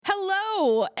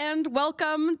Hello, and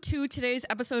welcome to today's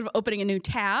episode of Opening a New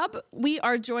Tab. We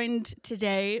are joined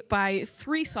today by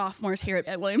three sophomores here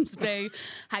at Williams Bay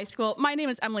High School. My name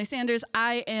is Emily Sanders.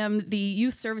 I am the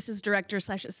Youth Services Director /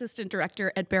 Assistant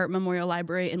Director at Barrett Memorial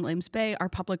Library in Williams Bay, our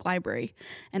public library.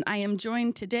 And I am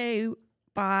joined today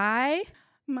by...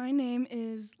 My name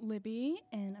is Libby,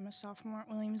 and I'm a sophomore at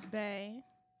Williams Bay,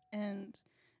 and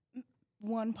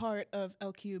one part of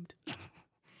L Cubed.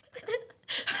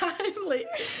 I'm late.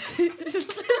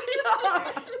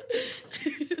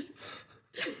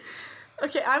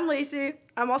 Okay, I'm Lacey.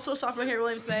 I'm also a sophomore here at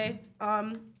Williams Bay.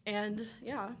 And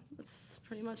yeah, that's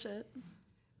pretty much it.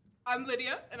 I'm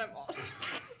Lydia, and I'm also.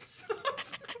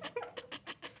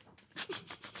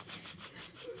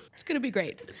 It's going to be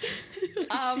great.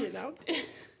 She announced it.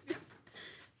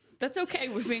 That's okay.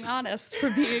 We're being honest.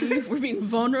 We're being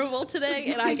vulnerable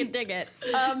today, and I can dig it.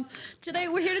 Today,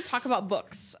 we're here to talk about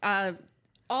books.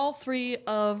 All three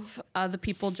of the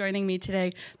people joining me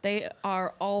today, they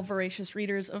are all voracious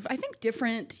readers of, I think,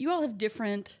 you all have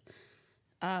different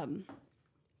Opinions,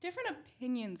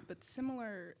 but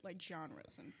similar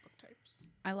genres and book types.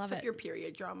 I love Except it. your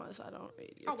period dramas. I don't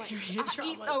read your period I eat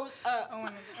dramas. those.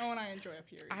 And I enjoy a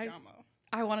period drama.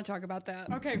 I want to talk about that.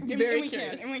 Okay, Very we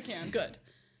curious. can. And we can. Good.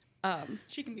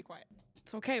 She can be quiet.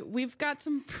 It's okay. We've got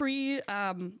some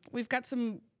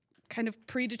kind of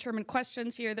predetermined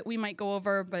questions here that we might go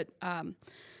over, but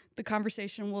the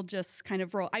conversation will just kind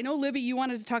of roll. I know, Libby, you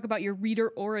wanted to talk about your reader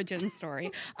origin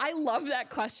story. I love that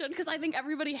question because I think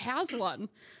everybody has one.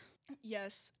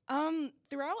 Yes.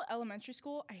 Throughout elementary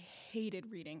school, I hated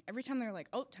reading. Every time they're like,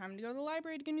 oh, time to go to the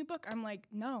library to get a new book, I'm like,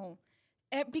 no.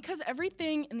 Because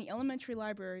everything in the elementary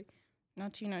library,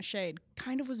 not to shade,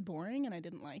 kind of was boring and I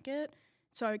didn't like it.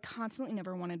 So I constantly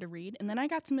never wanted to read. And then I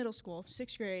got to middle school,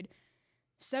 6th grade,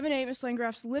 7A, Miss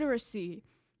Landgraf's literacy.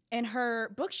 And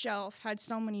her bookshelf had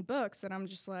so many books that I'm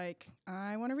just like,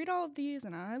 I want to read all of these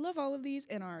and I love all of these.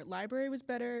 And our library was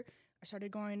better. I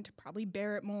started going to probably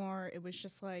Barrett more. It was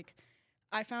just like,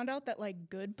 I found out that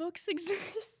good books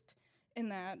exist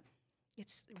and that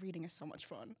reading is so much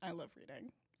fun. I love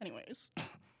reading. Anyways,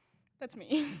 that's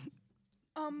me.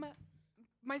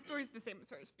 My story's the same as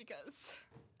hers because,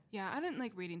 I didn't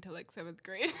like reading till 7th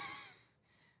grade.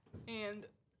 And,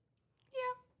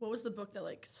 What was the book that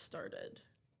started?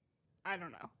 I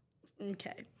don't know.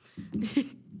 Okay.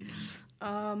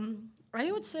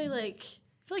 I would say I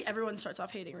feel like everyone starts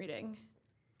off hating reading.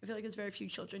 I feel like there's very few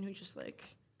children who just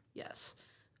yes.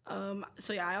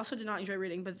 So I also did not enjoy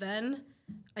reading, but then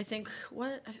I think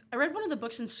I read one of the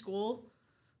books in school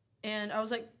and I was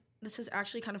like, this is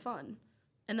actually kind of fun.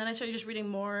 And then I started just reading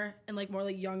more and more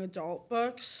young adult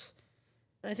books.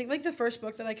 And I think the first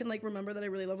book that I can remember that I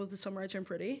really loved was The Summer I Turned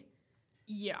Pretty.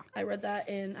 Yeah. I read that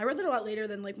a lot later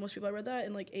than most people. I read that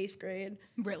in 8th grade.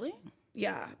 Really?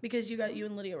 Yeah, because you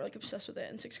and Lydia were obsessed with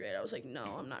it in 6th grade. I was like,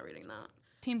 no, I'm not reading that.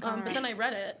 Team But then I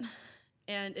read it,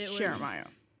 and it was Jeremiah.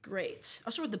 great. I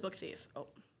also read The Book Thief. Oh,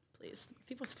 please. The Book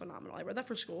Thief was phenomenal. I read that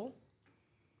for school.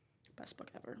 Best book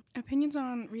ever. Opinions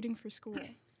on reading for school?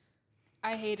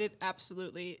 I hate it,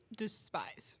 absolutely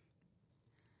despise.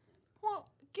 Well,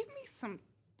 give me some.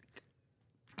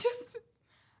 Just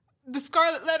the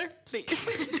Scarlet Letter, please.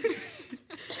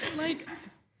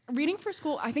 Reading for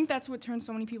school, I think that's what turns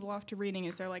so many people off to reading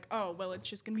is they're like, oh, well, it's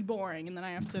just going to be boring, and then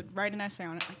I have to write an essay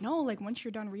on it. No, once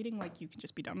you're done reading, you can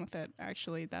just be done with it.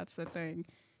 Actually, that's the thing.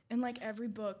 And, every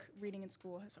book reading in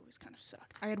school has always kind of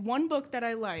sucked. I had one book that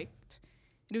I liked.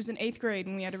 It was in 8th grade,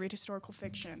 and we had to read historical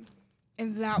fiction,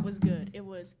 and that was good. It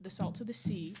was The Salt to the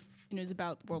Sea, and it was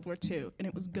about World War II, and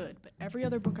it was good. But every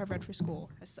other book I've read for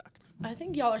school has sucked. I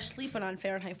think y'all are sleeping on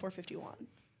Fahrenheit 451.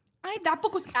 That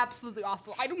book was absolutely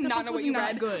awful. I do not know what you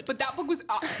read, good. but that book was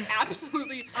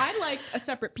absolutely. I liked A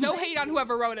Separate Peace. No hate on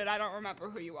whoever wrote it. I don't remember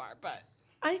who you are, but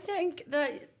I think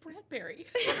that Bradbury.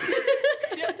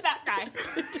 that guy.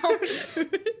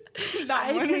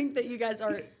 I think that you guys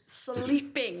are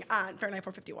sleeping on Fahrenheit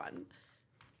 451.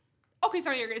 Okay,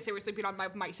 sorry, you're gonna say we're sleeping on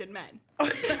Mice and Men.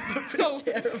 So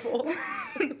terrible.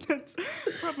 That's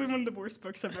probably one of the worst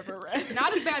books I've ever read.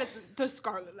 Not as bad as The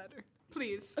Scarlet Letter,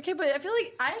 please. Okay, but I feel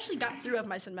like I actually got through of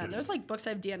Mice and Men. There's books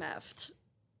I've DNF'd.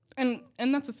 And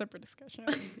that's a separate discussion.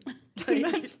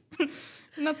 and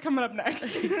that's coming up next.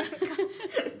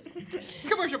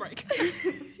 Commercial break.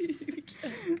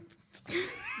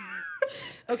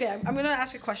 Okay, I'm gonna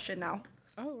ask a question now.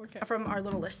 Oh, okay. From our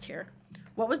little list here.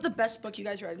 What was the best book you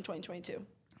guys read in 2022?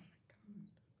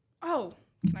 Oh,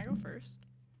 can I go first?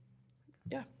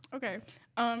 Yeah. Okay.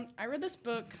 I read this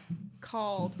book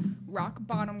called Rock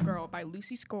Bottom Girl by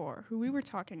Lucy Score, who we were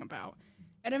talking about.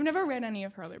 And I've never read any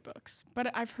of her other books,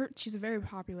 but I've heard she's a very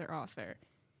popular author.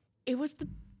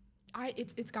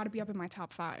 it's got to be up in my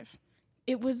top 5.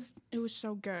 It was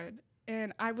so good,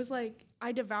 and I was like,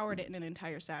 I devoured it in an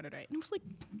entire Saturday, and it was like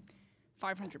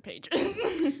 500 pages.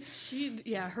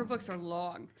 Her books are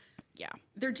long. Yeah,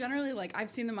 They're generally like, I've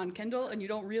seen them on Kindle, and you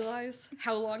don't realize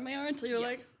how long they are until you're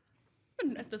like, I've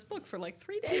been at this book for like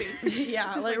 3 days.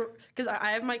 Yeah, like, because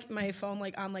I have my phone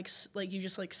like on like you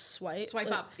just like swipe Swipe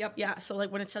like, up, yep. Yeah, so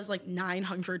like when it says like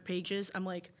 900 pages, I'm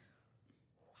like,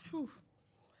 whew.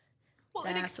 Well,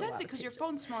 it That's a extends lot it of because your pages.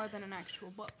 phone's smaller than an actual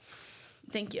book.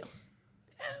 Thank you.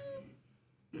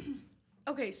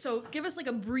 Okay, so give us like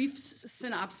a brief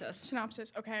synopsis.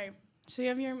 Okay, so you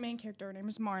have your main character. Her name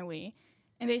is Marley,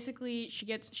 and basically she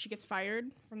gets fired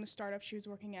from the startup she was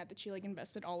working at that she like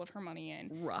invested all of her money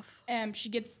in. Rough. And she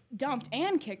gets dumped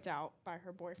and kicked out by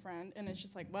her boyfriend, and it's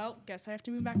just like, well, guess I have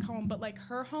to move back home. But like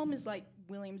her home is like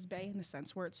Williams Bay in the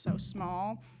sense where it's so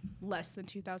small, less than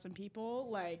 2,000 people.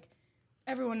 Like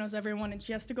everyone knows everyone, and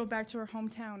she has to go back to her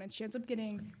hometown, and she ends up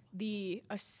getting the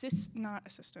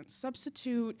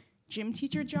substitute gym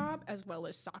teacher job as well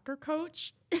as soccer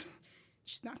coach.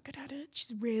 She's not good at it.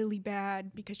 She's really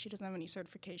bad because she doesn't have any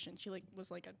certification. She like was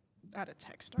like at a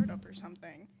tech startup or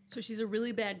something. So she's a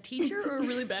really bad teacher or a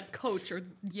really bad coach, or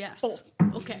yes? Both.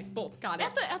 Okay, both. Got it.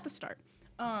 At the start.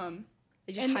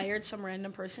 They just hired some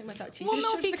random person without teaching.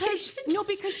 Well,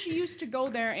 because she used to go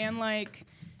there and like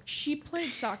she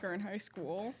played soccer in high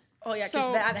school. Oh yeah, because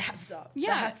So- that adds up.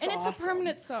 Yeah, That's and it's awesome. a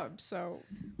permanent sub, so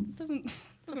it doesn't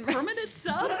Permanent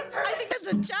sub? I think that's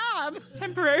a job.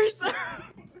 temporary sub.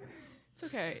 It's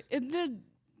okay.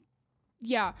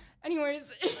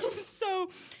 Anyways, so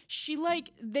she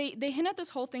like they hint at this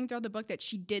whole thing throughout the book that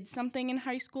she did something in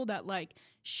high school that like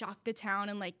shocked the town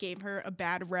and like gave her a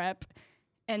bad rep,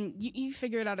 and you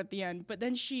figure it out at the end. But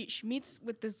then she meets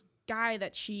with this guy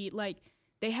that she like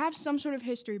they have some sort of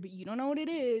history, but you don't know what it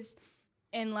is,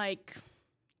 and like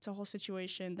it's a whole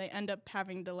situation. They end up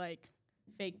having to like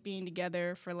fake being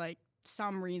together for like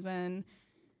some reason.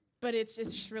 But it's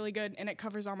just really good, and it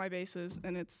covers all my bases,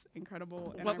 and it's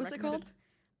incredible. And What I was it recommend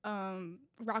called?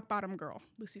 Rock Bottom Girl,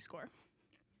 Lucy Score.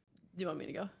 Do you want me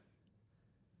to go?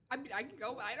 I mean, I can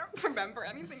go, but I don't remember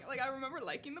anything. Like, I remember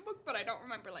liking the book, but I don't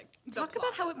remember, like, the Talk plot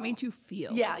about how at it all. made you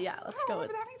feel. Yeah, let's I go don't with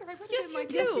remember that either. I read Yes, it in, you like,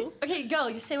 do. Okay,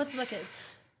 go. Just say what the book is.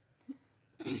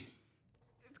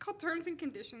 It's called Terms and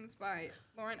Conditions by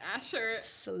Lauren Asher.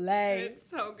 Slay. It's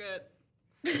so good.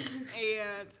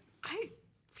 And I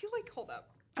feel like, hold up.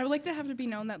 I would like to have it be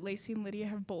known that Lacey and Lydia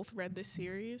have both read this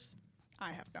series.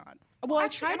 I have not. Well,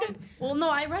 Actually, I tried to. Well, no,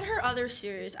 I read her other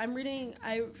series. I'm reading.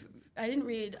 I didn't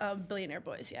read Billionaire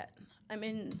Boys yet. I'm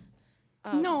in.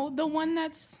 No, the one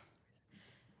that's.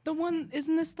 The one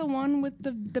isn't this the one with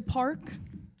the park?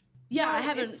 Yeah, No, I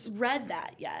haven't it's- read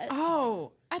that yet.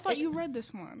 Oh, I thought you read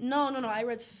this one. No. I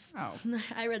read. Oh,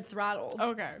 I read Throttled.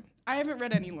 okay. I haven't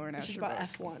read any Lauren Which is Asher about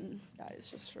books. F1 guys,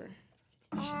 just for.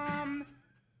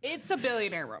 It's a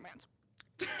billionaire romance.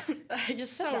 I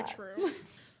just said So that. true.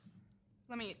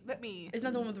 Let me. Isn't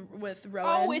that the one with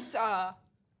Rowan? Oh, it's,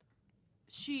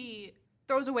 she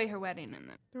throws away her wedding and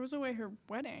then There was away her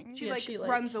wedding. she, Yeah, like, she, like,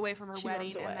 runs away from her she wedding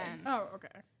runs away. and then Oh, okay.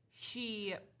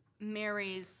 she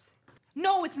marries.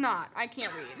 No, it's not. I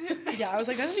can't read. Yeah, I was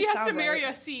like, that She doesn't has to sound marry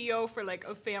right. a CEO for like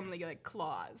a family like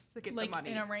clause to get Like the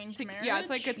money. an arranged marriage? Yeah, it's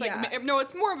like Yeah. no,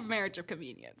 it's more of a marriage of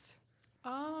convenience.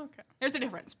 Oh, okay. There's a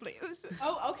difference, please.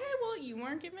 Oh, okay. Well, you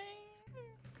weren't giving.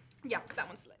 Yeah, that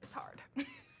one's hard.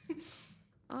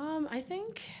 I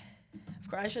think. Of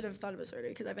course, I should have thought of this earlier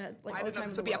because I've had like I all the didn't know time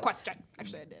this in the would be a world. question.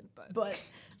 Actually, I did, but But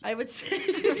I would say.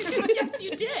 Yes,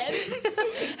 you did.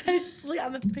 It's like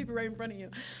on the paper right in front of you.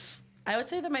 I would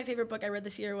say that my favorite book I read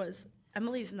this year was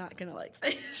Emily's Not Gonna Like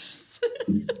This.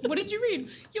 What did you read?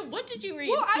 Yeah, what did you read?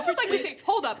 well, I would like to say,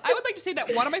 hold up. I would like to say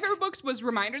that one of my favorite books was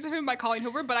Reminders of Him by Colleen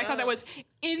Hoover, but I thought that was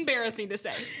embarrassing to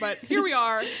say. But here we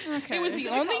are. Okay. It was Is the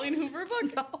it a only. Colleen Hoover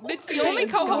book? It's the only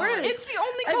It's Coho. worse. It's the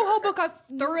only Coho book I've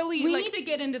thoroughly We like. need to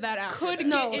get into that after. could this.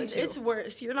 No, get into. it's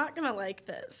worse. You're not gonna like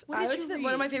this. What I did would you say that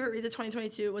one of read? my favorite reads of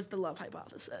 2022 was The Love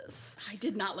Hypothesis. I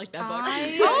did not like that book.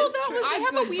 Oh, that was I a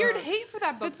have good a weird book. hate for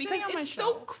that book It's sitting because on my it's so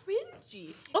shelf.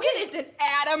 cringy. Okay, it's an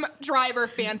Adam Driver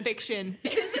fan fiction.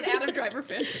 It is an Adam Driver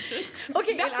fanfiction.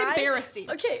 Okay, That's and embarrassing.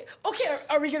 Okay,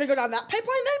 are we gonna go down that pipeline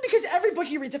then? Because every book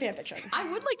you read's a fanfiction. I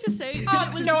would like to say that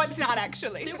it was, No, it's not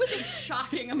actually. there was a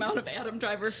shocking amount of Adam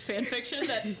Driver fanfiction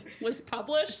that was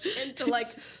published into like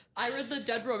I read the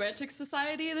Dead Romantic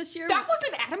Society this year. That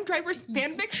wasn't Adam Driver's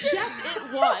fan fiction? Yes,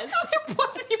 it was. It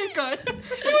wasn't even good.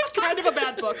 It was kind of a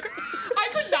bad book. I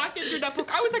could not get through that book.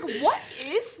 I was like, what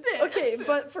is this? Okay,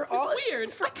 but for It's all weird.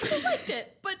 I kind of liked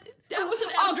it, but That was an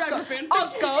Adam Driver fan A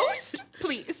fiction. ghost?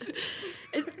 Please.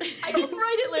 I didn't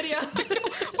write it, Lydia.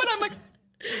 But I'm like,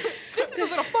 this is a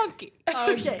little funky.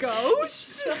 Okay.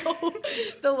 Ghost? So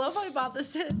the love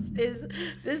hypothesis is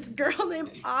this girl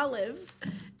named Olive.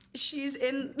 She's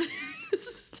in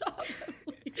stop.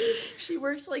 She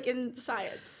works like in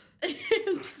science.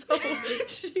 And so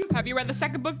Have you read the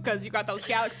second book? Because you got those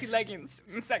galaxy leggings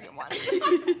in the second one. I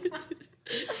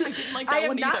didn't like that I have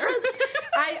one not either.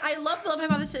 read, I love the love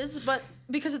hypothesis, but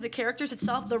because of the characters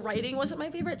itself, the writing wasn't my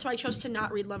favorite, so I chose to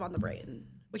not read Love on the Brain,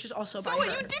 which is also by So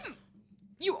her. you didn't.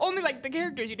 You only liked the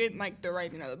characters. You didn't like the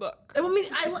writing of the book. I mean,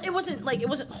 it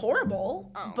wasn't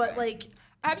horrible, Oh, but okay. like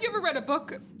Have you ever read a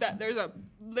book that there's a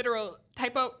literal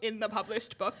typo in the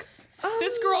published book?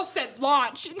 This girl said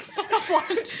launch instead of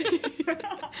launch.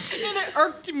 And it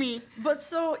irked me. But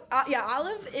so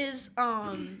Olive is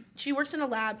she works in a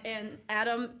lab, and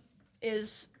Adam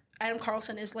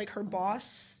Carlson is like her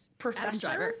boss professor.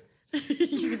 Driver.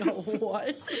 You know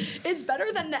what? It's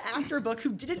better than the actor book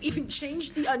who didn't even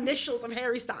change the initials of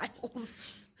Harry Styles.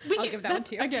 I'll give that one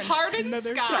to you. Again, Pardon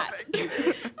another Scott.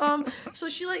 topic. So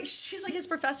she's like his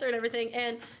professor and everything,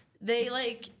 and they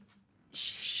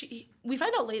we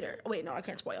find out later. Oh, wait, no, I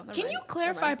can't spoil. Never Can mind. you Never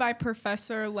clarify mind. by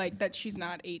professor like that she's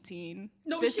not 18?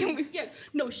 No, This- she's in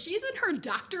her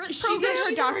doctorate She's program.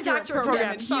 in her doctorate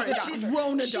program. She's Sorry, a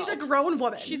grown adult. She's a grown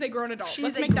woman. She's a grown adult. She's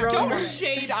Let's a make that grown clear. Don't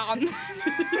shade on.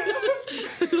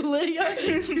 Lydia.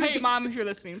 Hey, Mom, if you're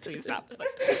listening, please stop.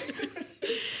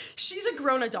 She's a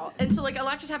grown adult, and so like a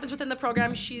lot just happens within the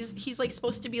program. He's like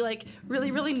supposed to be like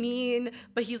really really mean,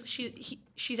 but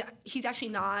he's actually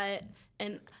not.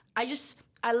 And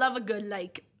I love a good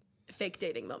like fake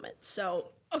dating moment.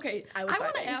 So Okay, I I was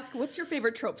want to vibing. ask, what's your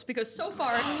favorite tropes? Because so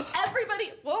far,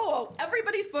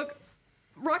 everybody's book,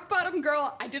 Rock Bottom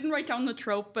Girl, I didn't write down the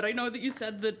trope, but I know that you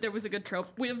said that there was a good trope.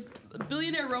 We have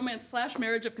billionaire romance /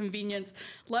 marriage of convenience,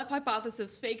 love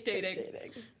hypothesis, fake dating.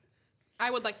 I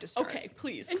would like to start. Okay,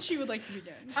 please. And she would like to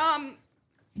begin.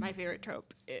 My favorite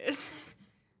trope is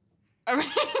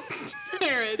arranged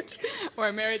marriage or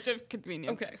a marriage of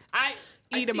convenience. Okay. I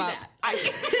eat them see up. that. I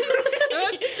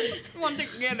want to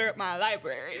take a gander at my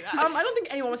library. I don't think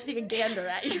anyone wants to take a gander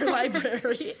at your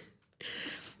library.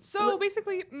 So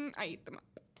basically, I eat them up.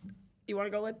 You want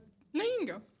to go, Lib? No, you can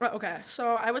go. Well, okay,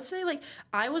 so I would say like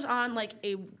I was on like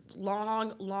a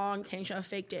long tangent of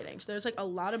fake dating. So there's like a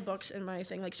lot of books in my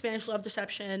thing, like Spanish Love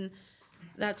Deception,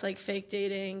 that's like fake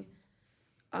dating.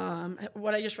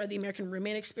 What I just read, The American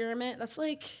Roommate Experiment, that's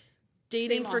like dating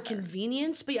Same for author.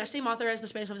 convenience. But yeah, same author as the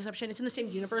Spanish Love Deception. It's in the same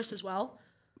universe as well.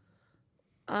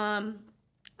 And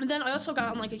then I also got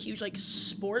on like a huge like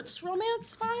sports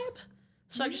romance vibe.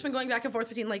 So I've just been going back and forth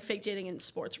between like fake dating and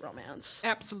sports romance.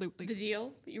 Absolutely. The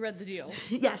Deal? You read The Deal.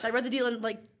 Yes, I read The Deal in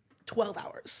like 12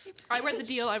 hours. I read The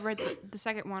Deal. I read the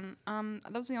second one.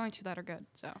 Those are the only two that are good.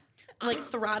 So Like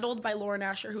Throttled by Lauren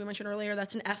Asher, who we mentioned earlier.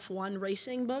 That's an F1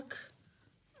 racing book,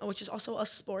 which is also a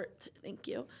sport. Thank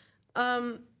you.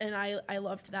 And I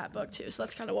loved that book too. So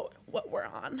that's kind of what we're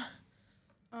on.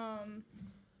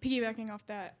 Piggybacking off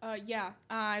that,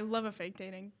 I love a fake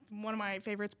dating. One of my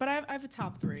favorites, but I have a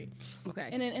top 3. Okay.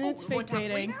 And it's we're fake top 3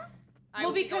 dating. now?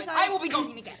 Well, because I will be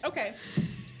going again. Okay.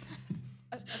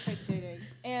 A fake dating,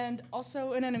 and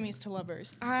also an enemies to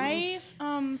lovers. I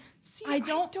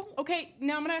don't. Okay,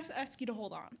 now I'm gonna ask you to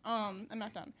hold on. I'm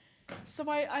not done. So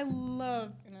I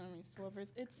love an enemies to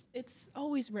lovers. It's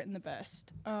always written the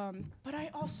best. But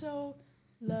I also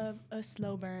love a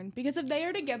slow burn because if they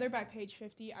are together by page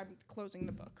 50, I'm closing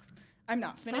the book. I'm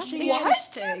not finishing it.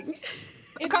 Interesting.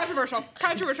 Controversial.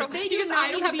 They do Because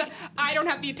not need to I don't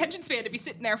have the attention span to be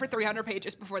sitting there for 300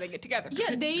 pages before they get together.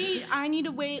 Yeah, I need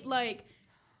to wait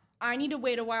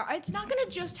a while. It's not gonna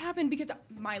just happen because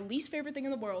my least favorite thing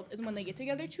in the world is when they get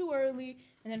together too early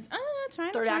and then it's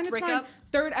fine. Third act breakup?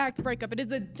 Third act breakup. It is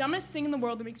the dumbest thing in the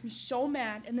world that makes me so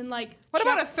mad. And then like, What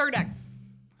about a third act?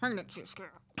 Pregnancy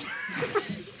scare.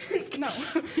 no?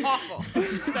 Awful.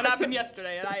 That happened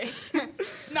yesterday, and I,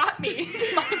 not me.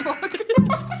 My book.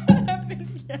 What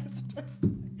happened yesterday?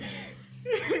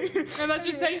 And let's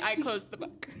just say I closed the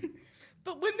book.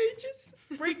 But when they just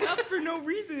break up for no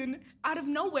reason out of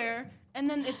nowhere, and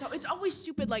then it's always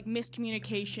stupid like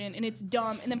miscommunication, and it's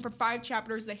dumb. And then for 5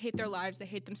 chapters, they hate their lives, they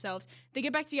hate themselves. They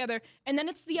get back together, and then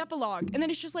it's the epilogue, and then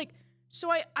it's just like,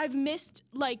 so I've missed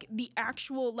like the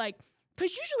actual like,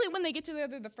 because usually when they get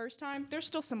together the first time, there's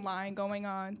still some lying going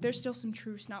on, there's still some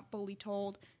truths not fully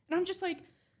told, and I'm just like.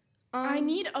 I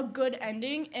need a good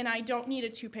ending, and I don't need a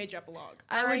 2-page epilogue.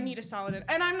 I need a solid end.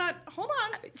 And I'm not. Hold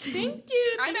on. Thank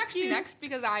you. I'm actually next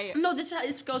because I. No, this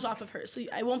goes off of her, so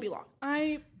I won't be long.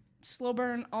 I slow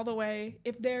burn all the way.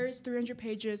 If there's 300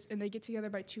 pages and they get together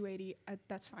by 280,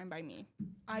 that's fine by me.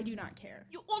 I do not care.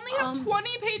 You only have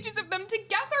 20 pages of them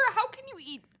together. How can you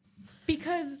eat?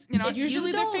 Because If usually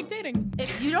you they're don't- fake dating.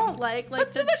 If you don't like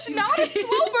But the that's 2 not a page-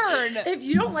 slow burn. If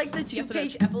you don't like the Yes, it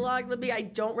 2-page epilogue, Libby, I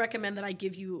don't recommend that I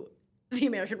give you the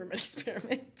American Roommate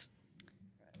Experiment.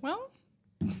 Well,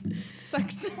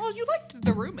 sucks. Well, you liked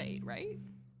The Roommate, right?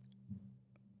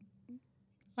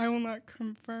 I will not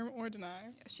confirm or deny.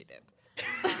 Yes, she did.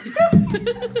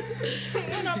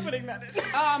 I'm not putting that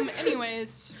in.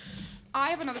 Anyways, I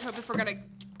have another topic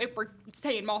if we're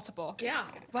saying multiple. Yeah,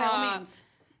 by all means.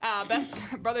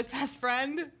 Brother's best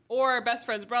friend or best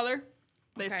friend's brother.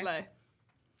 They Okay. slay.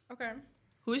 Okay.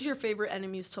 Who's your favorite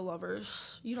enemies to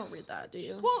lovers? You don't read that, do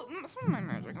you? Well, some of my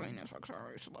magical books are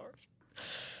always lovers.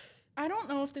 I don't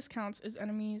know if this counts as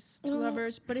enemies to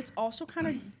lovers, but it's also kind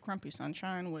of Grumpy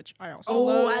Sunshine, which I also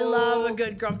love. I love a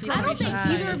good grumpy I don't think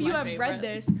sunshine. either of you my have favorite. read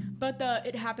this, but the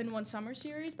It Happened One Summer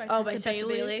series by by Tessa Tessa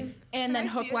Bailey. and then I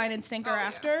see Hook, it? Line, and Sinker Oh, yeah.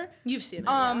 after. You've seen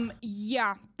it.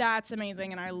 Yeah, that's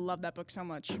amazing, and I love that book so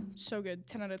much. So good.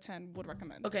 10 out of 10 would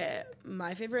recommend. Okay,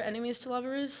 my favorite enemies to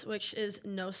lovers, which is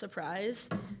no surprise,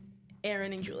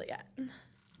 Aaron and Juliet.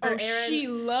 Or Aaron, she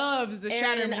loves the Aaron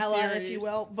Shatter and Me Ella, series. if you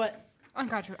will. But I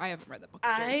got you. I haven't read that book.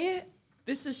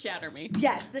 This is Shatter Me.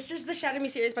 Yes, this is the Shatter Me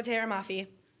series by Tahira Mafi,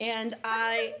 and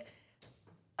I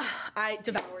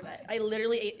devoured it. I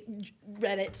literally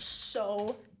read it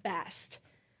so fast.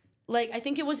 Like, I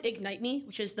think it was Ignite Me,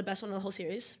 which is the best one of the whole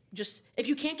series. Just, if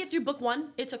you can't get through book 1,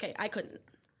 it's okay. I couldn't.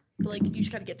 But, like, you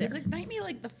just gotta get there. Is Ignite Me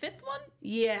like the 5th one?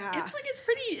 Yeah.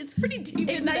 It's pretty deep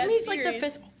into Ignite that Me is like the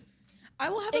series. 5th. I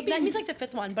will have a Ignite Me is like the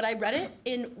 5th one, but I read it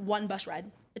in one bus ride.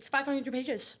 It's 500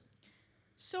 pages.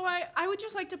 So I would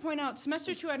just like to point out,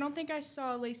 semester 2, I don't think I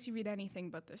saw Lacey read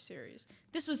anything but this series.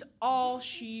 This was all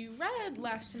she read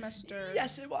last semester.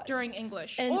 Yes, it was. During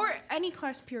English. And- or any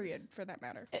class period, for that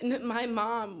matter. And my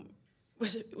mom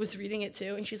was reading it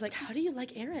too, and she's like, "How do you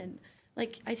like Aaron?"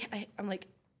 Like, I'm like,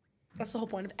 that's the whole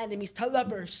point of enemies to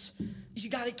lovers. You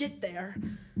gotta get there.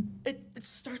 It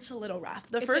starts a little rough.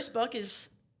 The first book is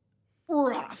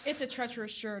rough. It's a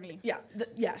treacherous journey. Yeah,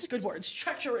 yes, good words.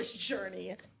 Treacherous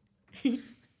journey.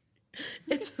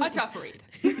 It's A tough read.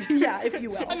 yeah, if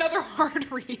you will. Another hard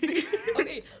read.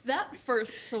 Okay,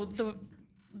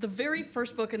 the very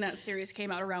first book in that series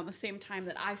came out around the same time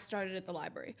that I started at the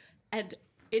library. And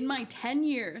in my 10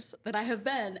 years that I have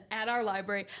been at our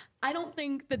library, I don't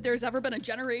think that there's ever been a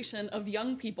generation of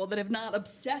young people that have not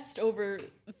obsessed over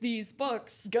these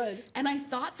books. Good. And I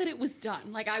thought that it was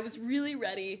done. Like, I was really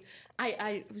ready.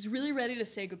 I was really ready to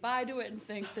say goodbye to it and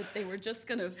think that they were just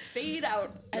gonna fade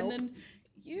out. And then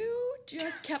you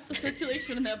just kept the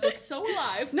circulation in that book so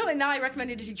alive. No, and now I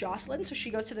recommended it to Jocelyn, so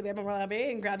she goes to the Barrett Memorial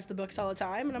Library and grabs the books all the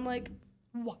time, and I'm like,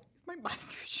 Why is my body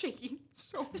shaking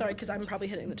so sorry, because I'm probably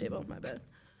hitting the table. My bad.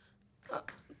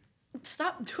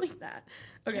 Stop doing that.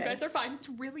 Okay. You guys are fine. It's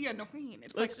really annoying.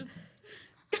 It's Let's like,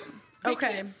 just. Okay.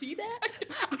 I can't see that.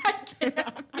 I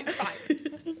can't. It's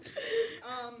fine.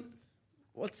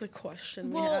 What's the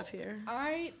question we Well, have here?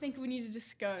 I think we need to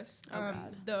discuss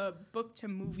God. the book to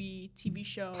movie TV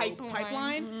show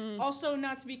Pipeline. Also,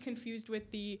 not to be confused with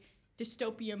the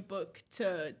dystopian book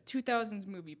to 2000s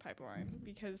movie pipeline,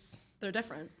 because They're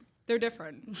different. they're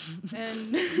different.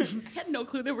 And I had no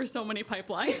clue there were so many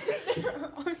pipelines.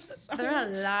 There are a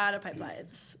lot of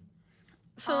pipelines.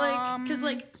 So, like, because,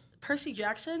 like, Percy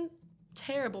Jackson,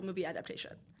 terrible movie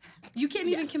adaptation. You can't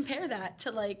even compare that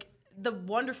to, like, the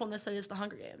wonderfulness that is The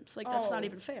Hunger Games. Like, that's not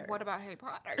even fair. What about Harry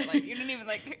Potter? Like, you didn't even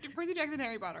like Percy Jackson and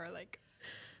Harry Potter are like.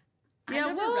 I Yeah,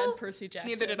 never well, read Percy Jackson.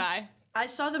 Neither did I. I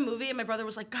saw the movie and my brother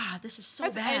was like, God, this is so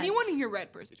Has bad. anyone here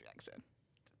read Percy Jackson?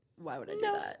 Why would I do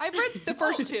that? I've read the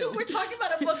first two. So we're talking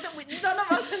about a book that none of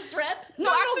us has read.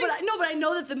 So actually, but I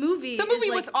know that the movie. the movie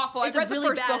is, was like, awful. I it's a read the really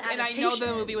first bad book, and I know the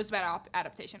adaptation. movie was a bad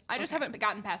adaptation. I just haven't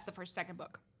gotten past the second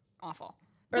book. Awful.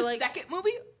 Or, The like- second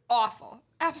movie, awful.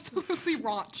 Absolutely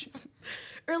raunch.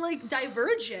 Or like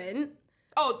Divergent.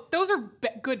 Oh, those are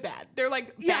good bad. They're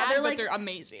like Yeah, bad, they're but like- they're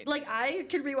amazing. Like I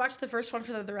could rewatch the first one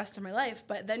for the rest of my life,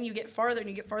 but then you get farther and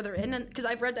you get farther in, and because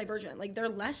I've read Divergent, like they're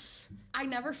less. I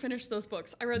never finished those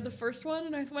books. I read the first one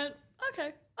and I went,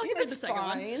 okay, I'll Yeah, read the that's second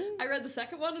fine. one. I read the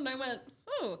second one and I went,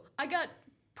 oh, I got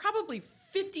probably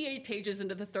 58 pages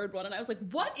into the third one and I was like,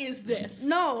 what is this?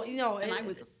 No, And I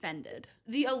was offended.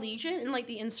 the Allegiant and like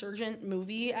the Insurgent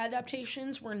movie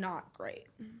adaptations were not great.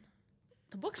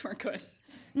 The books weren't good.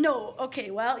 No,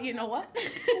 okay, well, you know what?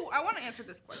 Ooh, I want to answer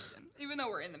this question, even though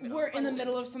we're in the middle. we're of in the question.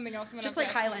 middle of something else. I'm gonna Just have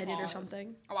like to ask highlight you it or pause.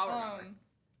 something. Oh, I'll remember.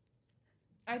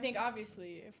 I think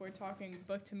obviously, if we're talking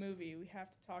book to movie, we have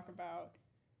to talk about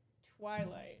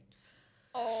Twilight.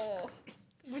 Oh.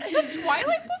 The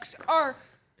Twilight books are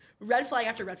Red flag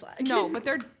after red flag. no, but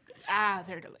they're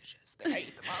delicious. I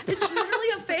eat them up. It's literally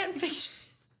a fan fiction.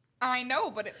 I know,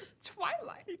 but it's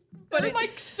Twilight. But They're it's like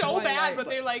so Twilight, bad, but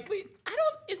but- they're like Wait, I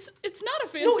don't. It's not a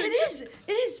fan. No, fiction. it is.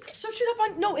 It is. Search it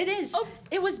up on. No, it is. Oh.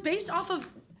 It was based off of.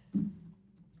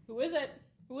 Who is it?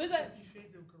 Who is it? 50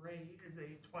 Shades of Grey is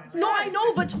a Twilight. No, I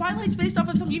know, but Twilight's based off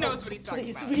of something. He knows what he's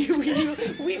talking please,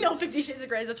 about. We know 50 Shades of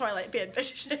Grey is a Twilight fan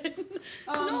fiction.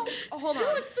 No, hold on.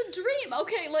 No, it's the dream.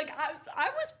 Okay, like I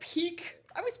was peak.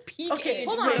 Okay, age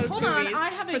hold for on, those Hold on, movies, I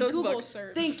have for a those Google books.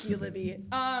 search. Thank you, Libby.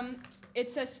 It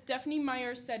says Stephanie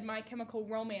Meyer said My Chemical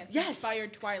Romance Yes.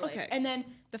 inspired Twilight. Okay. And then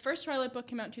the first Twilight book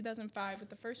came out in 2005, with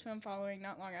the first film following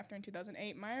not long after in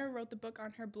 2008. Meyer wrote the book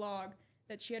on her blog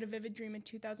that she had a vivid dream in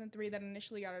 2003 that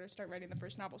initially got her to start writing the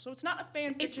first novel. So it's not a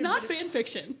fan fiction. It's not but fan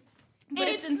fiction. but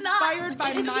it's not- inspired by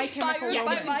it's My inspired Chemical by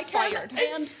Romance. My Chem-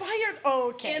 and Inspired.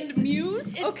 Okay. and Muse.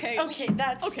 It's- Okay. Okay,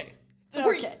 that's. Okay.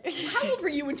 Okay. How old were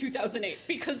you in 2008?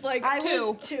 Because like I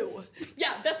Two. was 2.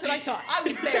 yeah, that's what I thought. I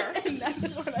was there. And that's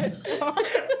what I thought.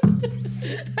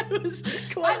 I was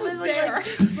quite I was literally, there. like,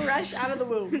 fresh out of the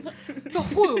womb. the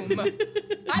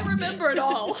womb. I remember it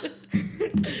all.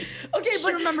 Okay, She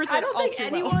but remembers I it don't all think too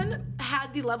well. anyone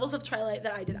had the levels of Twilight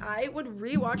that I did. I would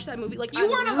rewatch that movie like You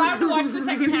weren't allowed to watch the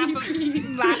second half of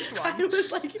the last I one.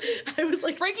 was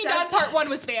like Breaking seven- Dawn Part 1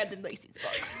 was banned in Lacey's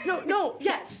book. No,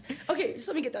 yes. Okay, just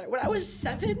let me get that. When I was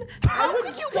 7, How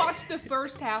could you watch the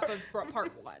first half of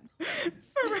Part 1?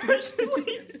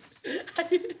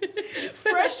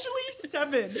 Freshly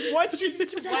 7. Watching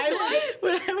Twilight?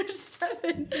 When I was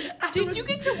 7, Did you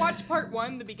get to watch Part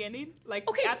 1, the beginning? Like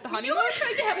Okay, at the you honeymoon? are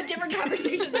trying to have a different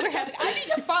conversation than we're having. I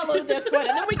need to follow this one,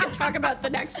 and then we can talk about the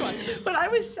next one. when I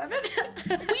was 7,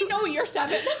 We know you're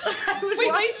 7.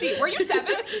 Wait, Lacey, were you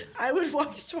 7? I would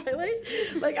watch Twilight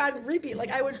like on repeat.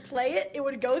 Like I would play it, it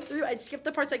would go through, I'd skip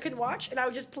the parts I couldn't watch, and I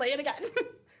would just play it again.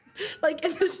 Like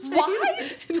in the same Why?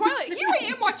 in the Twilight. same- Here I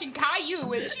am watching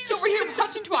Caillou, and she's over here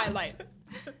watching Twilight.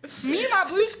 Me and my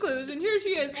Blue's Clues, and here she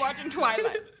is watching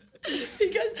Twilight.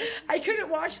 Because I couldn't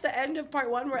watch the end of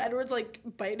part 1 where Edward's like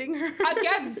biting her.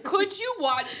 Again, could you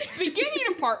watch the beginning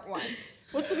of Part 1?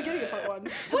 What's the beginning of part 1?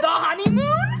 The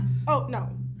honeymoon? Oh no.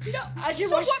 No, I can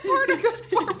So watch what part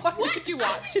of did you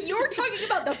watch? you're talking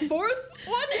about the 4th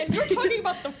one, and you're talking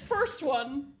about the first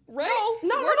one, right?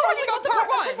 No, We're we're talking talking about about the part I'm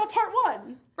one. talking about part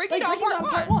 1. Breaking Dawn Breaking Part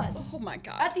Dawn part one. 1. Oh my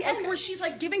god. At the end Okay. where she's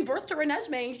like giving birth to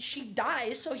Renesmee, she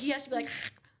dies, so he has to be like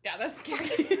Yeah, that's scary.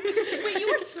 Wait, you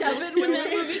were 7 when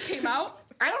that movie came out?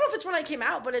 I don't know if it's when I came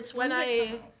out, but it's when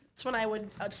I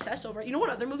would obsess over. You know what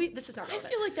other movie? This is not I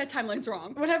relevant. feel like that timeline's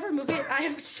wrong. Whatever movie I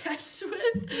obsessed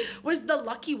with was The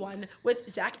Lucky One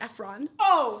with Zac Efron.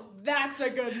 Oh, that's a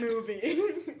good movie.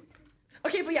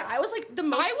 Okay, but yeah, I was like the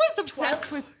most. I was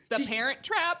obsessed with The Parent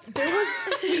Trap. There was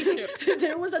Me too.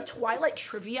 there was a Twilight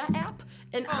trivia app,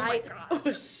 and I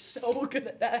was so good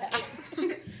at that app.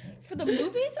 For the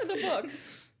movies or the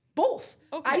books? Both.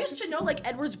 Okay. I used to know like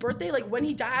Edward's birthday, like when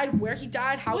he died, where he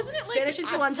died, how Wasn't it, like, Spanish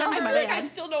influenza. I feel my like dad. I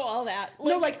still know all that.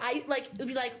 No, like I like it'd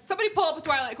be like Somebody pull up a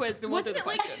Twilight quiz and we'll do Wasn't the it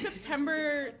like questions.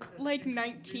 September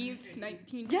 19th,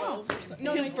 1912 or something?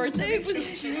 No, his birthday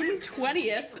was June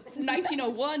 20th,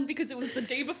 1901, because it was the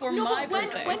day before No, my but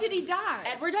birthday. when did he die?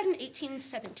 Edward died in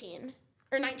 1817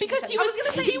 or 1917. Because he was,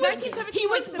 gonna say he was, 1917. he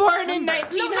was born in No,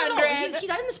 1900. he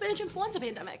died in the Spanish influenza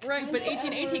pandemic. Right, but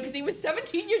 1818, because he was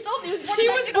 17 years old. He was born He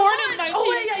in was born in 1901. 19. Oh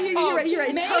wait, yeah, you're right. You're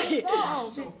right. May- Sorry. Oh,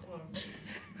 So close.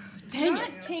 Dang not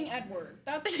it. King Edward.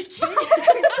 That's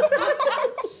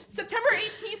September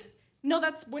 18th. No,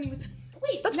 that's when he was.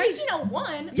 Wait, That's when he-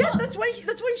 1901. Yes, that's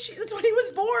when he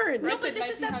was born. No, I but said this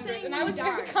is that 1900, saying, and and I I was was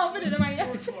very very confident in my You were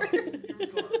answer. close.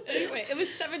 You were close. Anyway, it was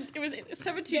 17 They're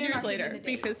years not giving later the date.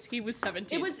 because he was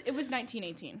 17. It was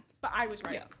 1918, but I was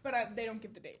right. Yeah. But they don't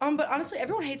give the date. But honestly,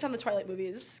 everyone hates on the Twilight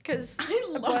movies because I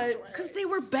love Twilight. because they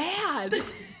were bad.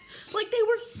 Like they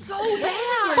were so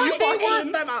bad. But they Fucking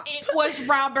were- them up. It was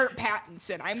Robert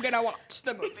Pattinson. I'm gonna watch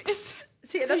the movies.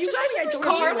 See, that's just something I don't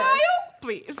Carlisle, realize.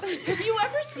 please. Have you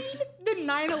ever seen the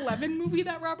 9/11 movie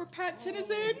that Robert Pattinson is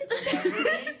in?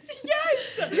 yes.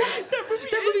 Yes,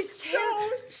 that movie's so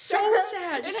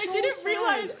sad. And I so didn't sad.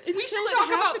 realize We until should it talk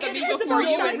about happened. the It Me has Before no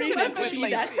You reason incident to with be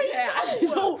Lacey. that sad.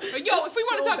 No, But yo, if we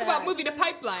want to so talk about bad. movie to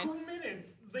pipeline, 2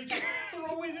 minutes. They just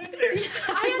throw it in there.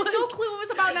 I had no clue it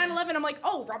was about 9/11. I'm like,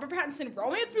 oh, Robert Pattinson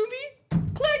romance movie?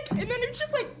 Click, and then it's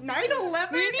just like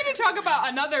 9/11. we need to talk about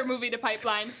another movie to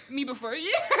pipeline. Me Before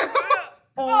You.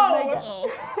 Oh, my God.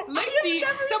 Oh. Lacey,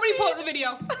 never somebody seen- pull up the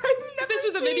video. I've If this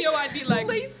was a video, I'd be like,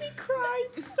 Lacey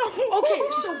cries so Okay,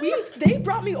 so they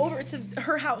brought me over to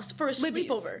her house for a Libby's.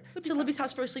 sleepover. To Libby's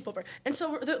house for a sleepover. And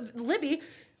so Libby,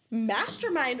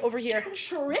 mastermind over here,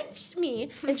 tricked me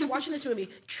into watching this movie.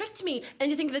 Tricked me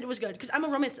into thinking that it was good, because I'm a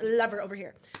romance lover over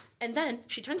here. And then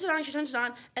she turns it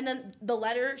on, and then the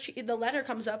letter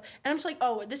comes up, and I'm just like,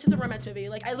 oh, this is a romance movie.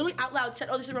 Like, I literally out loud said,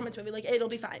 oh, this is a romance movie. Like, it'll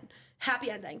be fine. Happy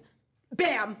ending.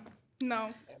 Bam.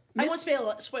 No. I won't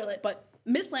spoil it, but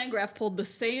Miss Landgraf pulled the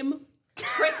same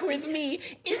trick with me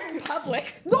in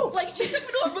public. No. Like, she took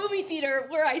me to a movie theater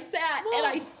where I sat and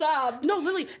I sobbed. no,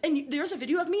 literally. And there's a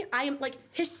video of me. I am like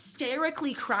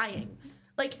hysterically crying.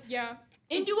 Like, Yeah.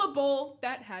 Into a bowl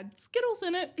that had Skittles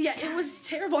in it. yeah, it was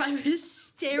terrible. I'm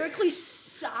hysterically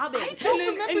sobbing.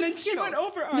 And then she went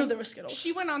over on. No, there were Skittles.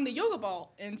 She went on the yoga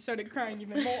ball and started crying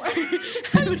even more.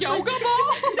 Yoga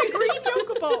ball? The green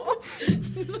yoga ball.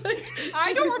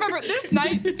 I don't remember this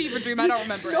night fever dream. I don't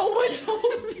remember it. No one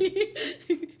told me.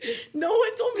 No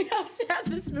one told me how sad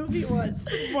this movie was.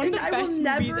 One of And the I best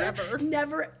will movies never, ever.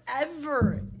 never,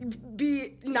 ever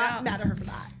be not mad at her for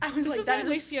that. I was This like, is that why is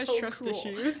Lacey has so trust cruel.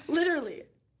 issues. Literally.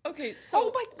 Okay, so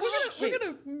Oh my gosh. we're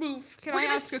gonna move. Can we're I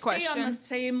gonna ask a stay on question? the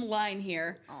same line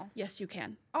here. Oh. Yes, you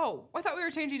can. Oh, I thought we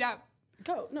were changing that.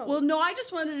 Go. No. Well, no, I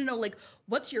just wanted to know, like,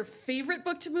 what's your favorite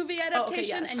book to movie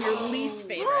adaptation yes. and your least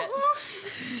favorite?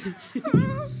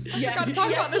 Yes, Gotta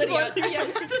talk about this Lydia. one.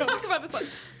 Yes. Let's talk about this one.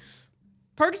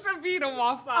 Perks of Being a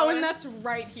Wallflower. Oh, and that's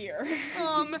right here.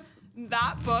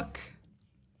 That book,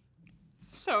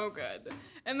 so good.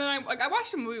 And then I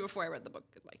watched the movie before I read the book,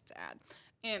 like to add,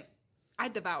 and I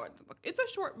devoured the book. It's a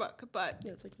short book, but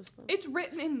yeah, it's like this one. it's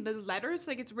written in the letters,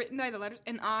 like it's written by the letters,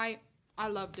 and I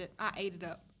loved it. I ate it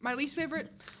up. My least favorite,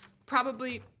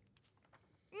 probably,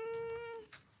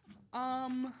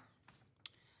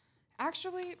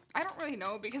 actually, I don't really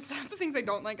know, because some of the things I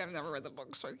don't like, I've never read the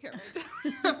book, so I can't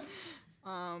really tell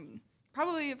you.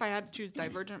 Probably if I had to choose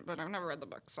Divergent, but I've never read the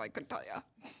book, so I couldn't tell you.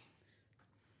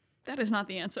 That is not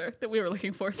the answer that we were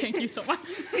looking for. Thank you so much.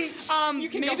 Maybe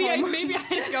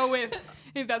I'd go with,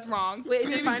 if that's wrong. Wait, is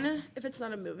Maybe. it fine if it's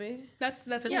not a movie? That's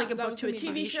It's yeah, like a that book was to a gonna be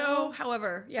TV mine. show?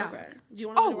 However, yeah. Okay. Do you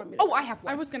want me to? I have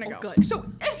one. I was gonna go. Good. So,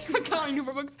 Colin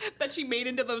Hoover books that she made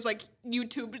into those, like,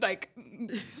 YouTube, like,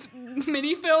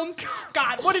 mini films.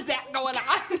 God, what is that going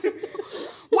on?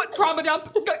 What trauma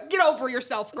dump? Get over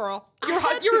yourself, girl.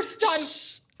 You're stunned.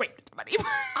 Wait, somebody.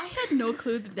 I had no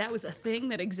clue that that was a thing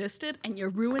that existed, and you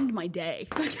ruined my day.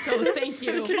 So thank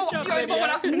you. job,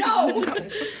 Lydia. No.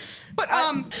 But,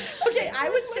 Okay, I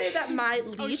would say that my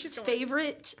she's least going.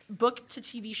 favorite book to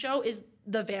TV show is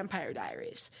The Vampire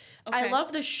Diaries. I Okay.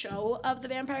 love the show of The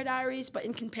Vampire Diaries, but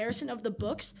in comparison of the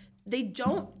books, they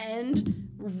don't end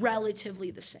relatively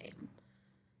the same.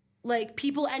 Like,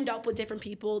 people end up with different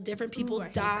people I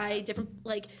hate die, different,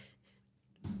 like,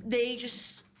 they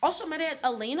just... Also, my dad,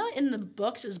 Elena in the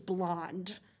books is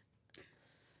blonde.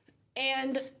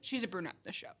 And she's a brunette,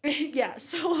 the show. yeah,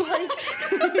 so like,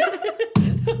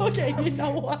 okay, you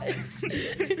know what?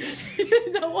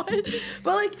 You know what?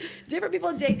 But like, different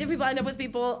people date, different people end up with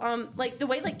people. Like the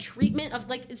way like treatment of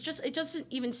like, it doesn't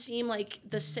even seem like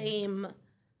the same,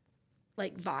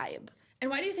 like vibe. And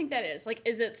why do you think that is? Like,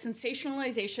 is it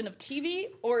sensationalization of TV,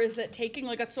 or is it taking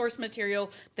like a source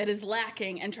material that is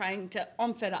lacking and trying to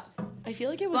oomph it up? I feel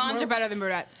like it was Blondes more, are better than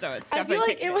brunettes, so it's I definitely feel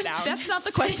like taking it was. down. That's not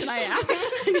the question I asked.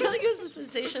 I feel like it was the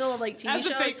sensational like TV As a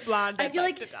shows. fake blonde, I I'd feel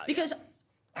like like to tell you. because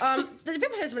the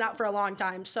Vampire has been out for a long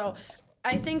time, so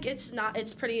I think it's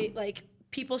pretty like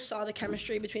people saw the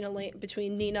chemistry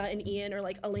between Nina and Ian, or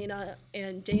like Elena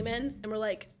and Damon, and we're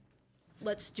like,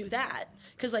 let's do that.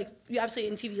 Because like you obviously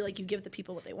in TV, like you give the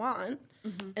people what they want,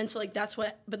 and so like that's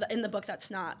what. But in the book, that's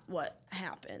not what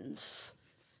happens.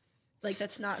 Like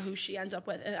that's not who she ends up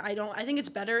with. And I think it's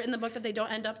better in the book that they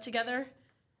don't end up together.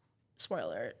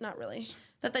 Spoiler, not really.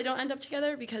 That they don't end up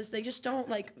together because they just don't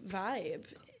like vibe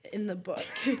in the book.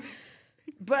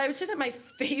 But I would say that my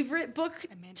favorite book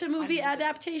to movie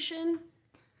adaptation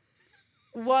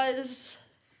was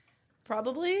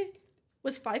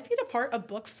 5 Feet Apart a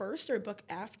book first or a book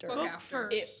after? Book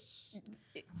after.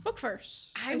 Book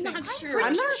first. I'm not sure. pretty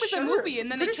I'm sure not it was a sure. movie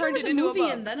and then they Pretty sure turned was it into a movie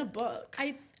book. and then a book.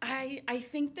 I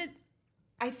think that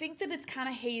it's kind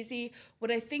of hazy.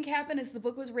 What I think happened is the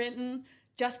book was written.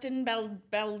 Justin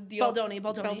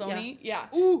Baldoni, yeah.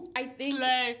 Ooh, I think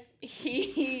slay.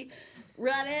 he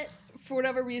read it for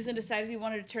whatever reason, decided he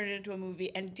wanted to turn it into a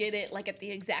movie, and did it like at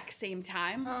the exact same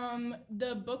time.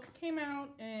 The book came out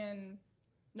in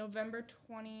November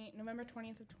 20th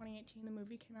of 2018. The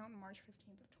movie came out on March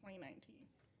 15th of 2019.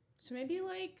 So maybe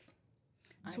like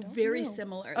So very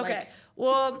similar. Okay. Like,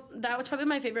 Well, that was probably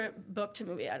my favorite book to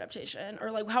movie adaptation,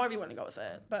 or like however you want to go with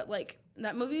it. But like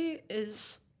that movie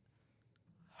is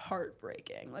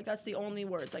heartbreaking. Like, that's the only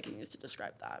words I can use to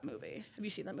describe that movie. Have you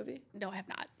seen that movie? No, I have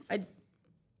not.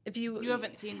 If you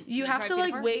haven't seen. you have to 5 Feet like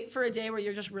Apart? wait for a day where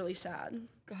you're just really sad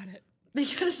Got it.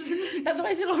 because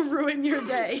otherwise it'll ruin your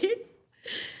day.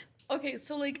 Okay,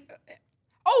 so like,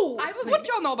 Oh, I have a- what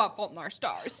y'all know about Fault in Our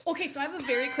Stars? okay, so I have a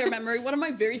very clear memory. One of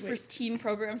my very first teen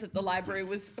programs at the library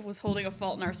was holding a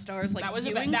Fault in Our Stars like That was a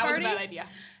viewing bad party. idea.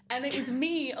 And it was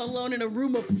me alone in a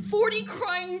room of 40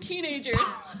 crying teenagers.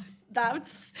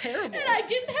 That's terrible. And I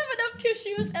didn't have enough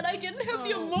tissues, and I didn't have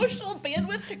the emotional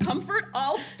bandwidth to comfort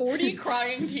all 40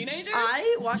 crying teenagers.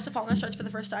 I watched The Fault in Our Stars for the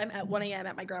first time at 1 a.m.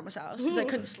 at my grandma's house because I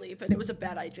couldn't sleep, and it was a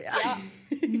bad idea.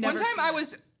 One time I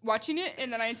was watching it,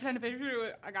 and then I sent a picture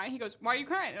to a guy. He goes, "Why are you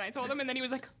crying?" And I told him, and then he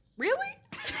was like, "Really?"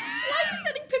 Why are you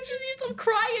sending pictures of yourself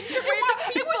crying to It random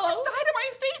was people? the side of my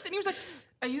face, and he was like,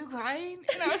 "Are you crying?"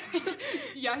 And I was like,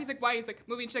 "Yeah." He's like, "Why?" He's like,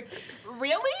 "Movie." And she's like,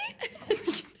 "Really?"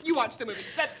 You watched the movie.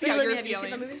 That's how Libby, you're have you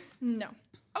feeling. seen the movie? No.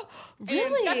 Oh,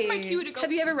 Really? And that's my cue to go.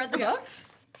 Have you ever read the book?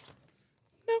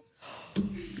 No.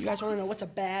 You guys want to know what's a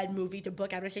bad movie to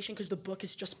book adaptation? Because the book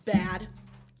is just bad.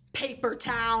 Paper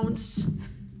Towns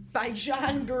by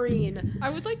John Green. I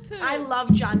would like to. I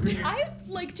love John Green. I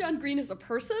like John Green as a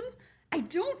person. I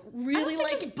don't really think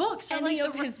like his books. I any like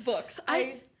of the- his books.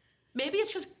 Maybe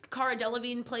it's just Cara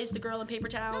Delevingne plays the girl in Paper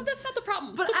Towns. No, that's not the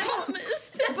problem. But the I problem don't.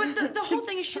 is But the whole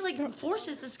thing is she like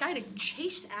forces this guy to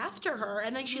chase after her,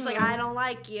 and then she's like, "I don't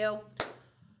like you."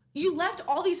 You left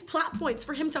all these plot points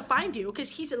for him to find you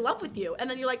because he's in love with you, and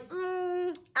then you're like,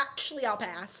 "Actually, I'll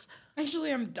pass."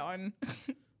 Actually, I'm done.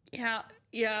 yeah.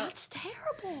 That's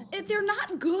terrible. They're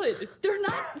not good. They're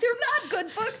not good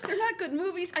books. They're not good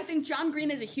movies. I think John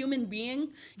Green as a human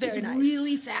being Very is nice.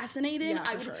 really fascinating. Yeah,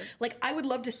 I for would sure. I would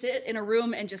love to sit in a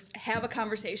room and just have a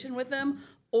conversation with him.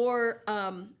 Or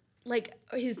like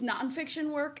his nonfiction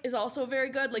work is also very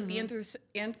good. Like the anthrosip.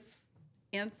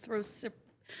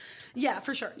 Yeah,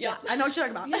 for sure. Yeah. Yeah, I know what you're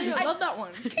talking about. I love that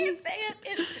one. Can't say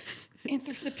it.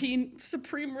 Anthrosipine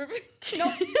Supreme River.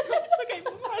 No, it's okay.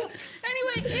 Move on.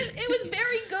 Anyway, it was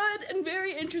very good and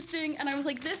very interesting, and I was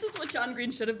like, this is what John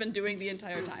Green should have been doing the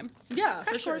entire time. Yeah,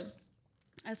 for sure. course.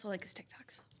 I also like his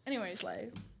TikToks. Anyways, Slay.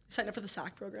 Sign up for the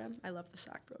SOC program. I love the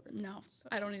SOC program. No,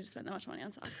 I don't need to spend that much money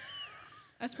on socks.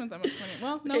 I spent that much money.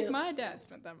 Well, no, Okay. my dad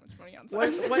spent that much money on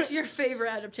socks. What's your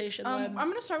favorite adaptation? I'm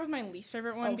gonna start with my least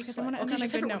favorite one because I want to end okay, on your a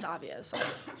good favorite note. one's obvious.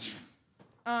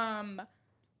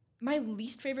 My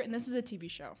least favorite, and this is a TV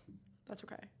show. That's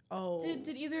okay. Oh.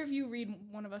 Did either of you read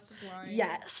One of Us is Lying?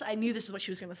 Yes, I knew this is what she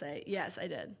was gonna say. Yes, I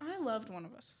did. I loved One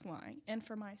of Us is Lying, and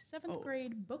for my 7th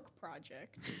grade book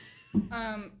project,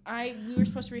 we were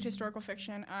supposed to read historical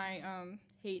fiction. I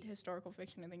hate historical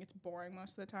fiction. I think it's boring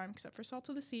most of the time, except for Salt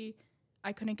of the Sea.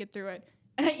 I couldn't get through it,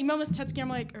 and I emailed Miss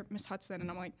Tetsky. or Miss Hudson, and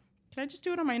I'm like, can I just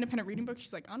do it on my independent reading book?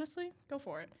 She's like, honestly, go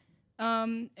for it.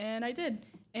 And I did.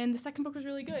 And the second book was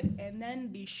really good. And then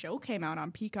the show came out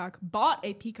on Peacock. Bought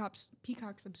a Peacock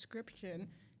subscription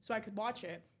so I could watch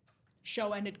it.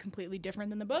 Show ended completely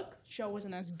different than the book. Show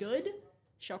wasn't as good.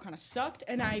 Show kind of sucked.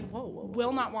 And I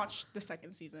will not watch the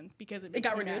second season because it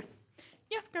got makes me renewed? mad.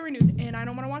 Yeah, it got renewed. And I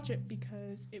don't want to watch it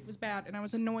because it was bad. And I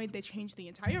was annoyed they changed the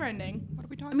entire ending. What are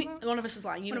we talking about? One of Us is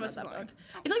Lying. You One know of Us that is Lying. book.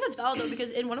 I feel like that's valid though because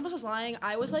in One of Us is Lying,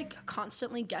 I was like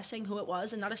constantly guessing who it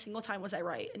was, and not a single time was I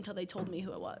right until they told me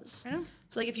who it was. I know.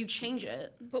 So like if you change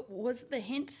it, But was the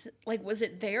hint, like, was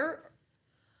it there?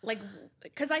 Like,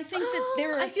 because I think that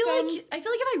there are I feel some... like if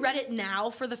I read it now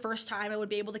for the first time, I would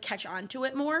be able to catch on to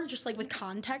it more, just like with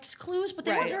context clues. But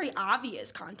they weren't Right. very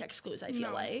obvious context clues. I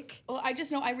feel like. Well, I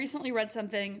just know I recently read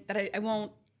something that I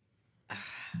won't.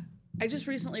 I just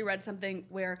recently read something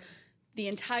where the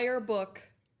entire book,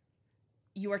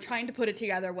 you are trying to put it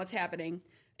together. What's happening?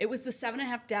 It was the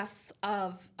 7.5 deaths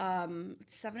of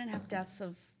 7.5 deaths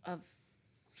of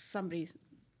somebody.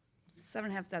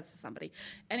 7.5 deaths of somebody.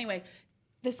 Anyway,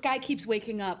 this guy keeps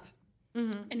waking up,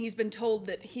 and he's been told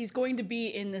that he's going to be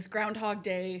in this Groundhog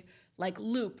Day like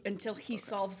loop until he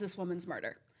solves this woman's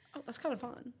murder. Oh, that's kind of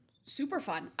fun. Super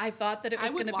fun. I thought that it I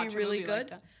was would going to be watch a really movie like good,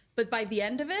 that. but by the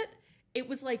end of it, it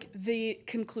was like the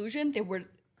conclusion.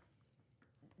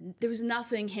 There was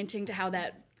nothing hinting to how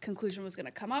that conclusion was going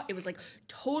to come out. It was like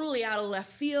totally out of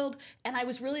left field, and I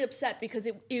was really upset because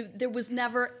there was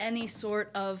never any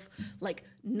sort of like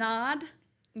nod.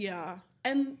 Yeah.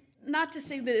 And not to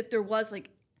say that if there was like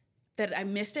that I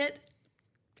missed it,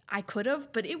 I could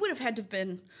have, but it would have had to have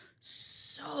been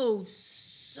so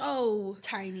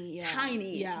Tiny. Yeah.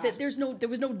 tiny Yeah. that there was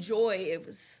no joy. It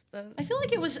was I feel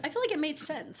like it made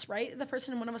sense, right? The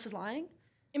person in One of Us is Lying.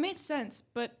 It made sense,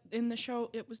 but in the show,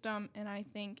 it was dumb. And I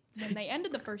think when they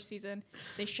ended the first season,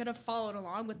 they should have followed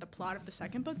along with the plot of the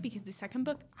second book, because the second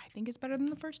book, I think, is better than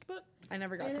the first book. I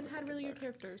never got And to it the had second really book. good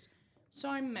characters. So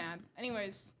I'm mad.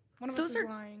 Anyways, one of Those us are is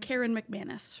lying. Karen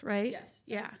McManus, right? Yes.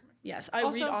 Yeah. Yes, I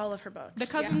Also, read all of her books. The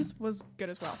Cousins was good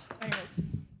as well. Anyways,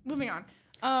 moving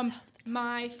on.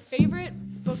 My favorite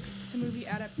book to movie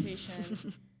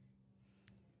adaptation.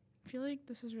 I feel like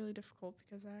this is really difficult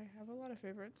because I have a lot of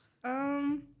favorites.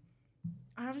 I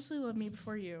obviously love Me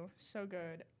Before You. So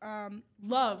good.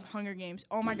 Love Hunger Games.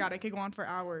 Oh my god, I could go on for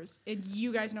hours.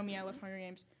 You guys know me, I love Hunger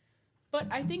Games. But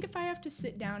I think if I have to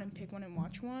sit down and pick one and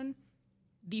watch one,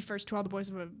 the first To All the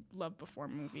Boys I've Loved Before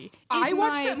movie. I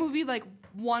watch that movie like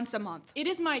once a month. It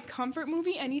is my comfort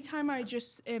movie. Anytime I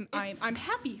just am, I'm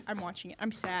happy, I'm watching it.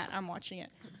 I'm sad, I'm watching it.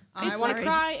 I want to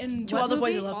cry and To All the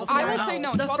Boys You Loved Before. I will say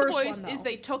no. The To All the first Boys one, is though.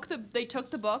 they took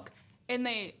the book and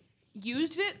they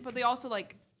used it, but they also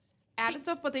like added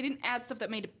stuff, but they didn't add stuff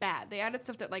that made it bad. They added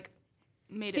stuff that like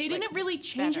made it. They didn't like, really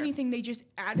change better. anything. They just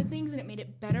added things and it made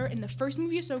it better. And the first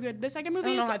movie is so good. The second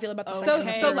movie I don't know is how I feel about the okay. second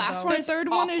and The third, last though. one The is third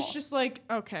one is awful. just like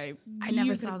okay. I never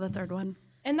you saw could- the third one.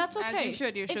 and that's As okay. you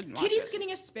should. You should watch Kitty's it.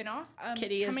 getting a spin-off.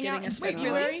 Kitty is coming getting out a in spin-off.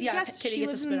 February. Yeah, Yes, Kitty she gets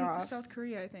a lives in spin-off. South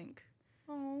Korea, I think.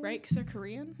 Oh. Right? Because they're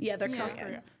Korean. Yeah, they're South Korean.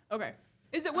 Korea. Okay.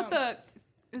 Is it with Um,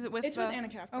 Is it with? It's with Anna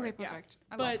Cathcart. Okay, yeah. perfect.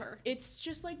 I But love her. it's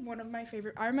just like one of my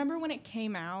favorite. I remember when it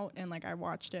came out and like I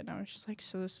watched it and I was just like,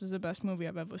 so this is the best movie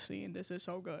I've ever seen. This is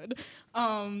so good.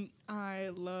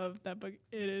 I love that book.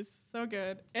 It is so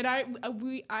good. And I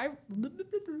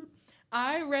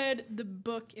read the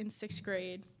book in 6th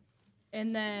grade,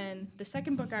 and then the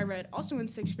second book I read also in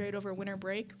 6th grade over winter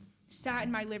break. Sat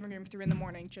in my living room 3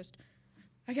 a.m. just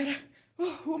I gotta.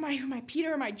 Oh, who am I? Who am I?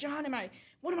 Peter? Am I John?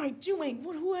 What am I doing?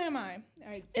 Who am I?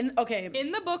 Okay,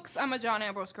 In the books, I'm a John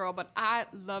Ambrose girl, but I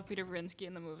love Peter Verinsky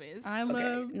in the movies. I okay,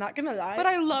 love. not gonna lie. But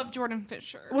I love Jordan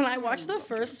Fisher. when I watched the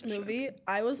first movie,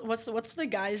 I was what's the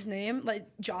guy's name? Like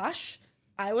Josh.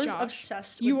 I was Josh.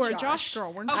 obsessed with You were Josh. a Josh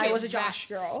girl, weren't you? Okay, I was a Josh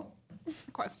that's- girl.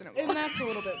 Questionable. And that's a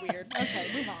little bit weird. Okay,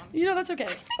 move on. You know, that's okay.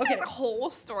 Okay. That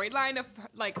whole storyline of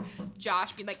like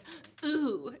Josh being like,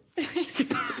 ooh,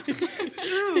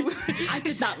 I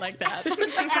did not like that.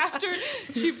 after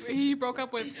he broke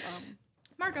up with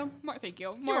Margot. Thank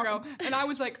you, Margot. And I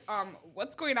was like,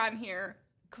 what's going on here?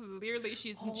 Clearly,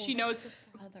 she knows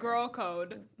girl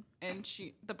code, and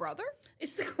the brother.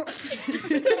 It's the girl.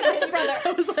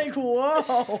 I was like,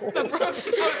 whoa.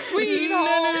 Sweet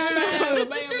home. The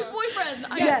sister's boyfriend.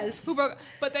 Yes.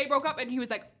 But they broke up, and he was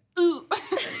like, ooh. No,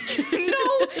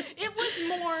 it was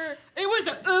more. It was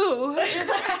a ooh.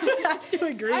 I have to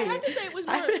agree. I have to say it was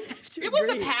more. It was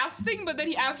a past thing, but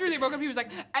then after they broke up, he was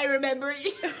like, I remember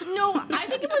you. No, I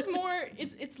think it was more.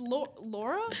 It's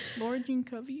Laura Jean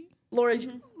Covey. Laura Okay.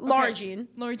 Jean.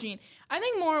 Laura Jean. I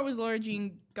think more it was Laura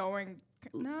Jean going.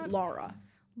 Not Laura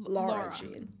Laura.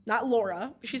 Jean. Not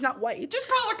Laura. She's not white. Just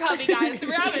call her Cubby, guys. To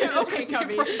be honest. Okay,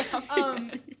 Covey.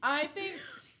 I think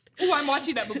Ooh, I'm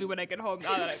watching that movie when I get home.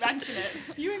 Now that I mention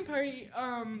it. viewing party.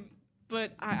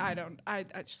 But I don't. I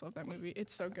just love that movie.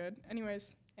 It's so good.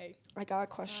 Anyways, hey, I got a I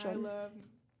question. love.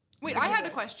 Wait, I had a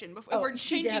question before. Oh, if we're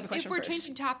she did changing, have a question if we're first.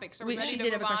 changing topics, are we Wait, ready she to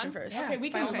did move have a question on? first. Okay, we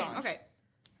can Okay, move on. okay.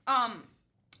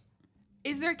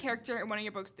 Is there a character in one of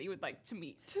your books that you would like to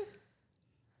meet?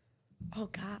 Oh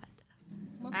God.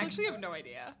 I actually have no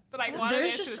idea, but I want to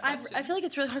There's answer this just question. I feel like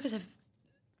it's really hard because I've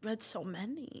read so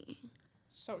many.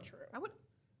 So true. I would.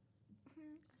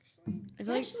 I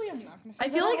feel like Actually, I'm not gonna say I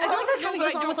feel like that kind of No,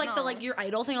 goes but I on with don't like the know. like your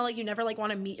idol thing. Like you never like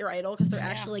want to meet your idol because they're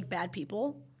actually like bad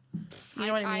people. You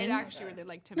know what I I'd mean? actually really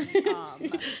like to meet. I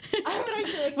would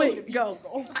actually like to Wait, go.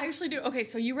 I actually do. Okay,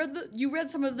 so you read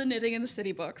some of the Knitting in the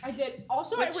City books. I did.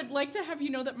 Also, I would like to have you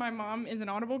know that my mom is an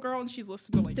Audible girl and she's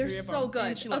listened to like They're 3 of so them, good.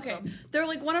 and she loves Okay, them. they're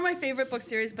like one of my favorite book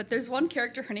series. But there's one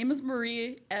character. Her name is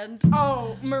Marie, and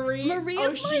Oh, Marie. Marie oh,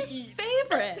 is my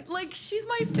favorite. Like she's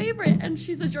my favorite, and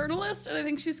she's a journalist, and I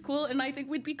think she's cool, and I think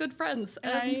we'd be good friends.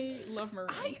 And I love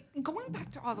Marie. Going back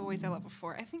to all the ways I loved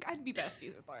before, I think I'd be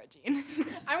besties with Laura Jean.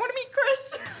 I want to meet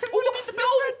Chris.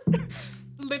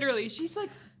 Literally, she's like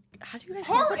How do you guys?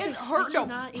 her think and about her. this? No,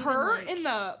 Not even, her like- and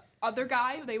the other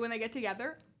guy. When they get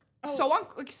together,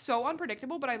 so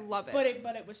unpredictable, but I love it. but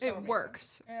it was so it amazing.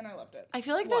 works. And I loved it. I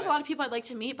feel like there's a What? lot of people I'd like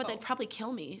to meet, but they'd probably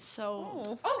kill me.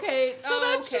 So Okay, so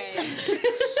that's Okay. just.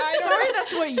 Sorry,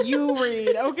 that's what you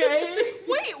read. Okay.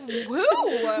 Wait,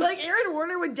 who? like Aaron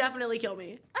Warner would definitely kill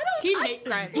me. He'd hate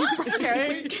crime.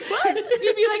 Okay.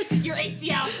 He'd be like, your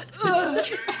ACL. Ugh.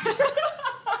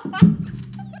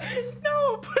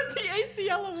 No, put the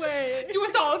ACL away. Do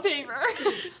us all a favor.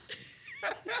 I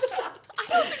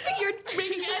don't think that you're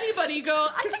making anybody go,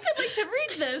 I think I'd like to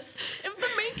read this. If the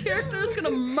main character is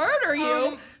gonna murder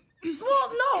you.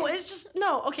 Well, no, it's just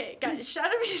no. Okay, guys,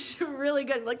 Shadow is really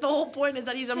good. Like the whole point is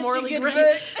that he's a Such a morally good great.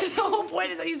 book. The whole point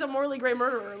is that he's a morally great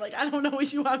murderer. Like I don't know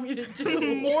what you want me to do.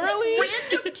 Morally?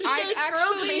 Random teenage girl with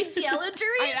actually- ACL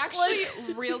injuries. I'd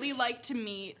actually really like to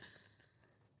meet.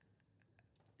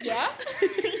 Yeah?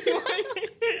 You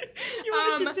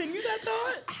want to continue that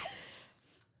thought?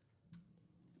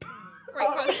 Great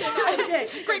question. Okay,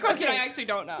 Great question. okay. I actually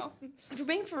don't know. For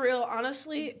being for real,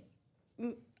 honestly,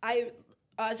 as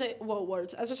I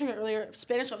was talking about earlier,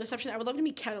 Spanish Love Deception. I would love to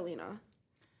meet Catalina.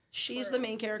 She's the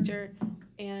main character,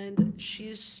 and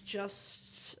she's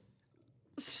just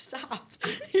stop.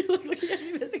 You're looking at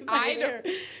me missing my hair.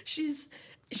 She's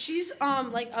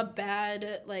like a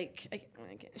bad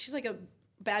she's like a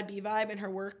bad B vibe in her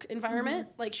work environment.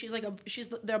 Like she's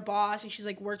their boss, and she's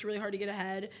like worked really hard to get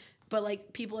ahead. But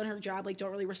like people in her job like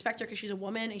don't really respect her because she's a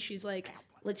woman and she's like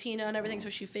Latina and everything, so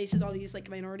she faces all these like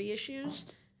minority issues.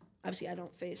 Obviously, I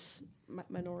don't face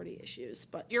minority issues,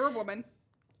 but You're a woman.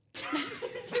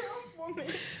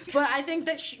 but I think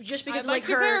that just because I'd like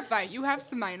to her, clarify, you have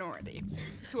some minority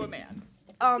to a man.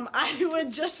 I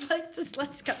would just like to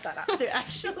let's cut that out too.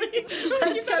 Actually,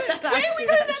 let's cut that out. Why are we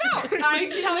cutting that out? I'm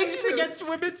telling Telling you. us against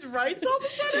women's rights all of a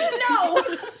sudden? No.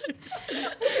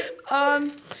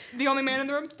 The only man in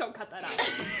the room? Don't cut that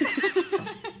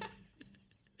out.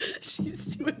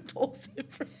 She's too impulsive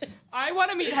for this. I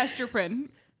want to meet Hester Prynne.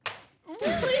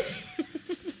 Really?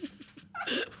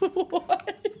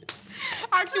 What?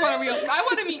 I actually want to I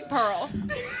want to meet Pearl.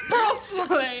 Pearl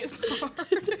slays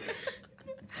hard.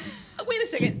 Wait a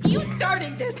second. You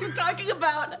started this with talking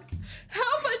about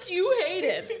how much you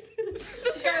hated the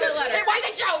Scarlet Letter. It was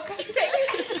a joke. Take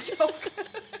it as a joke.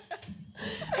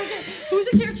 Who's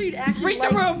a character you'd actually Read the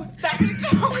room. That was a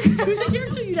joke. Who's a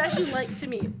character you'd actually like to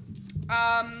meet?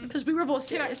 Because we were both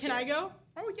Can serious. I go?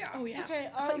 Oh yeah. Oh yeah. Okay,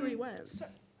 I thought you already went.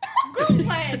 Girl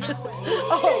plan.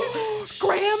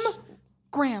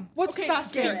 Graham. What's Okay,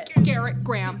 that name? Garrett. Garrett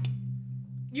Graham.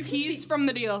 He's From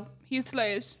the deal. He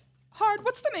slays hard.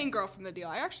 What's the main girl from the deal?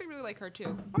 I actually really like her too.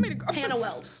 Want me to go? Hannah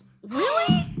Wells.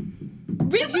 Really?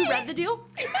 Have you read the deal?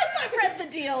 Yes, I've read the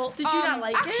deal. Did you not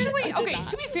like it? Actually, I did okay. not.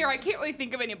 To be fair, I can't really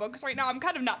think of any books right now. I'm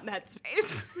kind of not in that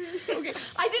space. Okay.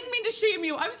 I didn't mean to shame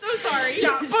you. I'm so sorry.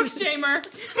 Yeah, book shamer.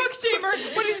 Book shamer.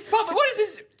 What is his public? What is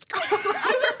his? I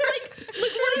was like,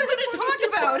 what are you going to talk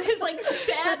about? His like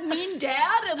sad, mean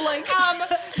dad and like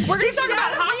We're gonna talk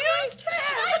about hockey. I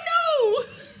know.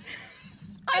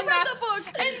 I And read that's- the book.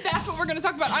 And that's what we're gonna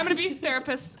talk about. I'm gonna be his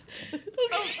therapist.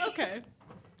 Okay.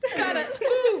 Got it.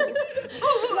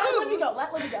 Let me go.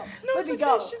 Let me go. Let me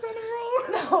go. She's on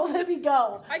a roll. No, let me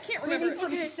go. I can't We remember. need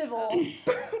some civil.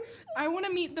 I want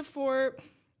to meet the 4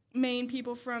 main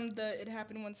people from the It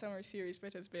Happened One Summer series by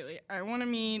Tess Bailey. I want to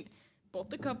meet both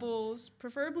the couples.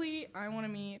 Preferably, I want to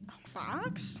meet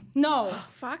Fox. No.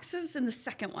 Fox is in the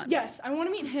second one. Yes, I want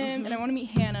to meet him and I want to meet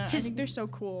Hannah. I think they're so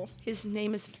cool. His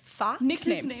name is Fox. His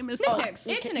name is Nickname. Fox.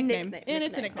 It's a Nickname. nickname. And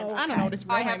it's a nickname. Oh, I don't know what his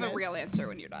real I have name a is. real answer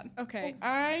when you're done. Okay,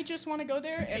 I just want to go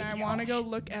there and I want to go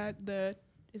look at the.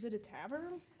 Is it a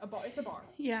tavern? A bar. It's a bar.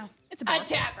 Yeah. It's a bar.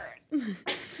 tavern.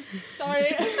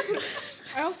 Sorry.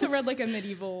 I also read like a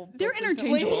medieval. They're book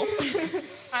recently. interchangeable.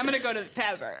 I'm gonna go to the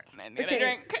tavern and get a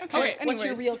drink. Okay, What's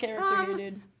your anyways. real character, you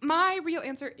dude? My real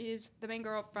answer is the main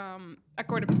girl from A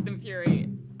Court of Mist and Fury.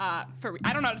 I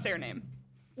don't know how to say her name.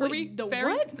 Wait, the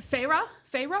what? Feyre?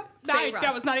 Feyre? Feyre.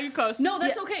 That was not even close. No,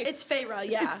 that's Yeah, okay. It's Feyre,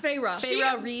 yeah. It's Feyre.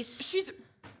 Feyre Reese.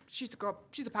 She's a girl.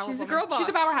 She's a powerful. She's a woman. girl boss. She's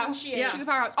a powerhouse. She is. Yeah. She's a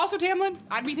powerhouse. Also Tamlin.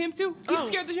 I'd meet him too. He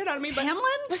scared the shit out of me. But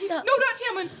Tamlin? no, not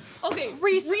Tamlin. Okay,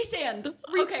 Reese. Rhysand.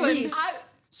 Reese. Okay. Reese.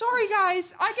 Sorry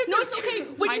guys. I get No, them- it's okay.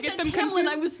 When I you get said them Tamlin, confused.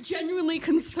 I was genuinely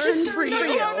concerned for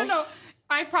you. No.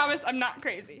 I promise I'm not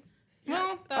crazy.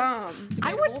 Well, that's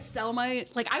I would sell I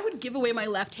would give away my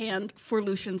left hand for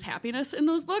Lucian's happiness in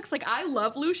those books. Like, I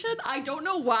love Lucian. I don't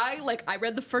know why. Like, I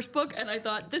read the first book and I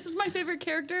thought, this is my favorite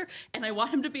character and I want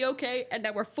him to be okay. And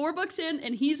now we're 4 books in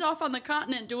and he's off on the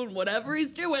continent doing whatever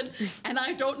he's doing. And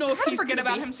I don't know if I he's forget gonna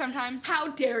about be- him sometimes. How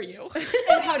dare you?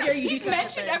 How dare you do He's such a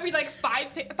mentioned thing. every like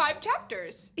five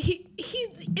chapters.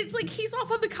 It's like he's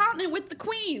off on the continent with the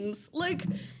queens. Like,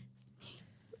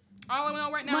 All I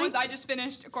know right now My is I just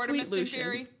finished A Court of sweet Mist and Lucian.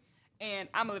 Fury, and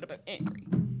I'm a little bit angry.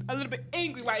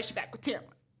 Why is she back with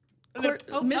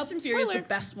Tamlin? Mist and Fury is the spoiler.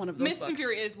 best one of those Mist books. and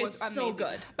Fury was It's amazing. so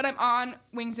good. But I'm on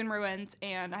Wings and Ruins,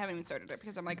 and I haven't even started it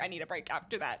because I'm like, I need a break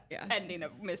after that ending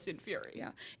of Mist and Fury.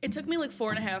 Yeah. It took me like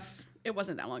 4.5. It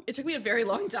wasn't that long. It took me a very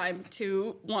long time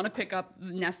to want to pick up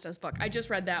Nesta's book. I just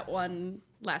read that one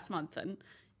last month and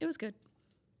it was good.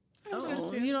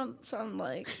 Oh, you don't sound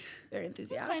like very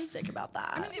enthusiastic about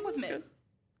that. I mean, it was mid.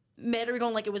 Mid? Are we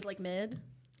going like it was like mid?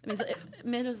 I mean,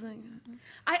 mid was like.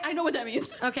 I know what that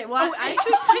means. Okay, well, I have to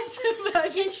explain to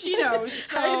Cassie. She knows.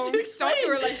 So I have to explain. Don't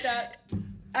do her like that.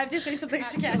 I have to explain some things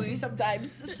to Actually. Cassie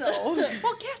sometimes. So.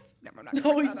 Well, Cass. Never, I'm not No,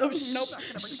 gonna bring no, that up. shh. Nope.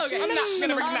 Okay, I'm not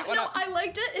gonna bring that one no, up. I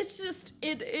liked it. It's just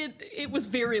it was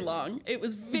very long. It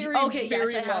was very Okay, yes,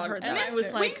 very I have long. heard and that. I was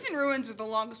Fair. like, Wings and Ruins are the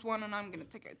longest one, and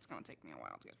it's gonna take me a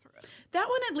while to get through it. that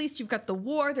one at least you've got the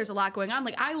war. There's a lot going on.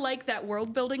 Like I like that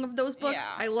world building of those books.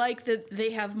 Yeah. I like that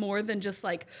they have more than just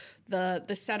like the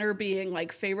center being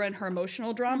like Feyre and her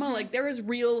emotional drama. Like there is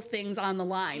real things on the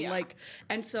line. Yeah. Like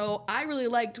and so I really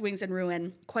liked Wings and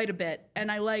Ruin quite a bit,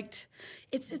 and I liked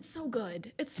it's so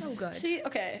good. It's so good. See,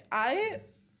 okay, I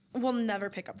will never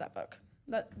pick up that book.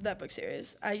 That book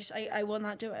series. I will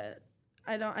not do it.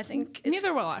 I think it's,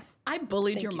 neither will I. I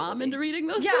bullied Thank your you, mom Libby. into reading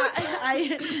those Yeah, books.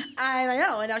 I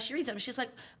know, and now she reads them. She's like,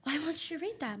 "Why won't you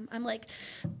read them?" I'm like,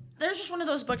 "There's just one of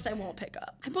those books I won't pick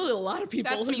up." I bullied a lot of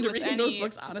people That's me into with reading those any-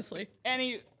 books, honestly.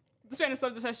 Any Spanish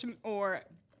Love Deception or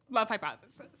Love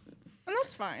Hypothesis. And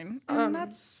that's fine. And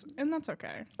that's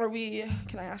okay. Are we?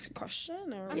 Can I ask a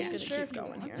question, or are we Yeah, gonna sure, keep if you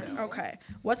going want here? to. Okay.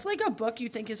 What's like a book you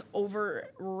think is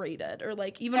overrated, or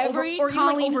like even Every or even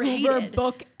like Colleen Hoover overhated?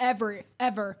 book ever.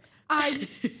 I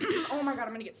oh my god,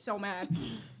 I'm gonna get so mad.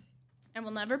 I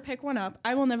will never pick one up.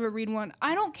 I will never read one.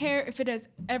 I don't care if it has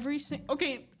every single.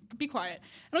 Okay, be quiet.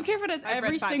 I don't care if it has I've read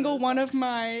every 5 of single those one books. of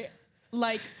my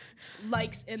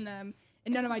likes in them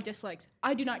and none of my dislikes.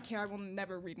 I do not care. I will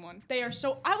never read one. They are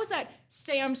so. I was at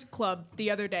Sam's Club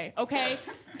the other day, okay,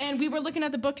 and we were looking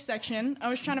at the book section. I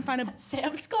was trying to find a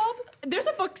Sam's Club. there's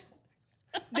a book.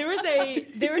 There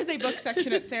is a book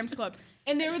section at Sam's Club,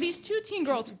 and there were these 2 teen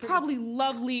girls, probably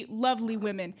lovely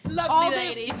women. Lovely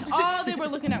ladies. All they were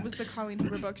looking at was the Colleen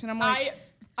Hoover books, and I'm like,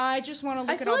 I just want to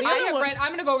look at feel all the like other I have ones. read.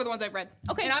 I'm gonna go over the ones I've read.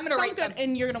 Okay, and I'm gonna sounds rate good, them.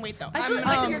 and you're gonna wait though. I feel like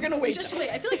like you're gonna wait, Just though. wait.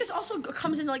 I feel like this also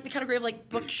comes into like the category of like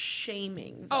book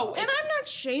shaming. Oh, And I'm not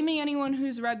shaming anyone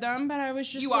who's read them, but I was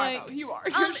just You like, are, though. You are.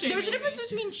 You're shaming there's a me. difference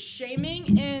between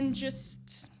shaming and just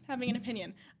having an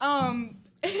opinion. And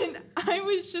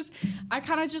I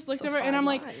kind of just looked a over and fine I'm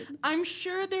like, line. I'm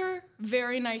sure they're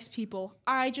very nice people.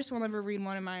 I just will never read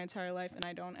one in my entire life, and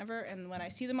I don't ever. And when I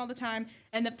see them all the time,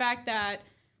 and the fact that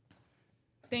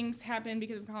things happen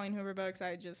because of Colleen Hoover books,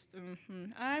 I just,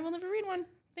 I will never read one.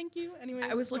 Thank you. Anyways,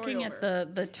 I was story looking over.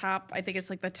 at the top, I think it's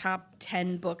like the top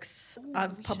 10 books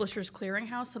of Publishers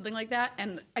Clearinghouse, something like that.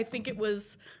 And I think it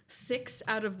was 6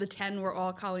 out of the 10 were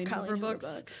all Colleen Hoover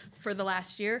books for the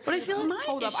last year. But I feel like my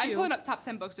Hold up, I'm issue- pulling up top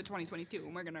 10 books of 2022,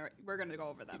 and we're gonna go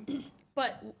over them.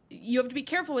 But you have to be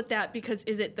careful with that because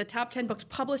is it the top 10 books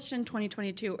published in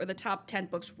 2022 or the top 10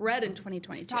 books read in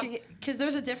 2022? because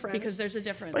there's a difference. Because there's a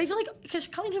difference. But I feel like because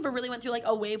Colleen Hoover really went through like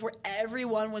a wave where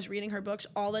everyone was reading her books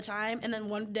all the time, and then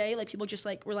one day like people just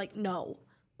like were like, no,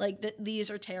 like these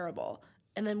are terrible,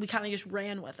 and then we kind of just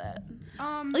ran with it.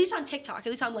 At least on TikTok, at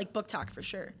least on like Book Talk for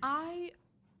sure.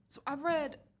 I've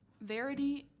read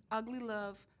Verity, Ugly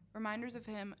Love, Reminders of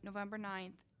Him, November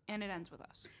 9th, and It Ends With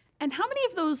Us. And how many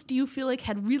of those do you feel like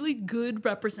had really good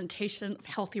representation of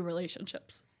healthy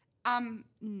relationships? None.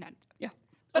 Yeah.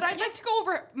 But I'd like to go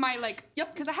over my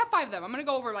Yep. because I have 5 of them. I'm gonna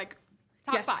go over top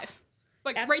Yes. 5,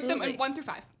 rate them Absolutely. in 1 through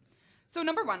 5. So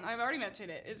number 1, I've already mentioned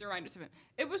it, is Reminders of Him.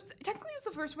 It was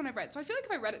the first one I've read, so I feel like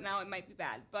if I read it now, it might be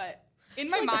bad. But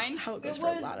in my I feel like mind, that's how it goes It for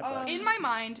a was, lot of books. in my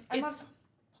mind, I'm it's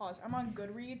I'm on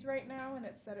Goodreads right now, and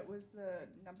it said it was the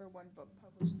 #1 book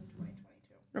published in 2022.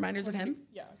 Reminders of Him.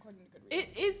 Yeah, according to Goodreads.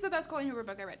 it is the best Colleen Hoover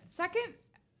book I read. Second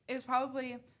is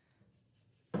probably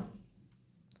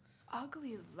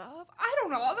Ugly Love. I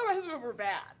don't know. Otherwise, we were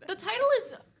bad. The title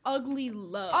is Ugly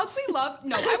Love. Ugly Love.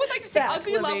 No, I would like to say Facts,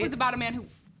 Ugly Love Libby. was about a man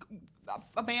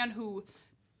who,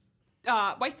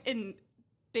 wife and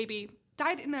baby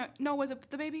died in a. No, was it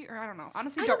the baby or I don't know.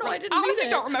 Honestly, I don't know, I didn't read honestly it.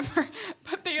 don't remember.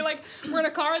 But they were in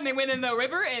a car and they went in the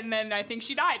river and then I think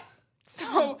she died.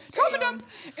 So trauma dump.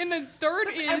 And then third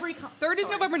is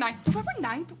November 9th. November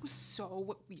 9th was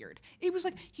so weird. It was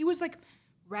he was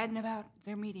writing about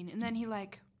their meeting and then he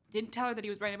didn't tell her that he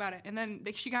was writing about it and then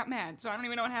she got mad. So I don't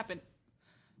even know what happened.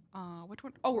 Which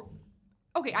one? Oh,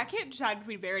 okay. I can't decide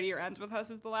between Verity or Ends With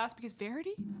Us as the last because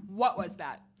Verity. What was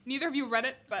that? Neither of you read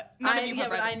it, but none of you have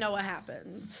but read I it. know what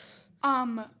happened.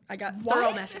 I got What?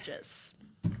 thorough messages.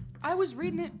 I was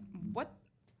reading it. What?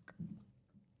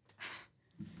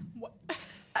 What?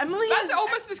 Emily That's has,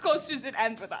 almost as close as It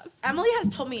Ends With Us. Emily has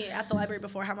told me at the library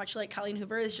before how much Colleen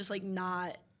Hoover is just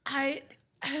not.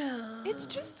 It's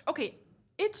just okay.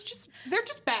 they're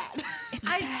just bad.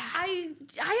 I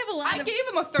have a lot I of. gave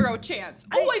them a thorough chance.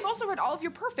 I've also read all of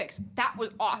your perfects. That was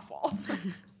awful.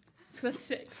 So that's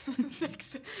 6.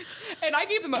 6. And I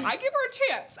gave her a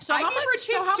chance. So I gave her a chance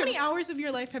so how to many hours of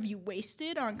your life have you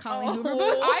wasted on Colleen Oh. Hoover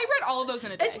books? I read all of those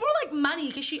in a day. It's more like money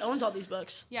because she owns all these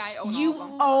books. Yeah, I own You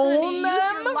all of them. own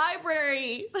Use your them?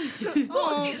 library.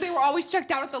 Well, see, they were always checked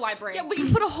out at the library. Yeah, but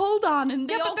you put a hold on and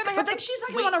they all. But then she's not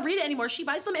going to want to read it anymore. She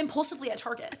buys them impulsively at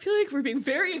Target. I feel like we're being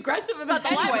very aggressive about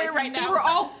the library Anyways, right now. they were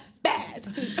all bad.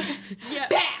 Yes.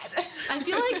 Bad. I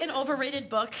feel like an overrated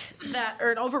book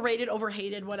or an overrated,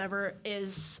 overhated, whatever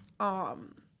is, oh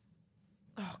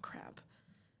crap.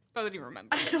 I don't even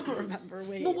remember. I don't remember.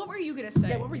 Wait. Well, what were you gonna say?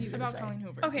 Yeah, what were you gonna about say? Colleen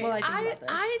Hoover? Okay, Well, I think about this.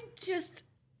 I just.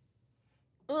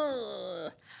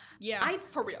 Yeah.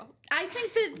 For real. I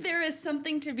think that there is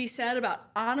something to be said about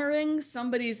honoring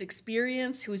somebody's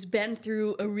experience who's been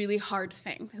through a really hard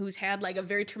thing, who's had like a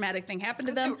very traumatic thing happen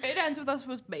to them. It ends with us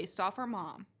was based off her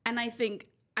mom. And I think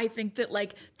that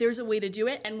like there's a way to do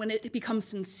it, and when it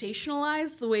becomes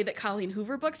sensationalized the way that Colleen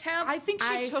Hoover books have, I think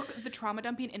she took the trauma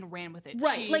dumping and ran with it.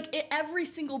 Right, She- like every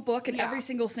single book and Yeah. every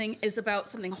single thing is about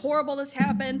something horrible that's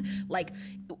happened. Like,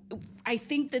 I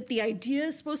think that the idea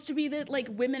is supposed to be that like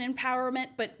women empowerment,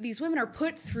 but these women are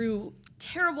put through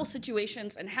terrible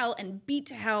situations and hell and beat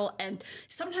to hell and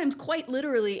sometimes quite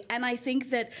literally. And I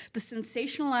think that the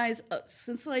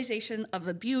sensationalization of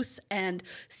abuse and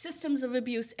systems of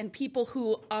abuse and people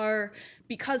who are,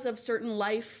 because of certain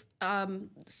life,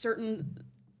 certain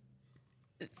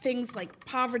things like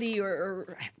poverty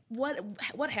or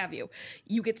what have you,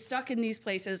 you get stuck in these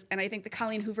places. And I think the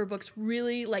Colleen Hoover books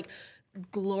really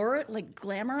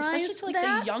glamorize Especially to like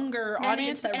that. the younger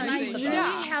audience that And I reads the really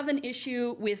books. have an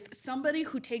issue with somebody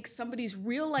who takes somebody's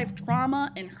real life trauma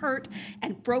and hurt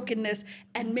and brokenness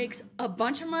and makes a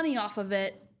bunch of money off of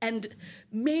it. And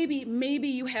maybe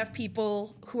you have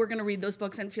people who are going to read those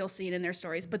books and feel seen in their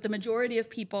stories, but the majority of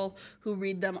people who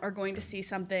read them are going to see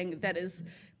something that is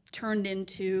turned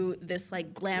into this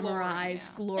like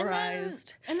glamorized, glorified,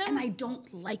 And then- and I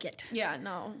don't like it. Yeah,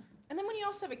 no. And then when you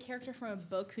also have a character from a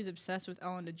book who's obsessed with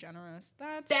Ellen DeGeneres,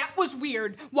 That was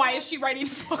weird. Why is she writing a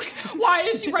book? Why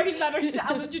is she writing letters to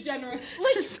Ellen DeGeneres?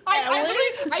 Like,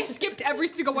 I skipped every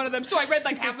single one of them, so I read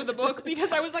like half of the book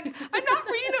because I was like, I'm not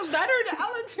reading a letter to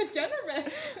Ellen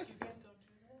DeGeneres.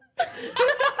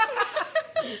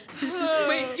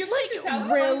 Wait, you're like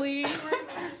really. all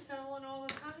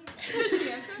the time.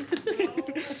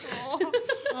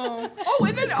 Oh,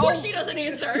 and then Of course she doesn't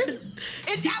answer.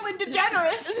 it's Ellen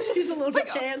DeGeneres. She's a little bit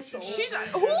canceled. She's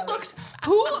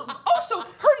also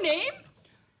her name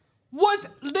was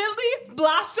Lily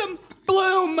Blossom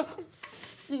Bloom.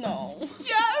 No.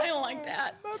 Yes. I don't like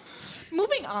that.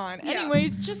 Moving on. Yeah.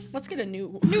 Anyways, just Let's get a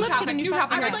new. New let's get a topic. new New topic.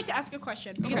 topic. I would like to ask a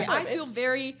question because Okay. I feel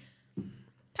very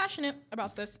passionate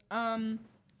about this.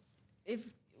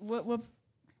 What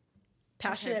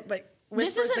Passionate, but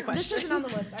this whispers the isn't question. on the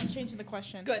list. I'm changing the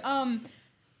question. Good.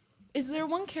 Is there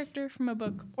one character from a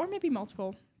book, or maybe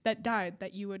multiple, that died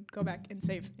that you would go back and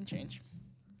save and change?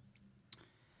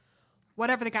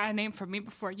 Whatever the guy named for me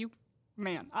before you,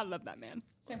 man, I love that man.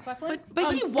 Sam Cleflin?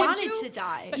 But he Could wanted you- to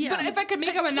die. Yeah. But if I could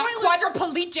make him a not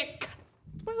quadriplegic,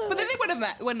 but then they wouldn't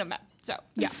have met. So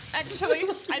yeah, actually, I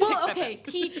take Well, that okay. back.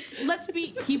 He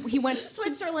went to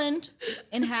Switzerland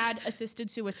and had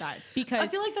assisted suicide because I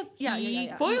feel like that.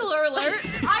 Yeah. Spoiler alert.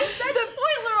 I said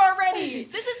spoiler already.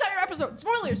 This entire episode,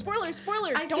 spoiler.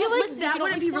 I Don't feel like listen if that you don't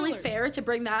wouldn't like be really spoilers. fair to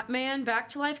bring that man back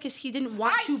to life because he didn't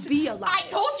want to be alive. I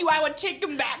told you I would take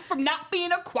him back from not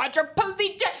being a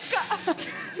quadriplegic.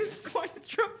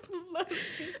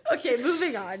 Okay,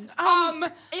 moving on.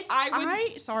 If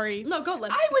I sorry. No, go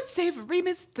Liv. would save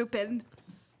Remus Lupin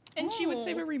And she would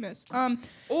save a Remus.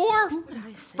 or would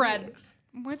I save? Fred.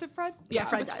 Was it Fred? Yeah,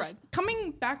 Fred it was dies. Fred.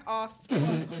 Coming back off.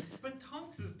 But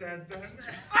Tonks is dead then.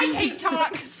 I hate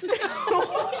Tonks.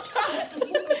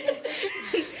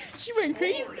 She went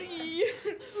crazy.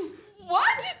 What?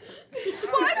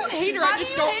 Well, I don't hate her. I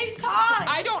just don't. hate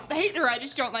Tonks? I don't hate her. I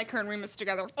just don't like her and Remus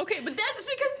together. Okay, but that's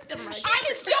because I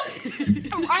can still.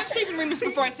 I'm saving Remus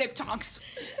before I save Tonks.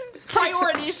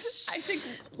 Priorities. I think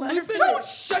Don't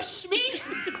shush me.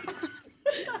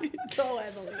 Go,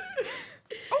 Emily.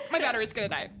 Oh, my battery's gonna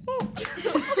die.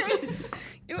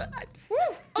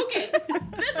 Okay,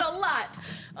 that's a lot.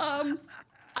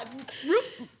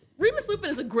 Remus Lupin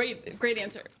is a great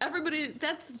answer. Everybody,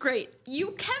 that's great.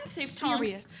 You can save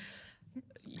Tonks.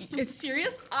 It's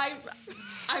serious.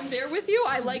 I'm there with you.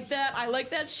 I like that. I like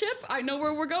that ship. I know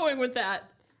where we're going with that.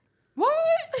 What?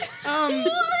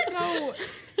 So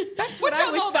that's what What I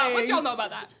y'all was know about? saying. What y'all know about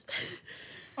that?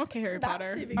 Okay, Harry Not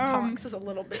Potter. saving Tonks is a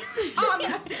little bit. You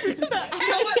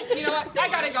know what? I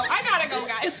gotta go,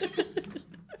 guys.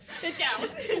 Sit down.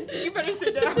 You better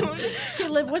sit down. Okay,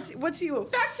 Liv, what's you?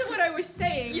 Back to what I was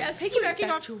saying. Yes, piggybacking back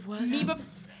off to what me I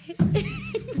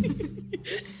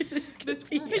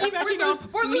piggybacking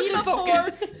off We're losing me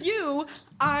focus. before you,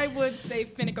 I would say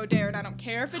Finnick Odair, and I don't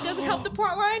care if it doesn't help the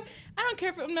plot line. I don't care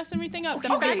if it would mess everything up.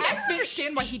 The Okay, fact I don't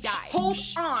understand why he died. Hold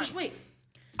on. Just wait.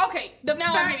 Okay,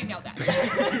 now I'm getting yelled at.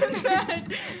 that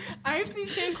I've seen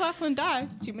Sam Claflin die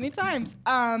too many times.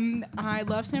 I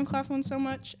love Sam Claflin so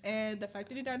much, and the fact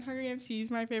that he died in Hunger Games, he's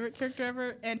my favorite character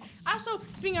ever. And also,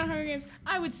 speaking of Hunger Games,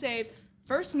 I would save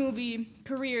first movie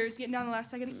careers, getting down to the last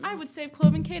second. I would save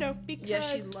Clove and Cato because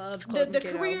Yes, she loves Clove and the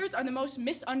Cato. careers are the most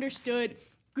misunderstood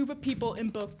group of people in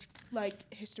book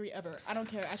history ever. I don't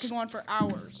care. I could go on for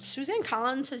hours. Suzanne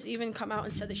Collins has even come out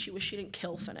and said that she didn't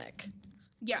kill Finnick.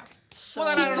 Yeah. So Well,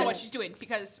 then I don't know what she's doing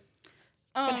because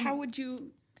But how would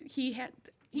you? He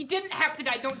didn't have to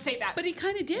die. Don't say that. but he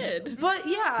kind of did. But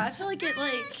yeah, I feel like it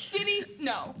Did he?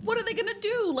 No. What are they gonna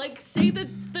do? Like, say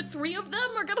that the three of them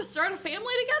are gonna start a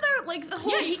family together? Like the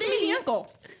whole Yeah, he thing. can be the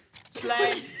uncle.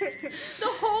 Slay. The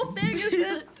whole thing is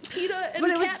that Peeta and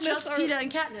But it was Katniss just are, Peeta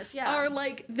and Katniss, yeah. are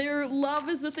like their love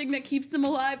is the thing that keeps them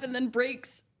alive and then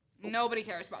breaks. Nobody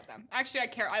cares about them. Actually, I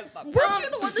care. I love them. Weren't you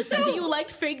the one that said that you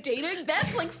liked fake dating?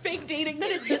 That's like fake dating.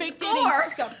 That is fake dating.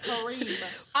 Supreme.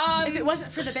 If it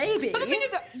wasn't for the baby. But the thing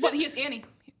is, well, he is Annie.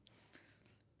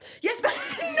 Yes, but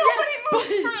Nobody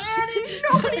moved for Annie.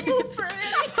 Nobody moved for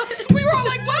Annie. We were all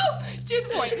like, well, she has a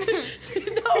point.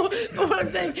 No, but what I'm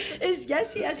saying is,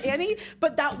 yes, he has Annie,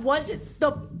 but that wasn't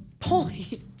the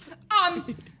point.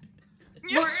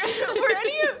 Were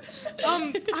any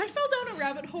of I fell down a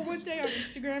rabbit hole one day on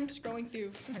Instagram scrolling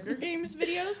through Hunger Games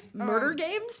videos. Murder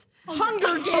games?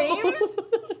 Hunger Games?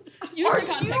 Use the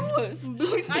context clues.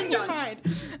 Losing your mind.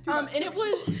 And it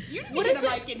was You need what to is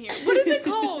get a it? mic in here. What is it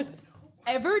called?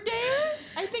 Everdare?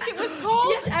 I think it was called.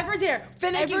 Yes, Everdare.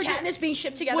 Finnick and Everdare Katniss being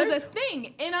shipped together. was a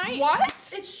thing, and I What?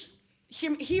 It's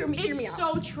hear me It's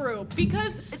out. so true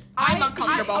because I'm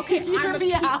uncomfortable. okay, Hear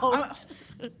me out.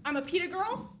 I'm a Peeta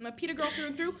girl. I'm a Peeta girl through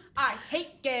and through. I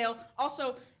hate Gale.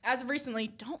 Also, as of recently,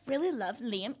 don't really love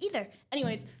Liam either.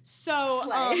 Anyways, so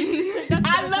that's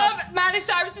I love Miley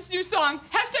Cyrus's new song.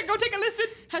 Hashtag go take a listen.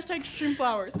 hashtag stream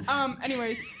flowers.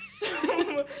 Anyways, so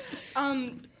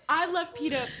I love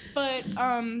Peeta, but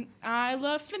I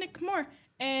love Finnick more.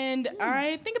 And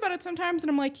I think about it sometimes,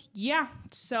 and I'm like, yeah,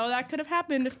 so that could have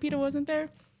happened if Peeta wasn't there.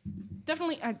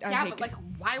 Definitely, I Yeah, hate but like,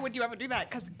 why would you ever do that?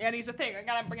 Because Annie's a thing. I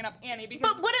gotta bring up Annie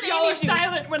because But what did y'all Annie are do?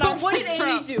 silent when But I'm what did from.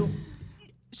 Annie do?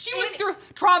 She was through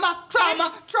trauma. Was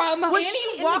she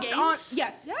Annie in the walked on. games?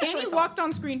 Yes, Yeah, that's what Annie I thought. walked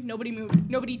on screen. Nobody moved.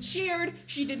 Nobody cheered.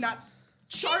 She did not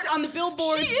chart on the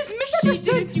billboard. She is She misunderstood.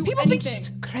 didn't do People anything. think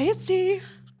she's crazy.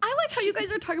 I like how you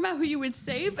guys are talking about who you would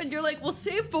save, and you're like, we'll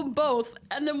save them both,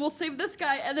 and then we'll save this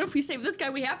guy, and then if we save this guy,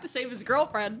 we have to save his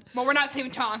girlfriend. Well, we're not saving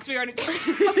Tonks. We already.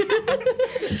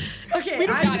 Okay,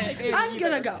 got it. I'm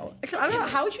gonna go. Except I don't know,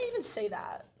 how would you even say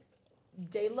that?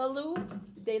 Delalu?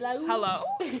 Delalu? Hello.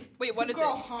 Wait, what is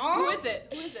Girl, it? huh? Who is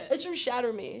it? Who is it? It's from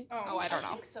Shatter Me. Oh, I don't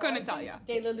know. Couldn't tell you.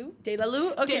 Delalu?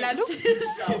 Delalu? Okay.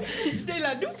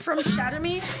 Delalu? So, from Shatter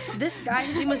Me, this guy,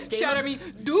 his name was Delalu. Shout at me,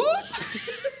 dude.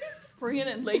 Brian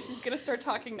and Lacey's gonna start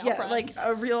talking now, Yeah, friends. like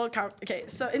a real okay.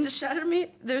 So in the Shatter Me,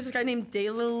 there's this guy named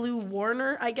Delalu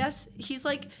Warner, I guess. He's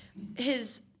like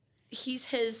he's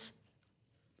his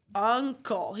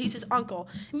uncle. He's his uncle.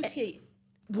 Who's he?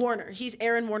 Warner. He's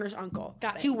Aaron Warner's uncle.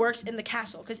 Got it. He works in the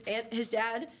castle because his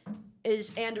dad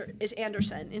is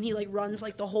Anderson, and he like runs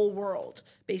like the whole world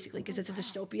basically because it's a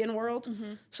dystopian world.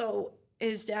 So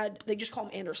his dad, they just call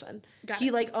him Anderson. Got he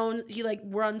it. he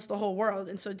runs the whole world,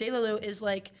 and so Delalu is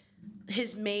like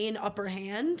his main upper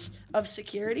hand of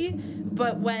security.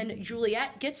 But when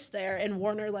Juliet gets there and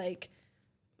Warner like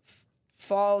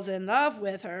falls in love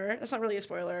with her, that's not really a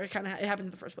spoiler. It happens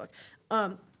in the first book.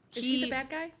 Is he the bad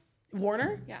guy?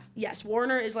 Warner? Yeah. Yes,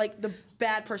 Warner is like the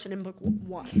bad person in book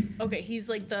 1. Okay, he's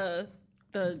like the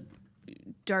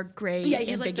dark gray. Yeah,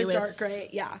 he's like the ambiguous. dark gray.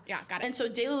 Yeah. Yeah, got it. And so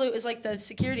Delalu is like the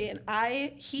security, and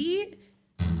he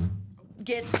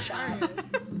gets shot.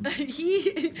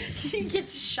 he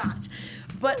gets shot.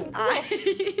 But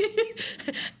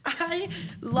I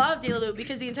love Delalu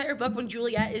because the entire book, when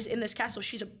Juliet is in this castle,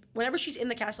 whenever she's in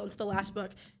the castle, it's the last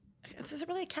book. Is it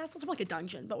really a castle? It's more like a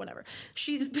dungeon, but whatever.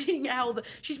 She's being held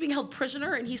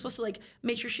prisoner, and he's supposed to like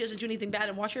make sure she doesn't do anything bad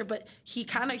and watch her, but he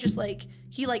kind of just like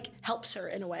helps her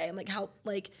in a way and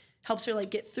helps her like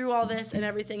get through all this and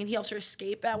everything, and he helps her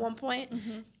escape at one point.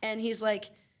 And he's like,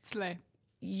 Slay.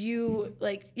 you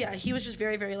like, yeah, he was just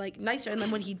very, very like nicer. And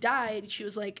then when he died, she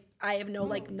was like, I have no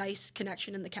like nice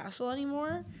connection in the castle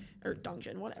anymore, or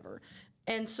dungeon, whatever.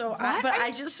 And so,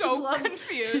 I just so loved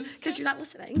confused. because you're not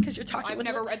listening because you're talking. I've when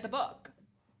never you're- read the book.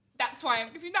 That's why I'm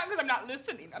confused. Not because I'm not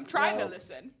listening. I'm trying to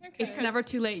listen. It's never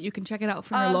too late. You can check it out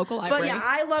from your local library. But yeah,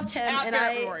 I loved him, At and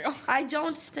Barrett Memorial. I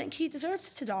don't think he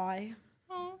deserved to die.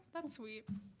 Oh, that's sweet.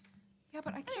 Yeah,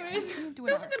 but I can't. Anyways, I can't do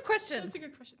that was a another. good question. That's a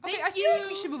good question. Okay, Thank I feel like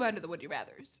we should move on to the Would You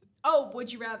Rathers. Oh,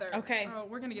 would you rather? Okay. Oh,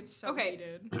 we're gonna get so Okay.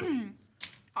 heated.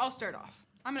 I'll start off.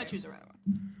 I'm gonna choose a random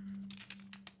one.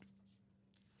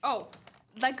 Oh,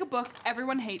 like a book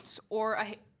everyone hates, or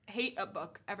hate a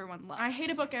book everyone loves. I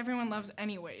hate a book everyone loves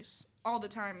anyways, all the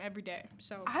time, every day.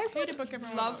 So I hate a would book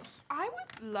everyone love. loves. I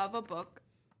would love a book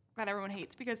that everyone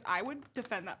hates because I would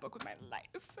defend that book with my life.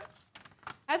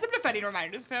 As I'm defending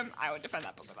Reminders of Him, I would defend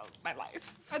that book with my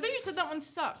life. I thought you said that one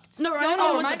sucked. No, No, was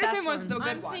the Reminders of best Him was one. the good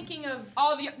I'm one. thinking of.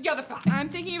 All the other five. I'm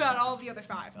thinking about all the other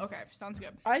 5. Okay, sounds good.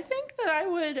 I think that I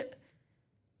would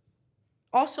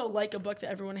also like a book that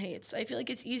everyone hates. I feel like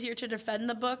it's easier to defend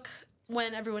the book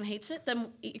when everyone hates it than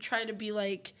try to be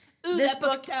like, Ooh, this that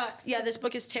book sucks. Yeah, this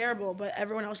book is terrible, but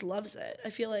everyone else loves it. I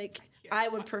feel like I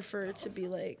would prefer to be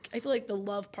like, I feel like the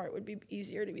love part would be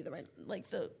easier to be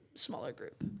the smaller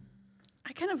group.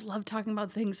 I kind of love talking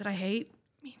about things that I hate.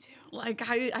 Me too. Like,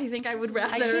 I think I would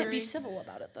rather. I can't be civil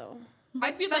about it though.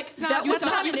 I'd be like, That was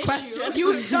not an the issue. question.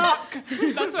 You suck.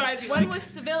 That's what I'd be When like. was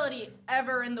civility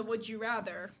ever in the would you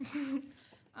rather?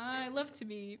 I love to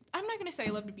be. I'm not gonna say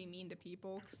I love to be mean to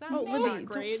people because that's Libby, not don't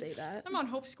great. say that. I'm on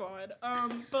Hope Squad.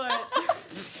 But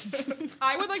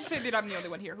I would like to say that I'm the only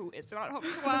one here who isn't on Hope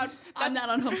Squad. I'm not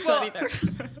on Home Squad either.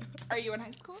 Are you in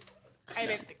high school? I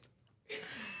didn't think so.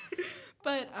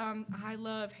 But I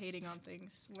love hating on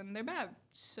things when they're bad.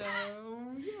 So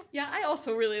yeah. Yeah, I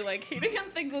also really like hating on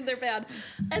things when they're bad.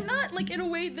 And not like in a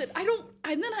way that I don't,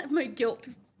 and then I have my guilt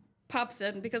pops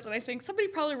in because then I think somebody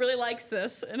probably really likes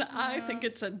this and I think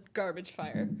it's a garbage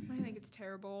fire. I think it's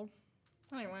terrible.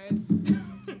 Anyways.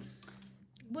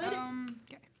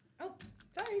 Okay. Oh,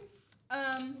 sorry.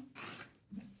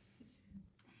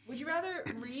 Would you rather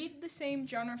read the same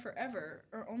genre forever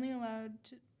or only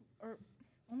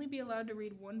be allowed to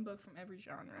read one book from every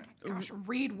genre? Gosh,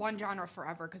 read one genre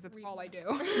forever because it's all I do.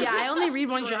 Yeah, I only read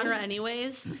one genre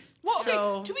anyways. Well, so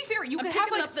okay, to be fair, you I'm could picking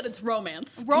have like up that it's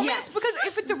romance. romance Yes. because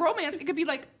if it's a romance, it could be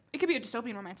a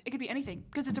dystopian romance. It could be anything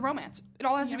because it's a romance. It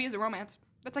all has to be as a romance.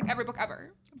 That's like every book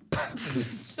ever.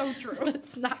 So true.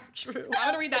 it's not true.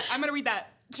 I'm gonna read that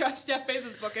Jeff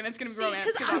Bezos book, and it's gonna be romance.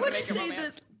 Because I I'm gonna wouldn't make it say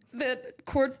romance. that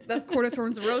Court of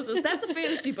Thorns and Roses, that's a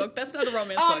fantasy book. That's not a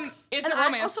romance book. It's And a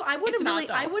romance. I It's not,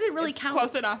 I though. wouldn't really It's count.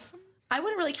 close enough. I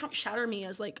wouldn't really count Shatter Me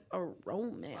as like a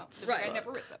romance. Right. I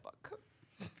never read that book.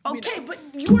 Okay, but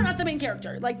you are not the main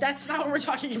character. Like that's not what we're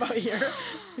talking about here.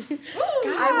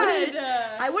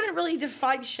 I wouldn't really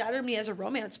define Shatter Me as a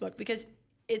romance book because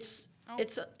it's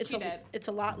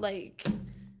a lot like,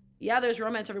 yeah, there's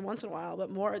romance every once in a while, but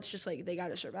more it's just like they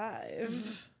gotta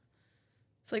survive.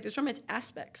 It's like there's romance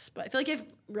aspects, but I feel like if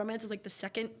romance is like the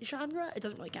second genre, it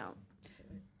doesn't really count.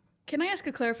 Can I ask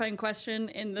a clarifying question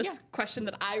in this question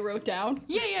that I wrote down?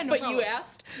 Yeah, no But problem. you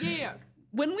asked? Yeah.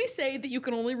 When we say that you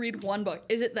can only read one book,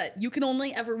 is it that you can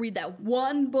only ever read that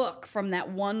one book from that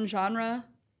one genre?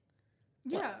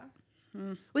 Yeah.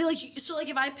 Wait, like so like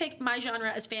if I pick my genre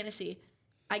as fantasy,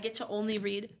 I get to only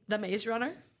read The Maze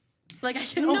Runner? Like I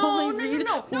can only read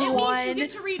No. It means one you get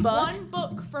to read book? one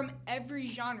book from every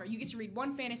genre. You get to read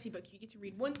one fantasy book. You get to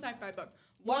read one sci-fi book.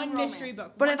 One mystery romance.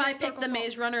 book. But one if I pick historical The book.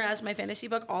 Maze Runner as my fantasy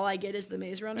book, all I get is The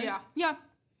Maze Runner? Yeah. Yeah.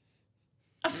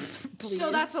 Please.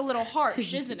 So that's a little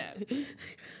harsh, isn't it? So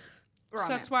Romance.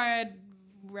 that's why I'd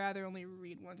rather only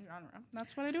read one genre.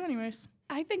 That's what I do anyways.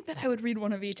 I think that I would read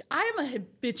one of each. I am a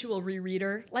habitual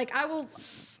rereader. Like I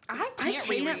I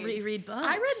can't reread books.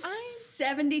 I read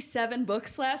 77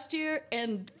 books last year,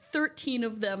 and 13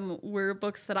 of them were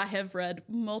books that I have read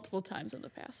multiple times in the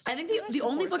past. I think the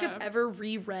only support book I've that. ever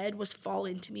reread was Fall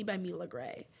Into Me by Mila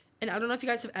Gray. And I don't know if you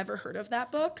guys have ever heard of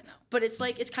that book, but it's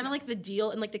kind of like The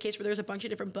Deal in like the case where there's a bunch of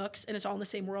different books and it's all in the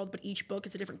same world, but each book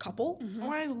is a different couple.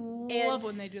 Oh, I love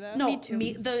when they do that. No,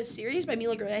 the series by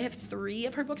Mila Gray. I have 3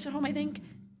 of her books at home, I think,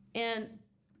 and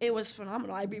it was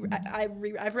phenomenal. I've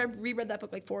reread that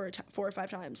book like 4 or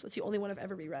 5 times. That's the only one I've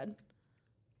ever reread.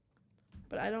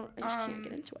 But I just can't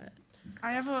get into it.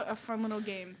 I have a fun little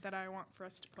game that I want for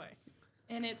us to play.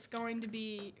 And it's going to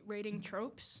be rating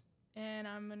tropes. And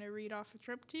I'm going to read off a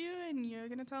trope to you, and you're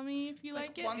going to tell me if you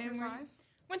like it. 1 and through we're- 5?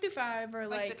 1 through 5, or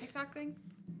Like the like TikTok thing?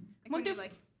 Like One when you through-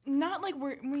 like not like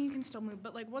where you can still move,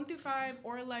 but like 1 through 5,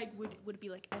 or like would it be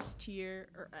like S tier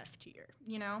or F tier?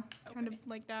 You know, kind of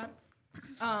like that.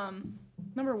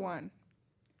 Number 1.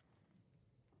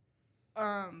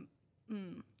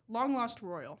 Long Lost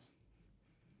Royal.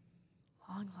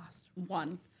 Long Lost.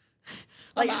 1.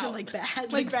 Like, isn't like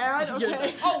bad? Like bad?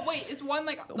 Okay. Oh wait, is one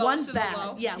like lowest One's to bad. the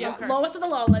low? Yeah, Yeah, okay. lowest of the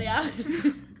low, Lydia.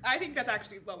 I think that's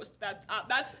actually lowest.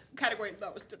 That's category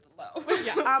lowest to the low.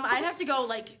 Yeah. I'd have to go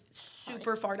like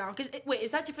super far down. Wait,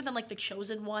 is that different than like the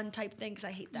Chosen One type thing? Because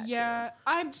I hate that Yeah.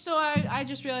 I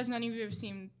just realized none of you have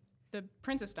seen the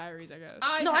Princess Diaries, I guess.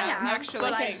 I No, I have, have, actually.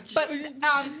 but Okay, I- but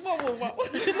Whoa.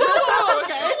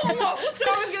 So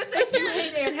I was gonna say you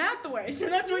hate Anne Hathaway, so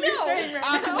that's what you're saying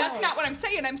right now. that's not what I'm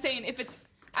saying. I'm saying if it's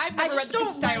I've never read just the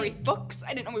Princess don't like- Diaries books.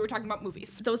 I didn't know we were talking about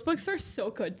movies. Those books are so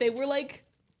good. They were like,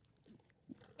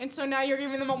 And so now you're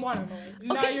giving them a 1, Emily.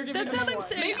 Now okay, you're giving that's them not a what I'm 1.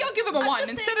 saying. Maybe I'll give them a I'm 1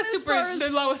 just instead saying of as far as the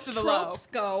lowest to the low. tropes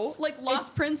go, like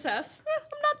Lost Princess,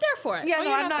 I'm not there for it. Yeah, Oh, no,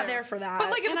 you're I'm not not there. there for that. But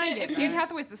like And I if get Anne that.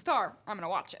 Hathaway's the star, I'm gonna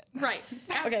watch it. Right.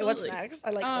 Absolutely. okay, what's next? I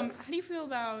like How this. do you feel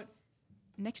about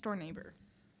Next Door Neighbor?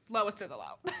 Lowest to the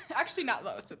low. Actually, not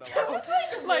lowest to the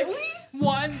low. Like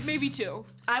 1, maybe 2.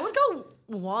 I would go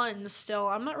 1 still.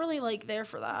 I'm not really like there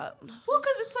for that. Well,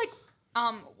 because it's like,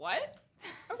 what?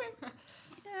 Okay.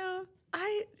 Yeah.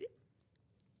 I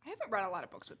haven't read a lot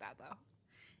of books with that though.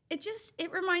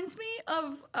 It reminds me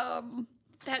of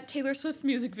that Taylor Swift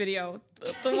music video.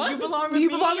 The one. You belong with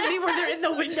me where they're in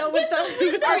the window with the.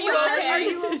 Are you okay? Are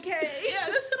you okay? Yeah,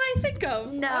 that's what I think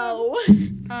of. No.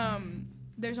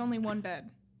 There's only one bed.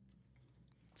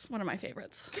 It's one of my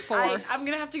favorites. 4. I'm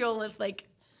gonna have to go with like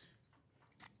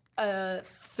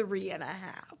 3.5.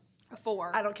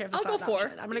 4. I don't care if it's I'll not go an 4.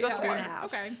 option. I'm gonna go Yeah. 3.5.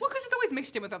 Okay. Well, because it's always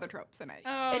mixed in with other tropes, and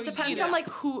Oh, It depends yeah. on like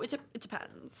who. It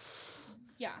depends.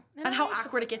 Yeah. And how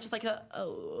awkward it gets. Just like or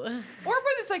when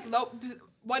it's like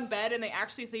one bed and they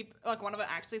actually sleep, like one of them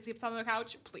actually sleeps on the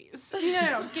couch. Please.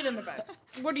 No, get in the bed.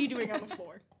 What are you doing on the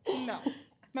floor? No,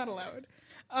 not allowed.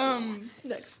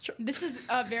 Next. This is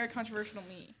very controversial to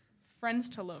me. Friends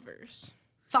to lovers.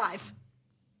 5.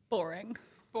 Boring.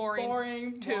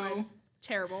 Boring. 2. 1.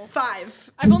 Terrible.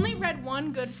 5. I've only read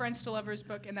one good Friends to lovers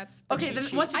book, and that's the Okay, cheat then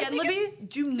sheet. once I again, think Libby, it's-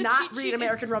 do The not cheat read sheet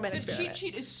American is, Romance The Experiment.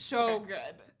 cheat sheet is so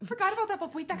good. Forgot about that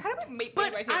book. Wait, that kind of made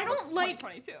But my favorite I don't books of like-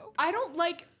 2022. I don't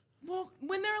like. Well,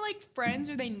 when they're like friends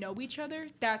or they know each other,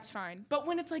 that's fine. But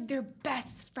when it's like they're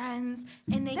best friends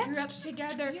and they grew up just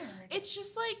together, weird. it's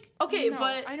just like Okay, no,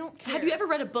 but I don't care. have you ever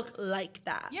read a book like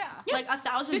that? Yeah. Like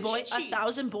Yes. The cheat sheet.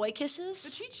 1,000 boy kisses.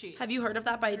 The cheat sheet. Have you heard of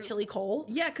that by Tilly Cole?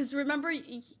 Yeah, because remember,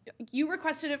 you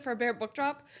requested it for a Bear book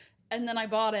drop, and then I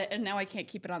bought it, and now I can't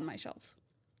keep it on my shelves.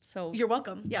 So You're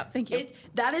welcome. yeah, thank you.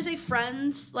 That is a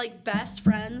friends, like best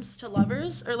friends to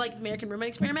lovers, or like American Roommate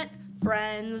Experiment,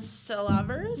 friends to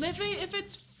lovers. If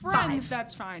it's friends, 5.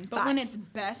 that's fine. But 5. when it's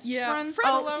best Yeah, friends,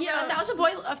 friends- to lovers, yeah.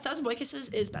 1,000 boy kisses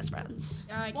is best friends.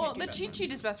 I can't Well, do the best cheat friends.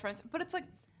 sheet is best friends, but it's like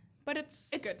But it's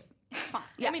good. it's fine.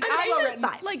 Yeah, I mean, it's well written.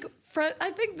 5. like,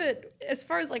 I think that as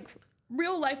far as like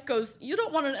real life goes, you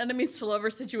don't want an enemies to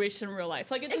lovers situation in real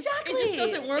life. Like it just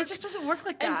doesn't work. It just doesn't work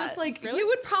like that. and just like you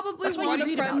would probably That's why want you a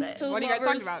read about friends it. to What are you guys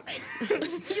lovers. talking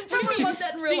about? You probably want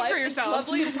that in real Speak life. for It's yourselves.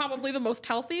 lovely and probably the most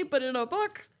healthy, but in a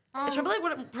book, it's probably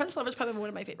like friends to lovers, probably one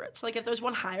of my favorites. Like if there's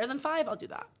one higher than 5, I'll do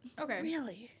that. Okay.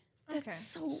 really, that's Okay.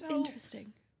 so So-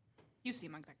 interesting. You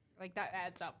seem like that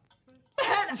adds up.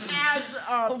 Adds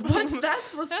up. What's that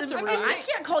supposed That's to mean? okay. I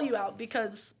can't call you out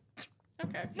because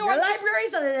Okay. No, your I'm just,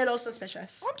 library's a little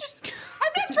suspicious. I'm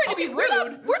not trying to be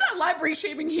rude. We're not library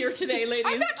shaming here today, ladies.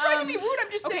 I'm not trying to be rude.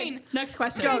 I'm just okay. saying. Next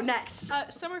question. Go next.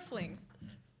 Summer fling.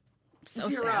 So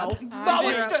 0.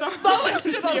 sad. Lowest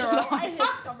to the Zero. I hate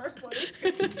summer fling.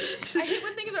 I hate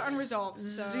when things are unresolved.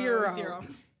 So 0.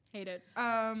 Hate it.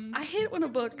 I hate when a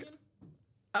book.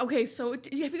 Okay, so have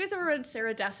you guys ever read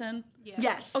Sarah Dessen?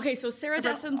 Yes. Okay, so Sarah I've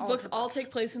read Dessen's all of books her all books.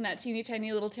 take place in that teeny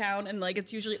tiny little town, and like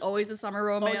it's usually always a summer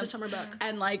romance. Always a summer book.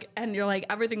 And you're like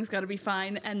everything's got to be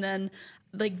fine, and then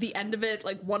like the end of it,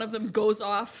 like one of them goes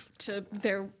off to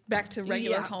their back to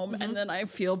regular Yeah, home, and then I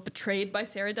feel betrayed by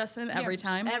Sarah Dessen every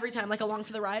time. Every time, like along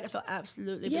for the ride, I feel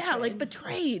absolutely yeah, betrayed. like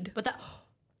betrayed. But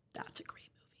that's a great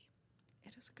movie.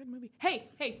 It is a good movie.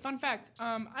 Hey, fun fact.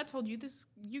 I told you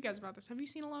guys about this. Have you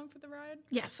seen Along for the Ride?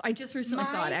 Yes, I just recently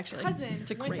saw it actually. My cousin a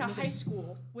went great to movie. high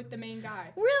school with the main guy.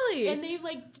 Really? And they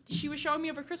she was showing me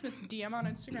over Christmas DM on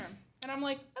Instagram. And I'm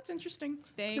like, that's interesting.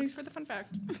 Thanks for the fun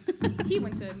fact. He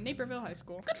went to Naperville High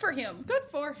School. Good for him. Good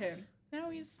for him.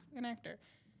 Now he's an actor.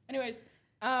 Anyways,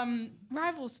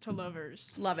 rivals to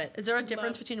lovers. Love it. Is there a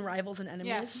difference between rivals and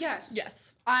enemies? Yes.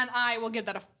 Yes. And I will give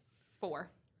that a 4.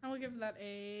 I will give that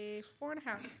a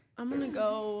 4.5. I'm gonna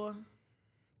go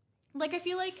Like, I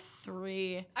feel like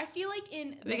 3.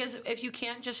 in Because if you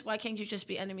can't why can't you just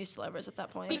be enemies to lovers at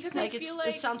that point? Because like I feel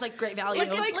like it sounds like great value.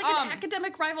 It's like an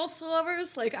academic rivals to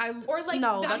lovers. Like or like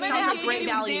No, that sounds like great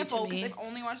value example, to me. because I've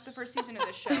only watched the first season of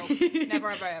this show. Never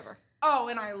have I ever. Oh,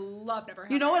 and I love Never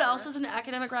Have You know I what Ever. else is an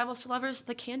academic rivals to lovers?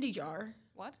 The Candy Jar.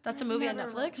 What? That's a movie on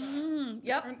Never Netflix.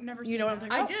 yep. I've never You seen know what I'm that.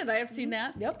 talking about? I have seen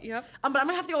that. Yep. Yep. But I'm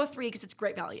gonna have to go with 3 because it's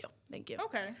great value. Thank you.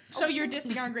 Okay. So you're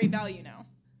dissing on great value now.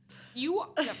 You.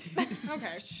 Yep.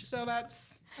 Okay. So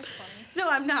that's funny. No,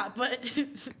 I'm not. But You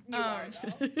are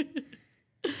though.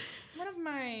 One of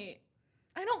my,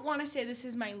 I don't want to say this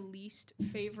is my least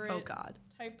favorite. oh God,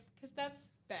 Type, because that's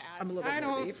bad. I'm a little I bit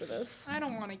don't- nerdy for this. I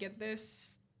don't want to get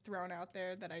this thrown out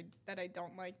there that I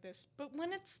don't like this. But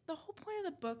when it's the whole point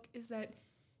of the book is that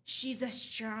she's a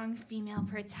strong female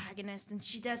protagonist and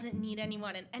she doesn't need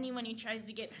anyone, and anyone who tries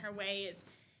to get in her way is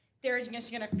they're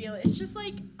just gonna feel it. It's just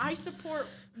like I support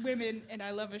women and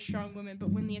I love a strong woman, but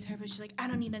when the entire book is like I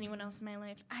don't need anyone else in my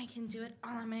life, I can do it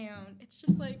all on my own. It's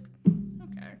just like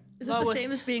okay. Is it the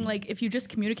same as being like if you just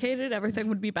communicated, everything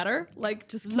would be better? Like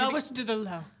just Lowest to the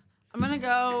low. I'm gonna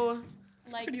go.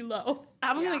 Like pretty low.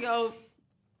 I'm gonna go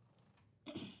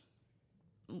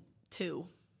 2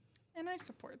 and I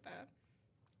support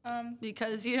that.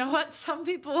 because you know what? Some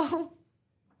people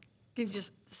can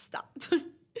just stop.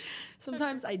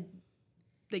 Sometimes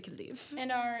they can leave.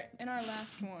 And our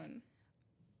last one,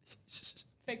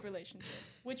 fake relationship,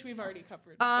 which we've already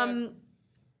covered.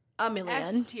 A million.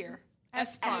 S tier.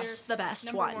 S tier, S, the best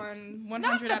number one. 100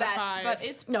 Not the out of best, 5. but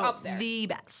it's No, up there. the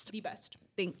best. the best.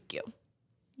 Thank you.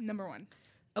 Number 1.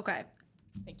 Okay.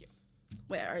 Thank you.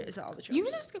 Where is all the tropes? You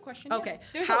can ask a question. Okay.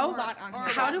 There's How a lot on here.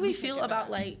 How that do we can feel get about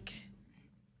at. like?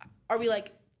 Are we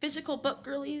like physical book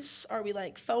girlies? Are we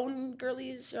like phone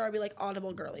girlies? Or are we like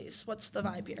audible girlies? What's the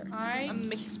vibe here? A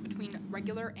mix between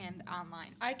regular and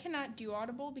online. I cannot do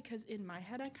audible because in my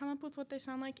head I come up with what they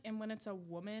sound like, and when it's a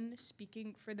woman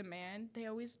speaking for the man, they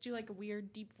always do like a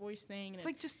weird deep voice thing. And It's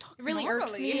like just talk it really irks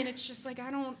normally. me, and it's just like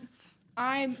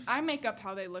I make up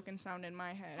how they look and sound in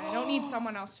my head. I don't need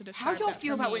someone else to describe How y'all that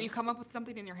feel for about me. when you come up with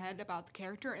something in your head about the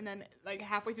character and then like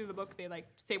halfway through the book they like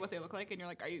say what they look like and you're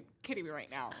like, are you kidding me right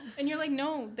now? And you're like,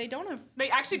 no, they don't have. They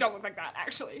actually don't look like that.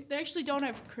 Actually, They actually don't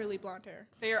have curly blonde hair.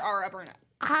 they are a brunette.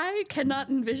 I cannot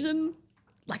envision.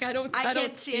 Like I don't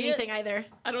can't see anything it. either.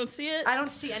 I don't see it. I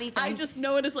don't see anything. I just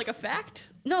know it as like a fact.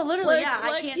 no, literally, Like, yeah.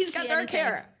 I like, can't he's see got dark anything.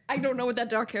 hair. I don't know what that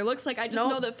dark hair looks like. I just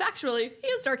Nope. know that factually he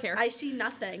has dark hair. I see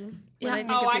nothing. Yeah. When I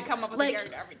think Oh, of I people. come up with like, a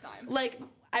character every time. Like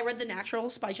I read The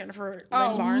Naturals by Jennifer Oh,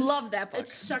 Lynn Barnes. love that book.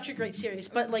 It's such a great series.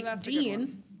 But like That's a good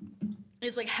Dean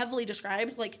is like heavily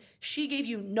described. Like she gave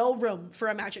you no room for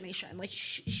imagination. Like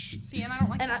See, and I don't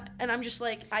like that. I'm just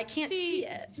like I can't see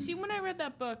it. See, when I read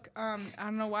that book, I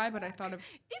don't know why, but I thought of.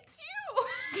 It's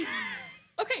you.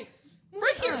 okay,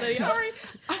 right here, Lydia. Sorry,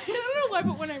 I don't know why,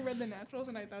 but when I read The Naturals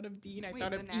and I thought of Dean, I Wait,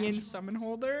 thought The of Ian Naturals?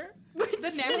 Summonholder.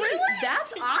 The next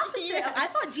That's opposite. Yeah. I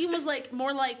thought Dean was like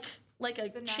more like a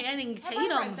Channing Have I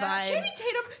Tatum read that? vibe. Channing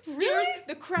Tatum scares Really?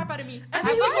 the crap out of me. I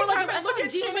Every thought he was single more time like I look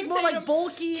at Dean was like Channing more like Tatum,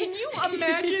 bulky. Can you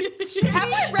imagine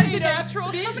Have I read The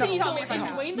Naturals? Vin Somebody Diesel tell me if I and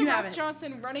have. Dwayne You The Rock haven't.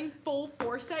 Johnson running full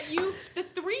force at you? The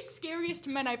 3 scariest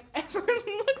men I've ever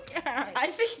looked at. I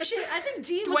think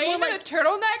Dean was more Dwayne in like a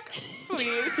turtleneck,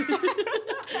 please.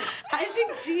 I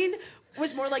think Dean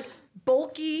was more like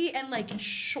bulky and like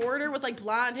shorter with like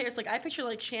blonde hair. It's like I picture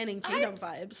like Channing Tatum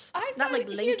vibes, I not thought like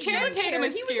he lanky. had dark Tatum hair.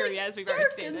 is He was, scary, like, as we've already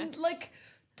dark stated. and, like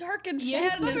dark and Ian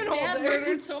sad, and his dad Summonholder.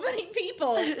 murdered so many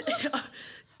people. Who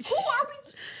are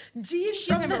we? Dean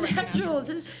from never The read The Naturals.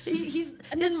 Naturals. He's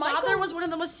And his then father Michael- was one of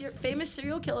the most famous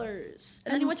serial killers,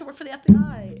 and then he went to work for the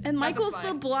FBI. And Michael's slide.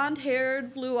 the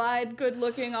blonde-haired, blue-eyed,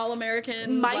 good-looking,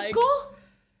 all-American. Michael,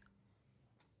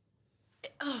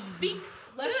 Speak.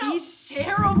 Let it out. he's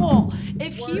terrible.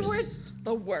 If he were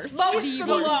the worst. Lowest to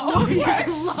the low.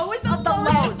 lowest of the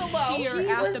low. Tier He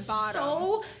at was the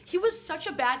bottom. he was such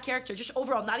a bad character, just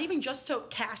overall. Not even just to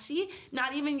Cassie,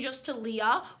 not even just to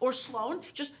Leah or Sloane,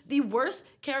 just the worst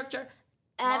character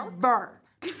ever.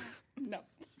 No.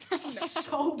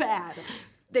 So bad.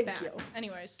 Thank Bad. you.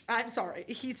 Anyways. I'm sorry.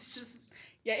 He's just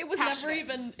Yeah, it was never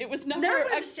even. It was never. never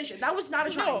a decision. That was not a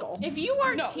triangle. If you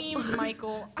are No. Team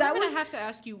Michael, That I'm gonna was have to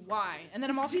ask you why, and then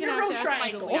I'm also Zero gonna have to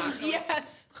triangle. ask Michael.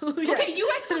 Yes. Okay, you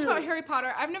guys talked about Harry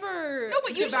Potter. I've never No,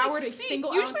 but devoured usually, a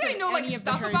single usually ounce I of know like any of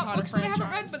the stuff Harry about Potter books that I haven't read,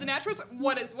 franchise. but The Naturals,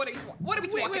 what are we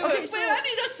talking? Wait, Okay, so- I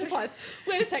need us to pause.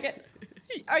 Wait a second.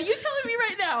 Are you telling me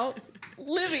right now,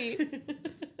 Libby,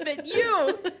 that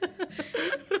you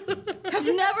have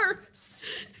never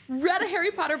read a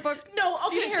Harry Potter book? No,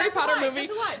 okay, seen a Harry that's a Potter lie, movie.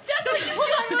 that's a lie. That's what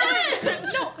you just said.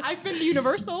 No, I've been to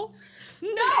Universal.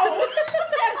 No,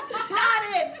 that's not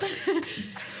it.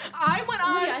 I went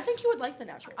on. Lydia, I think you would like The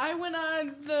Natural. I went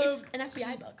on the. It's an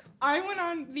FBI book. I went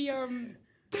on the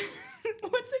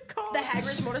what's it called? The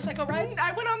Hagrid's motorcycle ride.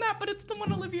 I went on that, but it's the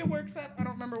one Olivia works at. I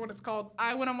don't remember what it's called.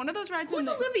 I went on one of those rides. Who's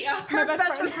and Olivia? My Her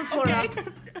best friend from Florida. Okay.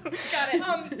 Got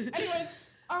it. Anyways,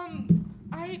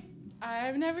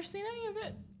 I've never seen any of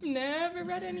it. Never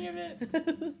read any of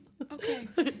it. Okay.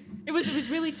 It was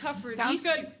really tough for Sounds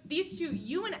these good. two. These two,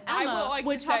 you and I Emma, would like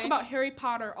would to talk say- about Harry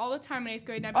Potter all the time in 8th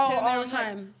grade. And I'd be Oh, sitting there all the and I'm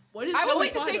like, time. What is I would Harry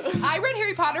like to say Potter? I read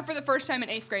Harry Potter for the first time in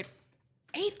 8th grade.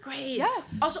 8th grade.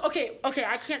 Yes. Also, okay, I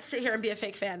can't sit here and be a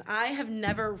fake fan. I have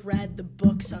never read the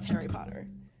books of Harry Potter,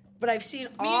 but I've seen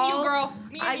Me and you, girl.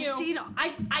 Me and I've you. seen.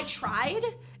 I tried.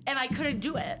 And I couldn't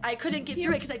do it. I couldn't get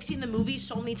through it because I've seen the movies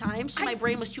so many times, so my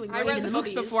brain was too I ingrained read in the the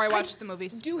books movies. before I watched the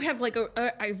movies. Do have like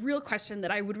a real question that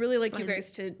I would really like you I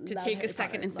guys to love take Harry a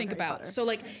second Potter. and Love think Harry about. Potter. So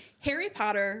like Harry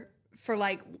Potter for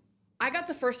like I got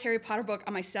the first Harry Potter book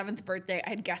on my 7th birthday. I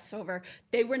had guests over.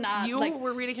 They were not You like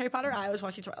were reading Harry Potter. I was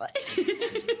watching Twilight.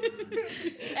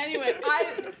 anyway,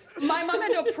 my mom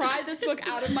had to pry this book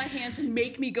out of my hands and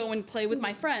make me go and play with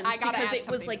my friends I gotta because add it was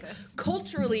something like to this.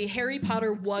 culturally Harry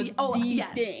Potter was the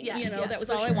yes, thing. yes, That yes, was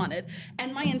for all I sure. wanted.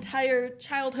 And my entire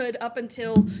childhood up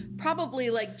until probably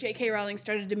like J.K. Rowling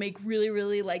started to make really,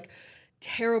 really like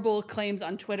terrible claims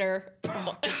on Twitter.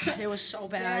 Oh God, it was so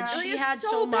bad. Yeah. She It was had so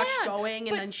so much bad. going,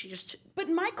 and But- then she just. But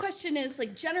my question is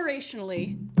like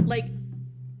generationally, like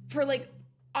for like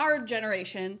our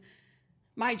generation,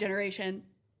 my generation,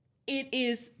 it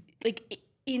is like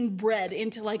inbred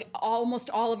into like almost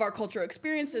all of our cultural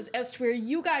experiences as to where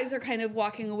you guys are kind of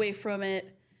walking away from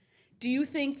it. Do you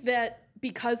think that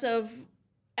because of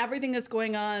everything that's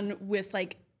going on with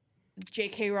like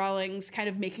J.K. Rowling's kind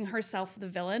of making herself the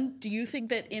villain, do you think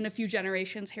that in a few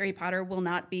generations Harry Potter will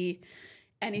not be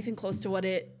anything close to what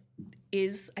it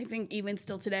is, I think, even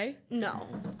still today? No.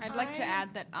 I'd like to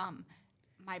add that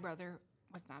my brother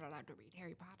was not allowed to read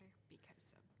Harry Potter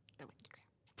because of the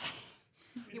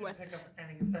witchcraft. He was. Pick up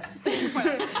any of that.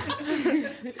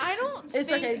 I don't.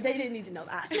 It's think, okay. They didn't need to know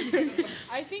that.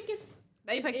 I think it's.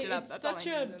 They picked it up. It's That's all such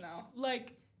I a needed to know.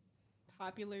 like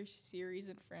popular series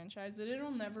and franchise that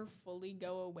it'll never fully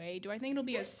go away. Do I think it'll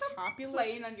be There's as something popular?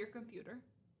 playing on your computer.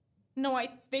 No, I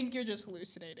think you're just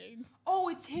hallucinating. Oh,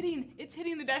 it's hitting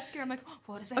the desk, and I'm like, oh,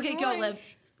 what is that? Okay, go, noise?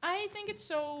 Liv. I think it's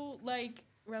so like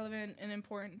relevant and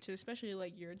important to especially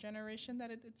like your generation that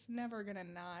it's never gonna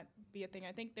not be a thing.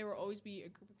 I think there will always be a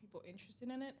group of people interested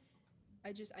in it.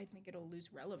 I think it'll lose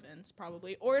relevance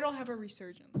probably, or it'll have a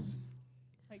resurgence.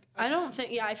 Like I don't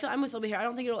think. Yeah, I feel I'm with Libby here. I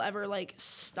don't think it'll ever like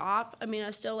stop. I mean,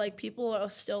 I still like people are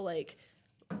still like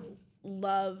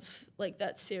love like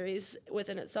that series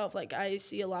within itself. Like I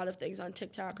see a lot of things on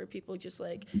TikTok where people just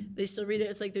like they still read it.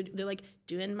 It's like they're like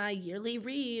doing my yearly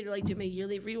read or like doing my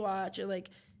yearly rewatch or like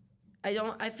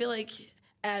I feel like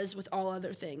as with all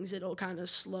other things it'll kind of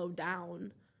slow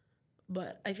down.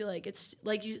 But I feel like it's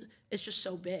like it's just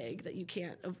so big that you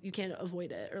can't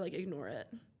avoid it or like ignore it.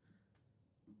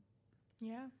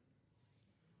 Yeah.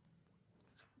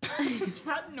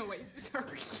 That noise was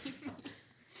hurting.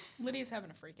 Lydia's having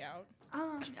a freak out.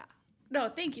 Yeah. No,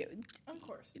 thank you. Of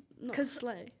course. No, 'Cause-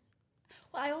 slay.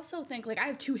 Well, I also think like I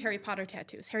have 2 Harry Potter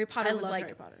tattoos. Harry Potter I was love like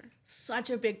Harry Potter. such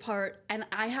a big part, and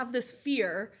I have this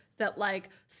fear that like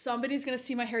somebody's gonna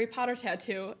see my Harry Potter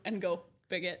tattoo and go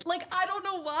bigot. Like I don't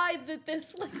know why that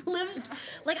this like lives.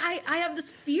 Like I have this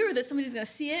fear that somebody's gonna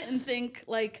see it and think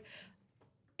like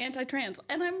anti-trans,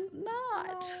 and I'm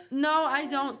not. No, I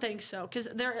don't think so. Because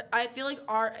I feel like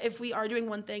if we are doing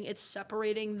one thing, it's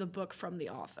separating the book from the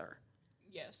author.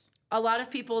 Yes. A lot of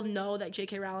people know that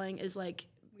J.K. Rowling is like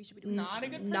We should be doing Not a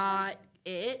good person. not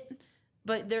it,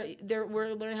 but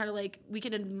we're learning how to like we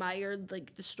can admire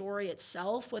like the story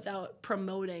itself without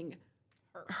promoting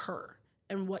her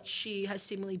and what she has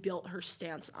seemingly built her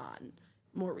stance on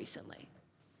more recently.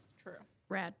 True.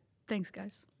 Rad. Thanks,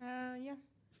 guys. Yeah.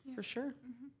 For sure.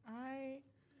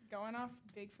 Going off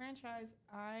big franchise,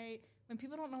 when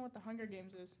people don't know what the Hunger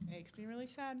Games is, it makes me really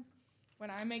sad. When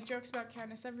I make jokes about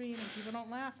Katniss Everdeen and people don't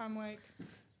laugh, I'm like,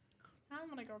 I'm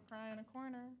gonna go cry in a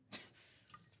corner.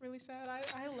 It's really sad.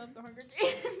 I love the Hunger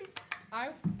Games.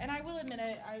 I will admit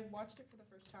I watched it for the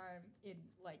first time in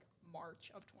like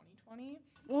March of 2020.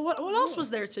 Well, what else was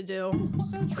there to do?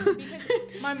 So true, because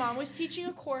my mom was teaching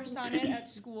a course on it at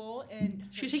school, and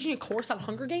She was taking a course on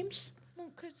Hunger Games?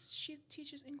 because she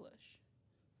teaches English.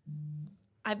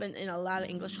 I've been in a lot of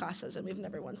English classes and we've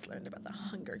never once learned about the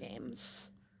Hunger Games.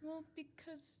 Well,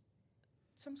 because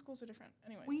some schools are different.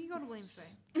 Anyways. We can go to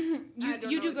Williams Bay.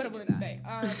 You do go to Williams Bay.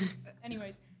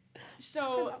 Anyways,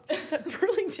 So Is that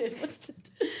Burlington? What's the?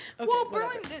 Okay, Well,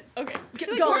 whatever. Burlington. okay.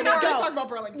 Go, We're not go. gonna talk about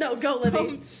Burlington. No, go,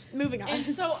 Libby. Moving on. And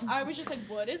so I was just like,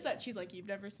 what is that? She's like, you've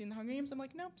never seen The Hunger Games? I'm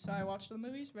like, no. So I watched the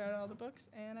movies, read all the books,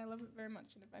 and I love it very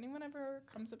much. And if anyone ever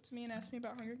comes up to me and asks me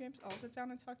about Hunger Games, I'll sit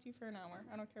down and talk to you for an hour.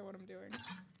 I don't care what I'm doing.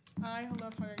 I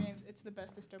love Hunger Games. It's the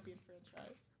best dystopian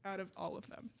franchise out of all of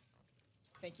them.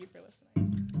 Thank you for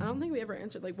listening. I don't think we ever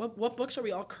answered. Like, what books are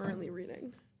we all currently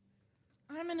reading?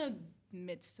 I'm in a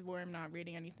midst where I'm not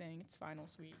reading anything. It's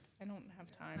finals week. I don't have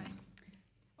time.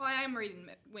 Well, I am reading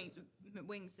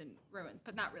Wings and Ruins,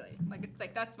 but not really. Like it's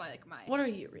like that's my. What are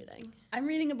you reading? I'm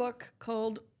reading a book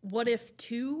called What If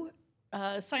 2?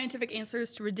 Scientific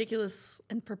Answers to Ridiculous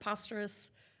and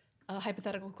Preposterous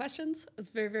Hypothetical Questions. It's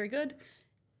very, very good.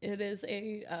 It is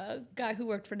a guy who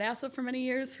worked for NASA for many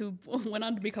years who went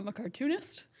on to become a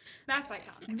cartoonist. That's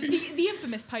iconic. The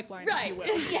infamous pipeline, if you will.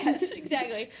 Yes,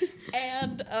 exactly.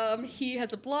 And he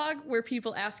has a blog where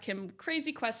people ask him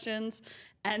crazy questions,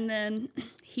 and then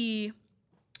he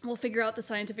will figure out the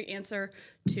scientific answer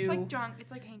to. It's like John.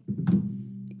 It's like Hank.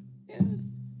 Yeah,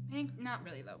 Hank, not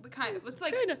really though, but kind of. It's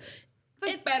like kind of. it's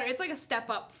like better. It's like a step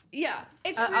up. Yeah,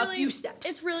 it's A really few steps.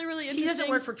 It's really, really He interesting. doesn't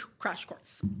work for Crash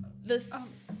Course. The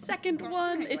second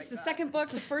one, it's the second book.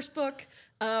 The first book,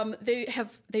 they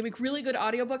make really good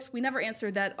audiobooks. We never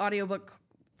answered that audiobook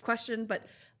question, but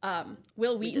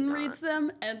Will Wheaton reads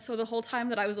them, and so the whole time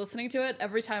that I was listening to it,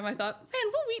 every time I thought,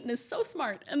 man, Will Wheaton is so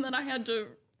smart, and then I had to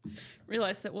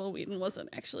realize that Will Wheaton wasn't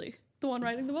actually the one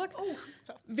writing the book. Oh,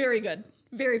 very good,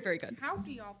 very, very good. How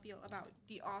do y'all feel about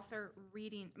the author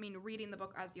reading the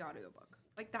book as the audiobook?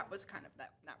 Like that was kind of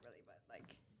that, not really, but like.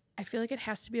 I feel like it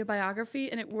has to be a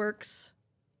biography, and it works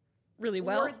really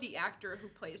well. Or the actor who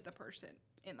plays the person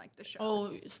in like the show.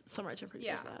 Oh, some writer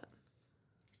produces Yeah. that.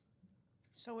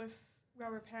 So if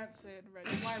Robert Pattinson read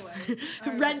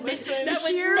Twilight, Red listen. that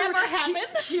would here- never happen.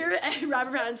 Here,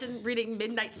 Robert Pattinson reading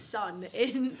Midnight Sun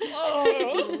in.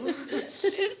 Oh,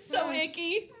 it's so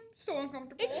icky. So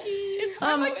uncomfortable. It's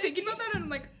I'm so like thinking about that and I'm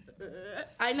like,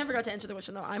 I never got to answer the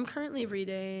question though. I'm currently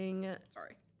reading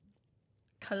sorry.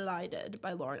 Collided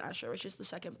by Lauren Asher, which is the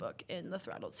second book in the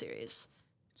Throttled series.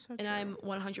 So And I'm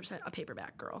 100% a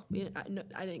paperback girl.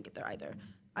 I didn't get there either.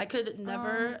 I could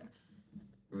never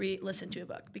listen to a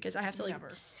book because I have to Never.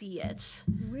 see it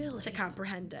really. to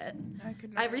comprehend it. I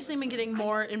could I've recently been getting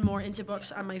more and more into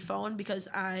books on my phone because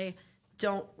I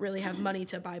don't really have money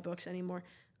to buy books anymore.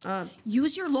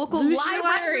 Use your local Use your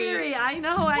library. I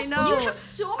know. You have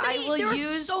so many. I will There are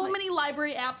use so my- many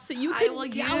library apps that you I can will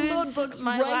download use books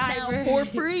my right library. now for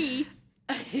free.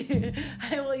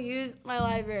 I will use my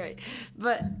library,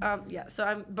 but yeah. So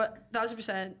I'm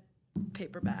 1000%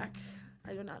 paperback.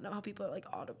 I do not know how people are like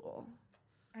Audible.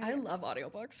 I love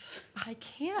audiobooks. I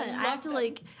can't. I have to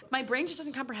like. My brain just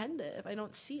doesn't comprehend it if I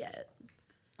don't see it.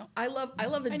 I love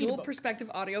a need a dual book. perspective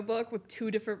audiobook with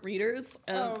two different readers.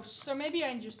 Oh, so maybe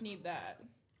I just need that.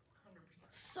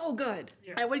 So good.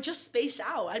 I would just space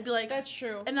out. I'd be like, That's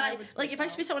true. and then I would like if I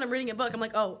space out when I'm reading a book, I'm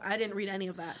like, oh, I didn't read any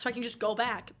of that, so I can just go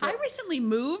back. I But recently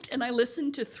moved and I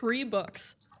listened to 3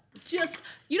 books. Just,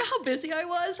 you know how busy I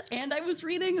was and I was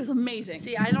reading? It was amazing.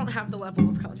 see, I don't have the level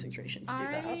of concentration to do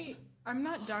that. I'm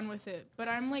not done with it, but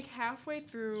I'm like halfway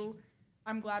through.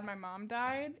 I'm glad my mom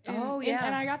died. Oh, yeah.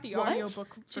 And I got the What?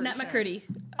 audiobook Jeanette version. McCurdy.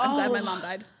 I'm glad my Oh. mom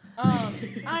died.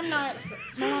 I'm not.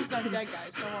 My mom's not dead,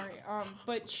 guys. Don't worry.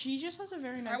 But she just has a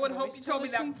very nice. I would voice hope you to told me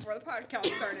listen that before the podcast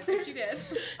started. If she did.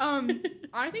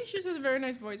 I think she just has a very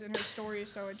nice voice, and her story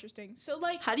is so interesting. So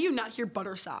like, How do you not hear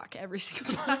Buttersock every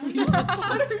single time? you What?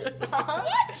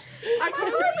 I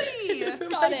totally.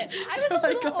 Got it. I was a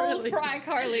little old Carly. for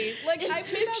iCarly. Like, I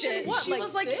missed it. what? She like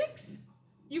was like 6?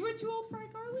 You were too old for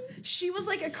iCarly? she was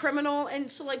like a criminal,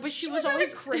 and so like, but she was was not a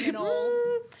always criminal.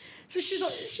 So she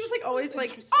was like always like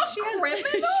Interesting. she criminal?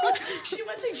 she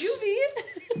went to juvie.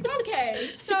 Okay,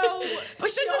 so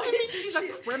But she doesn't always mean she's a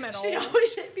criminal. She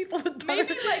always hit people with butter.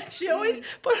 Maybe, like, she always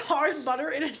put hard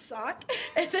butter in a sock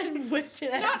and then whipped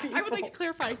it at not. people. I would like to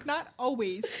clarify. Not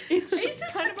always. It's Is just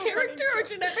this kind the of a running character or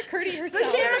Jeanette McCurdy the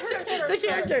herself? character. The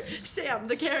character. Sam.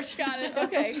 The character. Got it. Sam.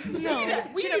 Okay. No,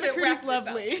 We Jeanette need to wrap McCurdy's this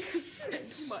lovely.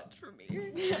 Too much for me.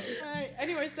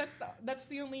 Anyways, that's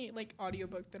the only like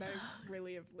audiobook that I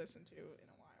really have listened to in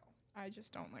a while. I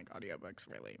just don't like audiobooks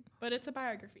really, but it's a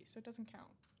biography, so it doesn't count.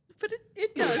 But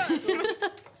it does.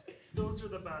 Those are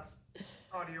the best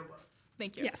audiobooks.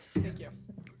 Thank you. Yes. Thank you.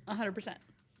 100%.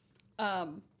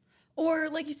 Or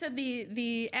like you said,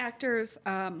 the actors,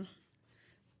 Good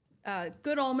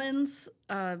Omens,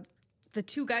 the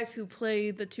 2 guys who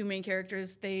play the 2 main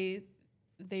characters, they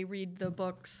read the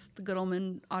books, the Good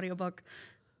Omen audiobook.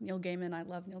 Neil Gaiman, I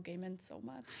love Neil Gaiman so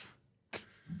much.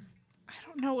 I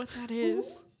don't know what that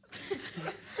is.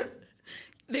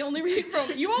 You only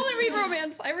read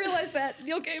romance. I realize that.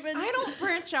 Neil Gaiman. I don't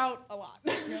branch out a lot.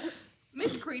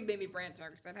 Miss Creed made me branch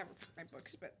out because I'd never picked my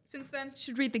books, but since then,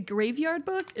 Should read the Graveyard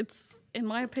Book. It's, in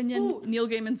my opinion, Ooh. Neil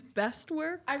Gaiman's best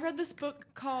work. I read this book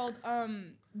called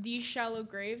These Shallow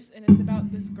Graves, and it's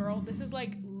about this girl. This is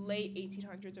like late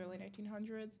 1800s, early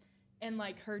 1900s, and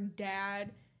like her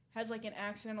dad has like an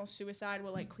accidental suicide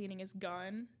while like cleaning his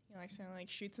gun. He accidentally like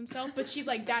shoots himself, but she's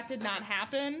like, that did not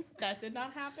happen. That did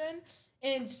not happen.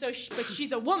 And so, but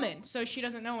she's a woman, so she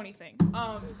doesn't know anything.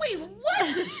 Wait,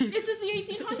 what? This is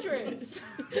the 1800s.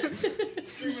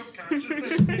 Stream of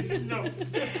consciousness makes no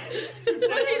sense.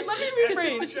 Let me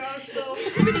rephrase.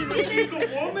 She's a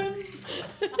woman.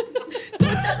 So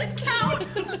it doesn't count.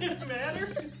 Does it matter?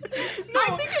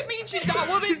 I think it means she's not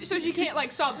a woman, so she can't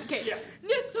like solve the case.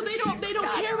 Yes, so they don't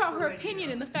care about her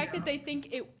opinion and the fact that they think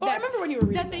it. Oh, I remember when you were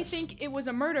reading that they this. think it was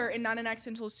a murder and not an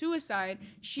accidental suicide.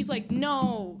 She's like,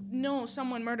 no,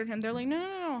 someone murdered him. They're like,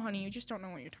 no, honey, you just don't know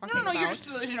what you're talking about. No, you're just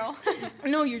delusional.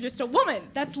 No, you're just a woman.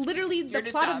 That's literally the You're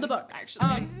just plot of dumb, the book.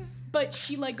 actually. But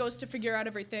she like goes to figure out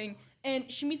everything, and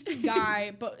she meets this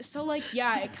guy. But so like,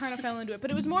 yeah, it kind of fell into it.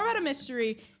 But it was more about a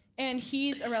mystery, and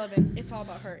he's irrelevant. It's all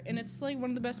about her, and it's like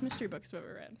one of the best mystery books I've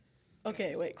ever read.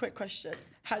 Okay, wait, quick question.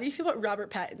 How do you feel about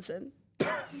Robert Pattinson?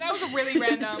 That was a really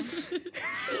random.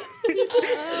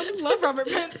 Love Robert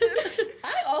Pattinson.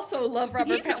 I also love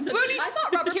Robert Pattinson. I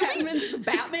thought Robert Pattinson's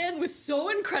Batman was so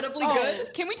incredibly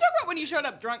good. Can we talk about when you showed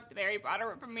up drunk at the Harry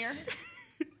Potter premiere?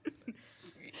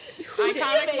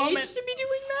 Iconic moment. To be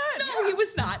doing that. No, he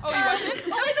was not. Oh, he wasn't?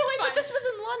 Oh, wait, but this was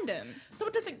in London, so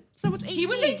it doesn't. So it's 18. He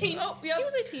was 18. Oh, yep. He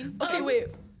was 18. Okay, wait.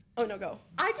 Oh, no, go.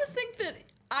 I just think that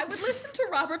I would listen to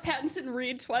Robert Pattinson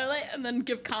read Twilight and then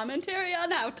give commentary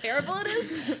on how terrible it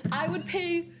is. I would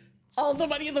pay all the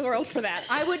money in the world for that.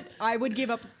 I would give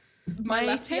up my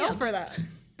left ACL hand. for that.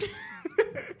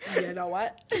 You know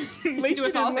what? Lacey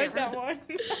us all a didn't like favor. that one.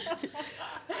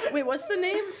 Wait, what's the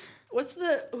name? What's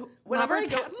the... Whenever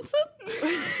Robert I go... Pattinson?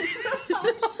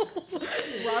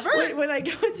 Robert? When I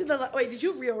go into the... Wait, did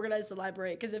you reorganize the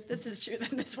library? Because if this is true, then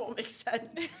this won't make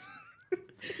sense.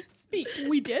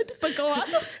 We did, but go on.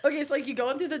 Okay, so like you go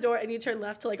in through the door and you turn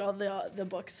left to like all the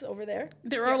books over there.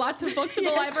 There are lots of books in the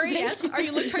Yes, library, thank yes. you. Are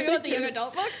you talking about the young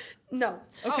adult books? No.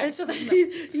 Okay. And so then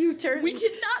you turn... We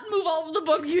did not move all of the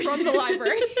books from the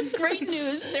library. Great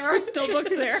news, there are still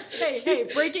books there. Hey,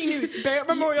 breaking news. Barrett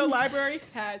Memorial Library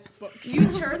has books. You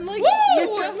turn like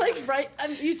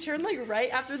you turn like right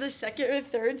after the second or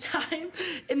third time,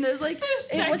 and there's like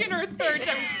Second or third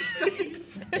time.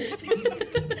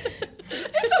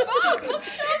 It's a book.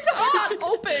 Bookshelves are not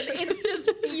open. It's just,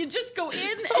 you just go in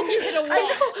and you hit a wall. I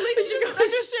know. Lacey doesn't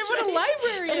understand what a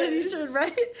library And then you is. turn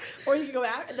right, or you can go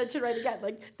out and then turn right again.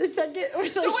 Like the second. Or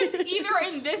So like, it's either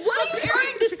in this What are book you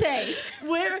trying to say?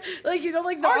 where like you know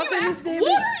like the Are you author's asking? name.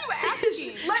 What are you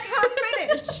asking? Let her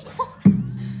finish.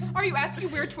 Are you asking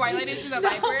where Twilight is in the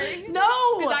library?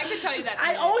 No. Because I can tell you that.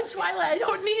 I own Twilight. I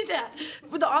don't need that.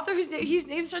 But the author, his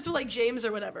name starts with like James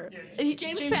or whatever. And he,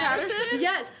 James Patterson?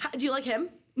 Yes. Do you like him?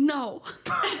 No.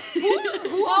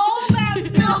 All that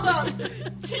build up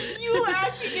to you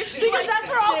asking if she Because likes that's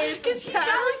where all. James Because he's got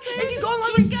like, if you go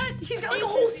along, he's got like a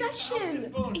whole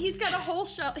section. He's got a whole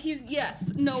shelf. Yes.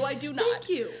 No, I do not. Thank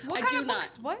you. What I kind do of not.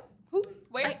 books? What? Who?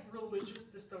 Where? Religious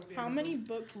dystopianism. How many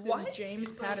books does What?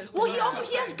 James Patterson Well, he have? also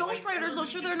he has ghostwriters though,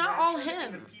 so they're not all And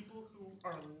him. the people who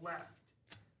are left.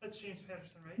 That's James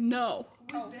Patterson, right? No.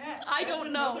 Who is that? I That's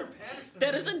don't know. another Patterson,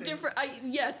 That I is a think. different.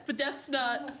 Yes, but that's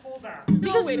not. Hold on.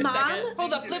 Because wait a Mom, second.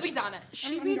 Hold up, Libby's on it.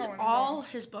 she I'm reads going, all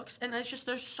his books, and it's just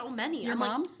there's so many. Your I'm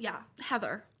mom? Like, yeah.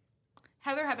 Heather.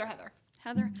 Heather.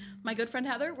 Heather. My good friend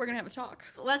Heather. We're gonna have a talk.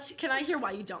 Can I hear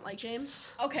why you don't like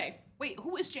James? Okay. Wait,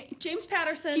 who is James? James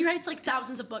Patterson. He writes like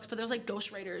thousands of books, but there's like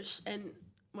ghostwriters and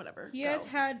whatever. He Go.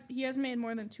 has made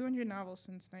more than 200 novels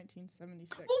since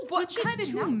 1976. Oh, what which is kind of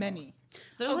too novels? many.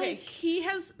 They're Okay, like he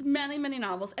has many, many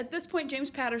novels. At this point, James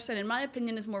Patterson, in my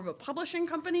opinion, is more of a publishing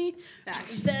company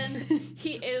than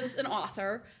he is an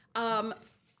author.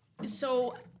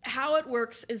 So how it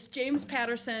works is James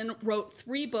Patterson wrote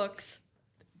 3 books.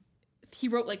 He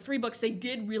wrote like 3 books. They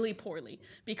did really poorly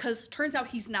because turns out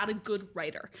he's not a good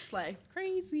writer. slay.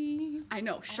 Crazy. I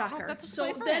know, shocker. that's a So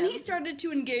slay for then him. he started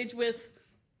to engage with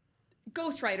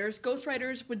ghostwriters.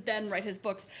 Ghostwriters would then write his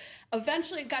books.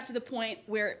 Eventually, it got to the point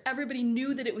where everybody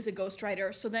knew that it was a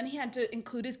ghostwriter, so then he had to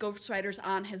include his ghostwriters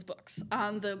on his books,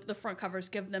 on the front covers,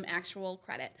 give them actual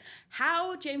credit.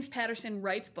 How James Patterson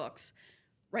writes books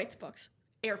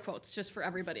air quotes just for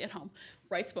everybody at home,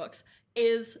 writes books,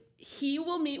 is he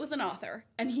will meet with an author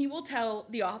and he will tell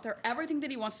the author everything that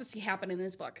he wants to see happen in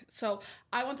his book. So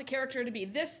I want the character to be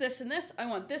this, this, and this. I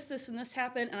want this, this, and this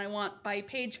happen. And I want by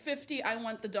page 50, I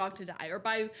want the dog to die. Or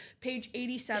by page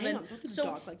 87. Damn, don't do the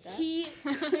dog like that. He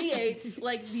creates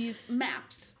like these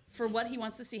maps for what he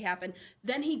wants to see happen.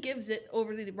 Then he gives it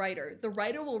over to the writer. The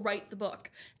writer will write the book,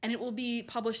 and it will be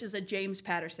published as a James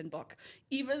Patterson book.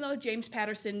 Even though James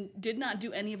Patterson did not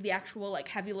do any of the actual like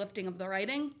heavy lifting of the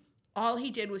writing, all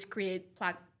he did was create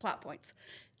plot points.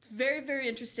 It's very, very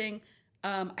interesting.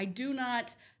 I do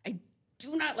not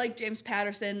like James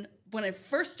Patterson. When I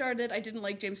first started, I didn't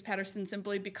like James Patterson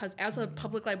simply because as a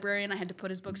public librarian, I had to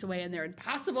put his books away, and they're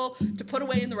impossible to put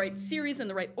away in the right series, in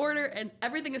the right order, and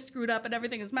everything is screwed up, and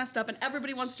everything is messed up, and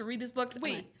everybody wants to read his books.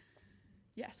 Wait.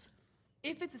 Yes.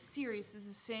 If it's a series, does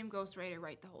the same ghostwriter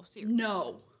write the whole series?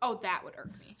 No. Oh, that would irk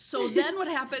me. So then what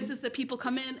happens is that people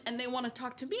come in and they want to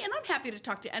talk to me, and I'm happy to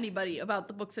talk to anybody about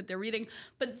the books that they're reading,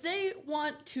 but they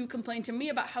want to complain to me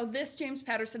about how this James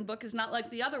Patterson book is not like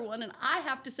the other one, and I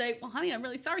have to say, well, honey, I'm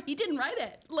really sorry. He didn't write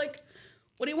it. Like,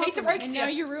 what do you want Hate to from break me? And now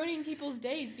you're ruining people's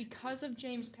days because of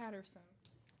James Patterson.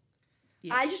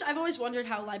 Yeah. I've always wondered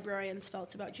how librarians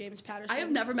felt about James Patterson. I have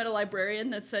never met a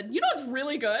librarian that said, you know what's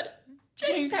really good?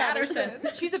 James Patterson.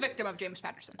 She's a victim of James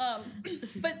Patterson.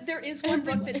 But there is one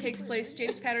book that takes place.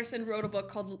 James Patterson wrote a book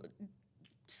called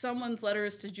Someone's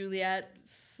Letters to Juliet.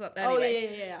 So,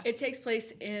 anyway, yeah. It takes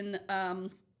place in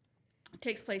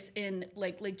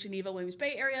like Lake Geneva, Williams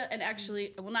Bay area, and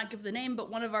actually, I will not give the name,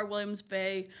 but one of our Williams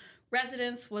Bay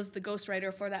residents was the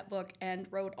ghostwriter for that book and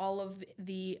wrote all of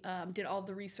the did all of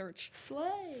the research.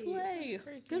 Slay.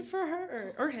 Good for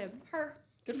her. Or him. Her.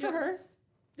 Good for her.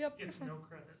 Yep. Gets no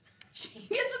credit. She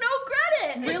gets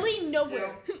no credit. Really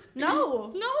nowhere.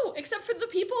 No. No, except for the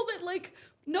people that like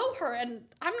know her, and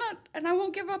I'm not, and I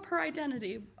won't give up her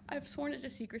identity. I've sworn it to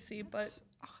secrecy, but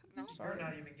No. We're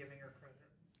not even giving her credit.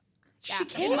 She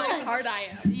can't. in my heart I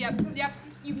am. Yep.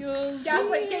 You'll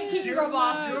Gaslight gatekeeping You're, girl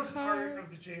boss. you're part of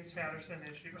the James Patterson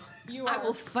issue. You I are.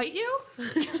 will fight you.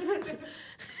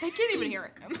 They can't even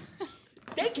hear him.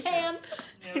 They can.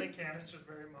 Yeah, they can. It's just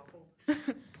very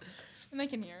muffled. And they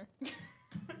can hear.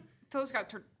 Phil's got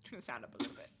to turn the sound up a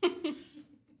little bit.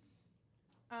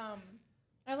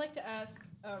 I'd like to ask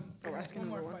We're asking one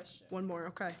more another one. question. One more,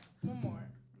 okay. One more.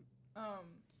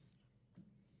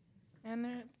 And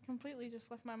it completely just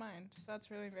left my mind. So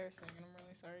that's really embarrassing, and I'm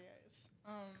really sorry, guys.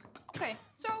 Okay,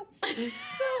 so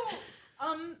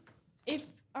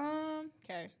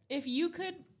If you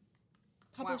could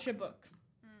publish a book,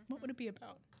 what would it be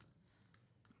about?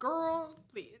 girl,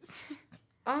 please.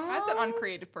 That's an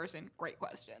uncreative person. Great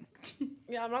question.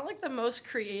 Yeah, I'm not like the most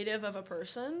creative of a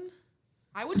person.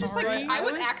 I would just Sorry. I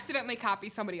would accidentally copy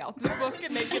somebody else's book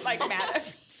and they'd get like mad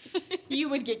at me. You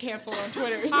would get canceled on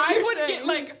Twitter. is what I you're would saying. get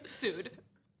like sued.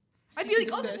 I'd be like,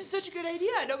 oh, this is such a good idea.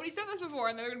 Nobody said this before.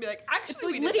 And they're going to be like, actually, It's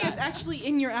like, we did Lydia, that. it's actually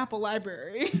in your Apple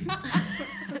library.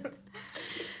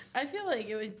 I feel like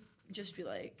it would just be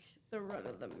like the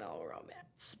run-of-the-mill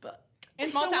romance book. And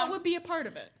Small so town. what would be a part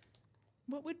of it?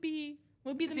 What would be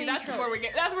the See, main that's trope?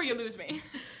 that's where you lose me.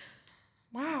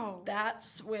 Wow.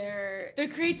 That's where The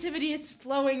creativity is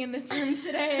flowing in this room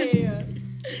today.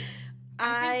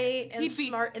 I am he'd be-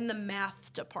 smart in the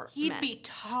math department. He'd be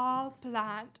tall,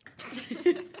 blonde,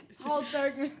 Tall,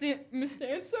 dark, Mr.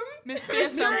 Handsome. Miss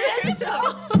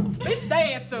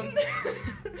Handsome.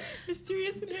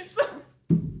 Mysterious and handsome.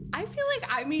 I feel like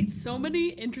I meet so many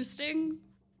interesting,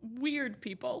 weird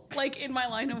people, like in my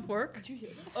line of work,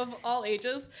 of all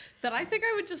ages, that I think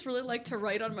I would just really like to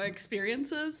write on my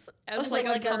experiences as like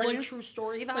a public, a true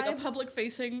story vibe. like a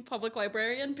public-facing public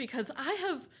librarian, because I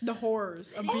have The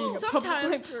horrors of being a sometimes.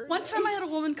 public librarian. One time I had a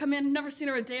woman come in, never seen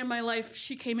her a day in my life.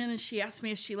 She came in and she asked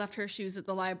me if she left her shoes at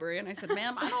the library, and I said,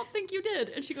 "Ma'am, I don't think you did."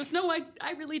 And she goes, "No,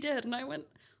 I really did." And I went,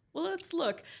 "Well, let's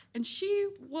look." And she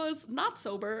was not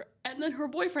sober, and then her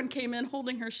boyfriend came in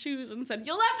holding her shoes and said,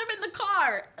 "You left them in the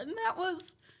car." And that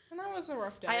was And that was a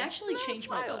rough day. I actually That's changed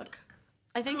my wild. book.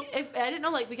 I think if I didn't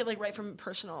know, like we could like write from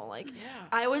personal, like Yeah.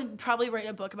 I would probably write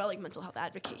a book about like mental health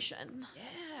advocation. yeah.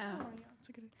 Oh, yeah, that's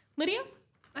a good idea. Lydia?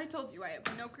 I told you I have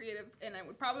no creative, and I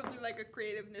would probably like a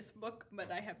creativeness book, but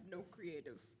I have no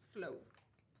creative flow.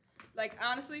 Like,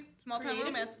 honestly, small town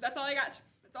romance. That's all I got.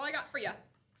 That's all I got for you.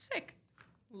 Sick.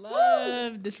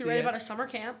 Love to Could write about a summer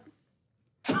camp.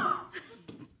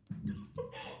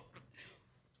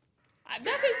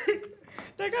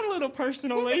 That got a little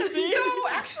personal, Lacey. So,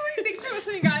 actually, thanks for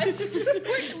listening, guys.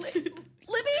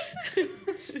 Libby?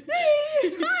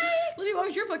 Libby, what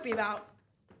would your book be about?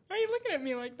 Why are you looking at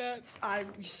me like that? I'm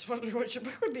just wondering what your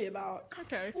book would be about.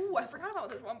 Okay. Ooh, I forgot about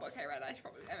this one book I read. I should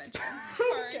probably mention.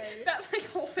 Sorry, Okay. that like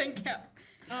whole thing kept.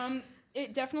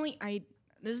 It definitely.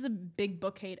 This is a big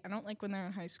book hate. I don't like when they're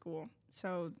in high school.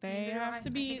 So they Neither do I. have I to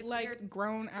think be it's like weird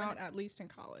grown when out it's- at least in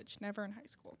college. Never in high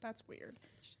school. That's weird.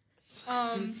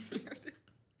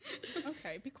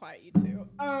 Okay, be quiet, you two.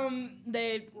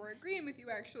 They. We're agreeing with you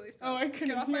actually. So Oh, I couldn't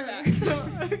get off my hear back.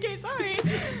 it. Okay, sorry.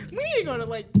 We need to go to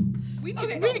like. We need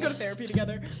We need to go to therapy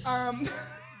together.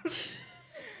 It's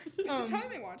a time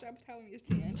I watch. I'm telling you, it's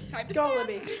time to Go, stand.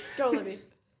 Libby. Go, Libby.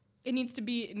 It needs to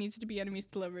be enemies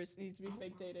to lovers. It needs to be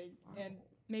fake dating and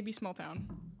maybe small town.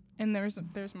 And there's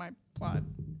my plot.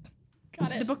 Got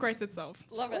The book writes itself.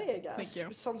 Love Slay, it. I guess. Thank you.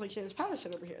 It sounds like James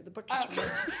Patterson over here. The book just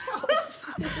writes itself.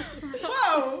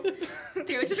 Whoa!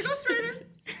 Taylor to the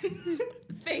ghostwriter.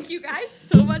 Thank you guys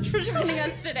so much for joining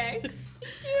us today.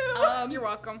 You're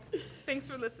welcome. Thanks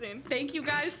for listening. Thank you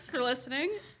guys for listening.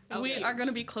 We Okay. are going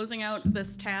to be closing out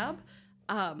this tab.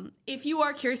 If you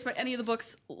are curious about any of the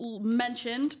books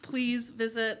mentioned, please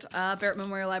visit Barrett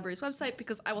Memorial Library's website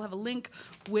because I will have a link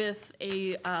with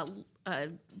a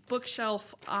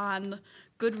bookshelf on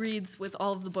Goodreads with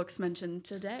all of the books mentioned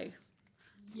today.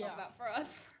 Love that for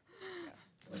us.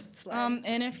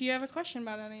 And if you have a question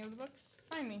about any of the books,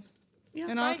 find me. Yeah,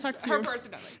 And I'll talk to Her you.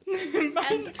 personally.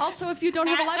 And also, if you don't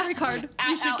have a library card,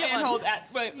 you should get one. Hold at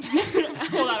wait.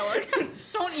 Hold out of work.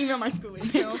 Don't email my school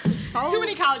email. Too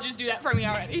many colleges do that for me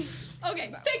already.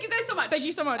 Okay, thank you guys so much. Thank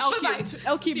you so much. Bye-bye.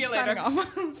 I'll keep See you signing later.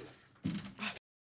 off.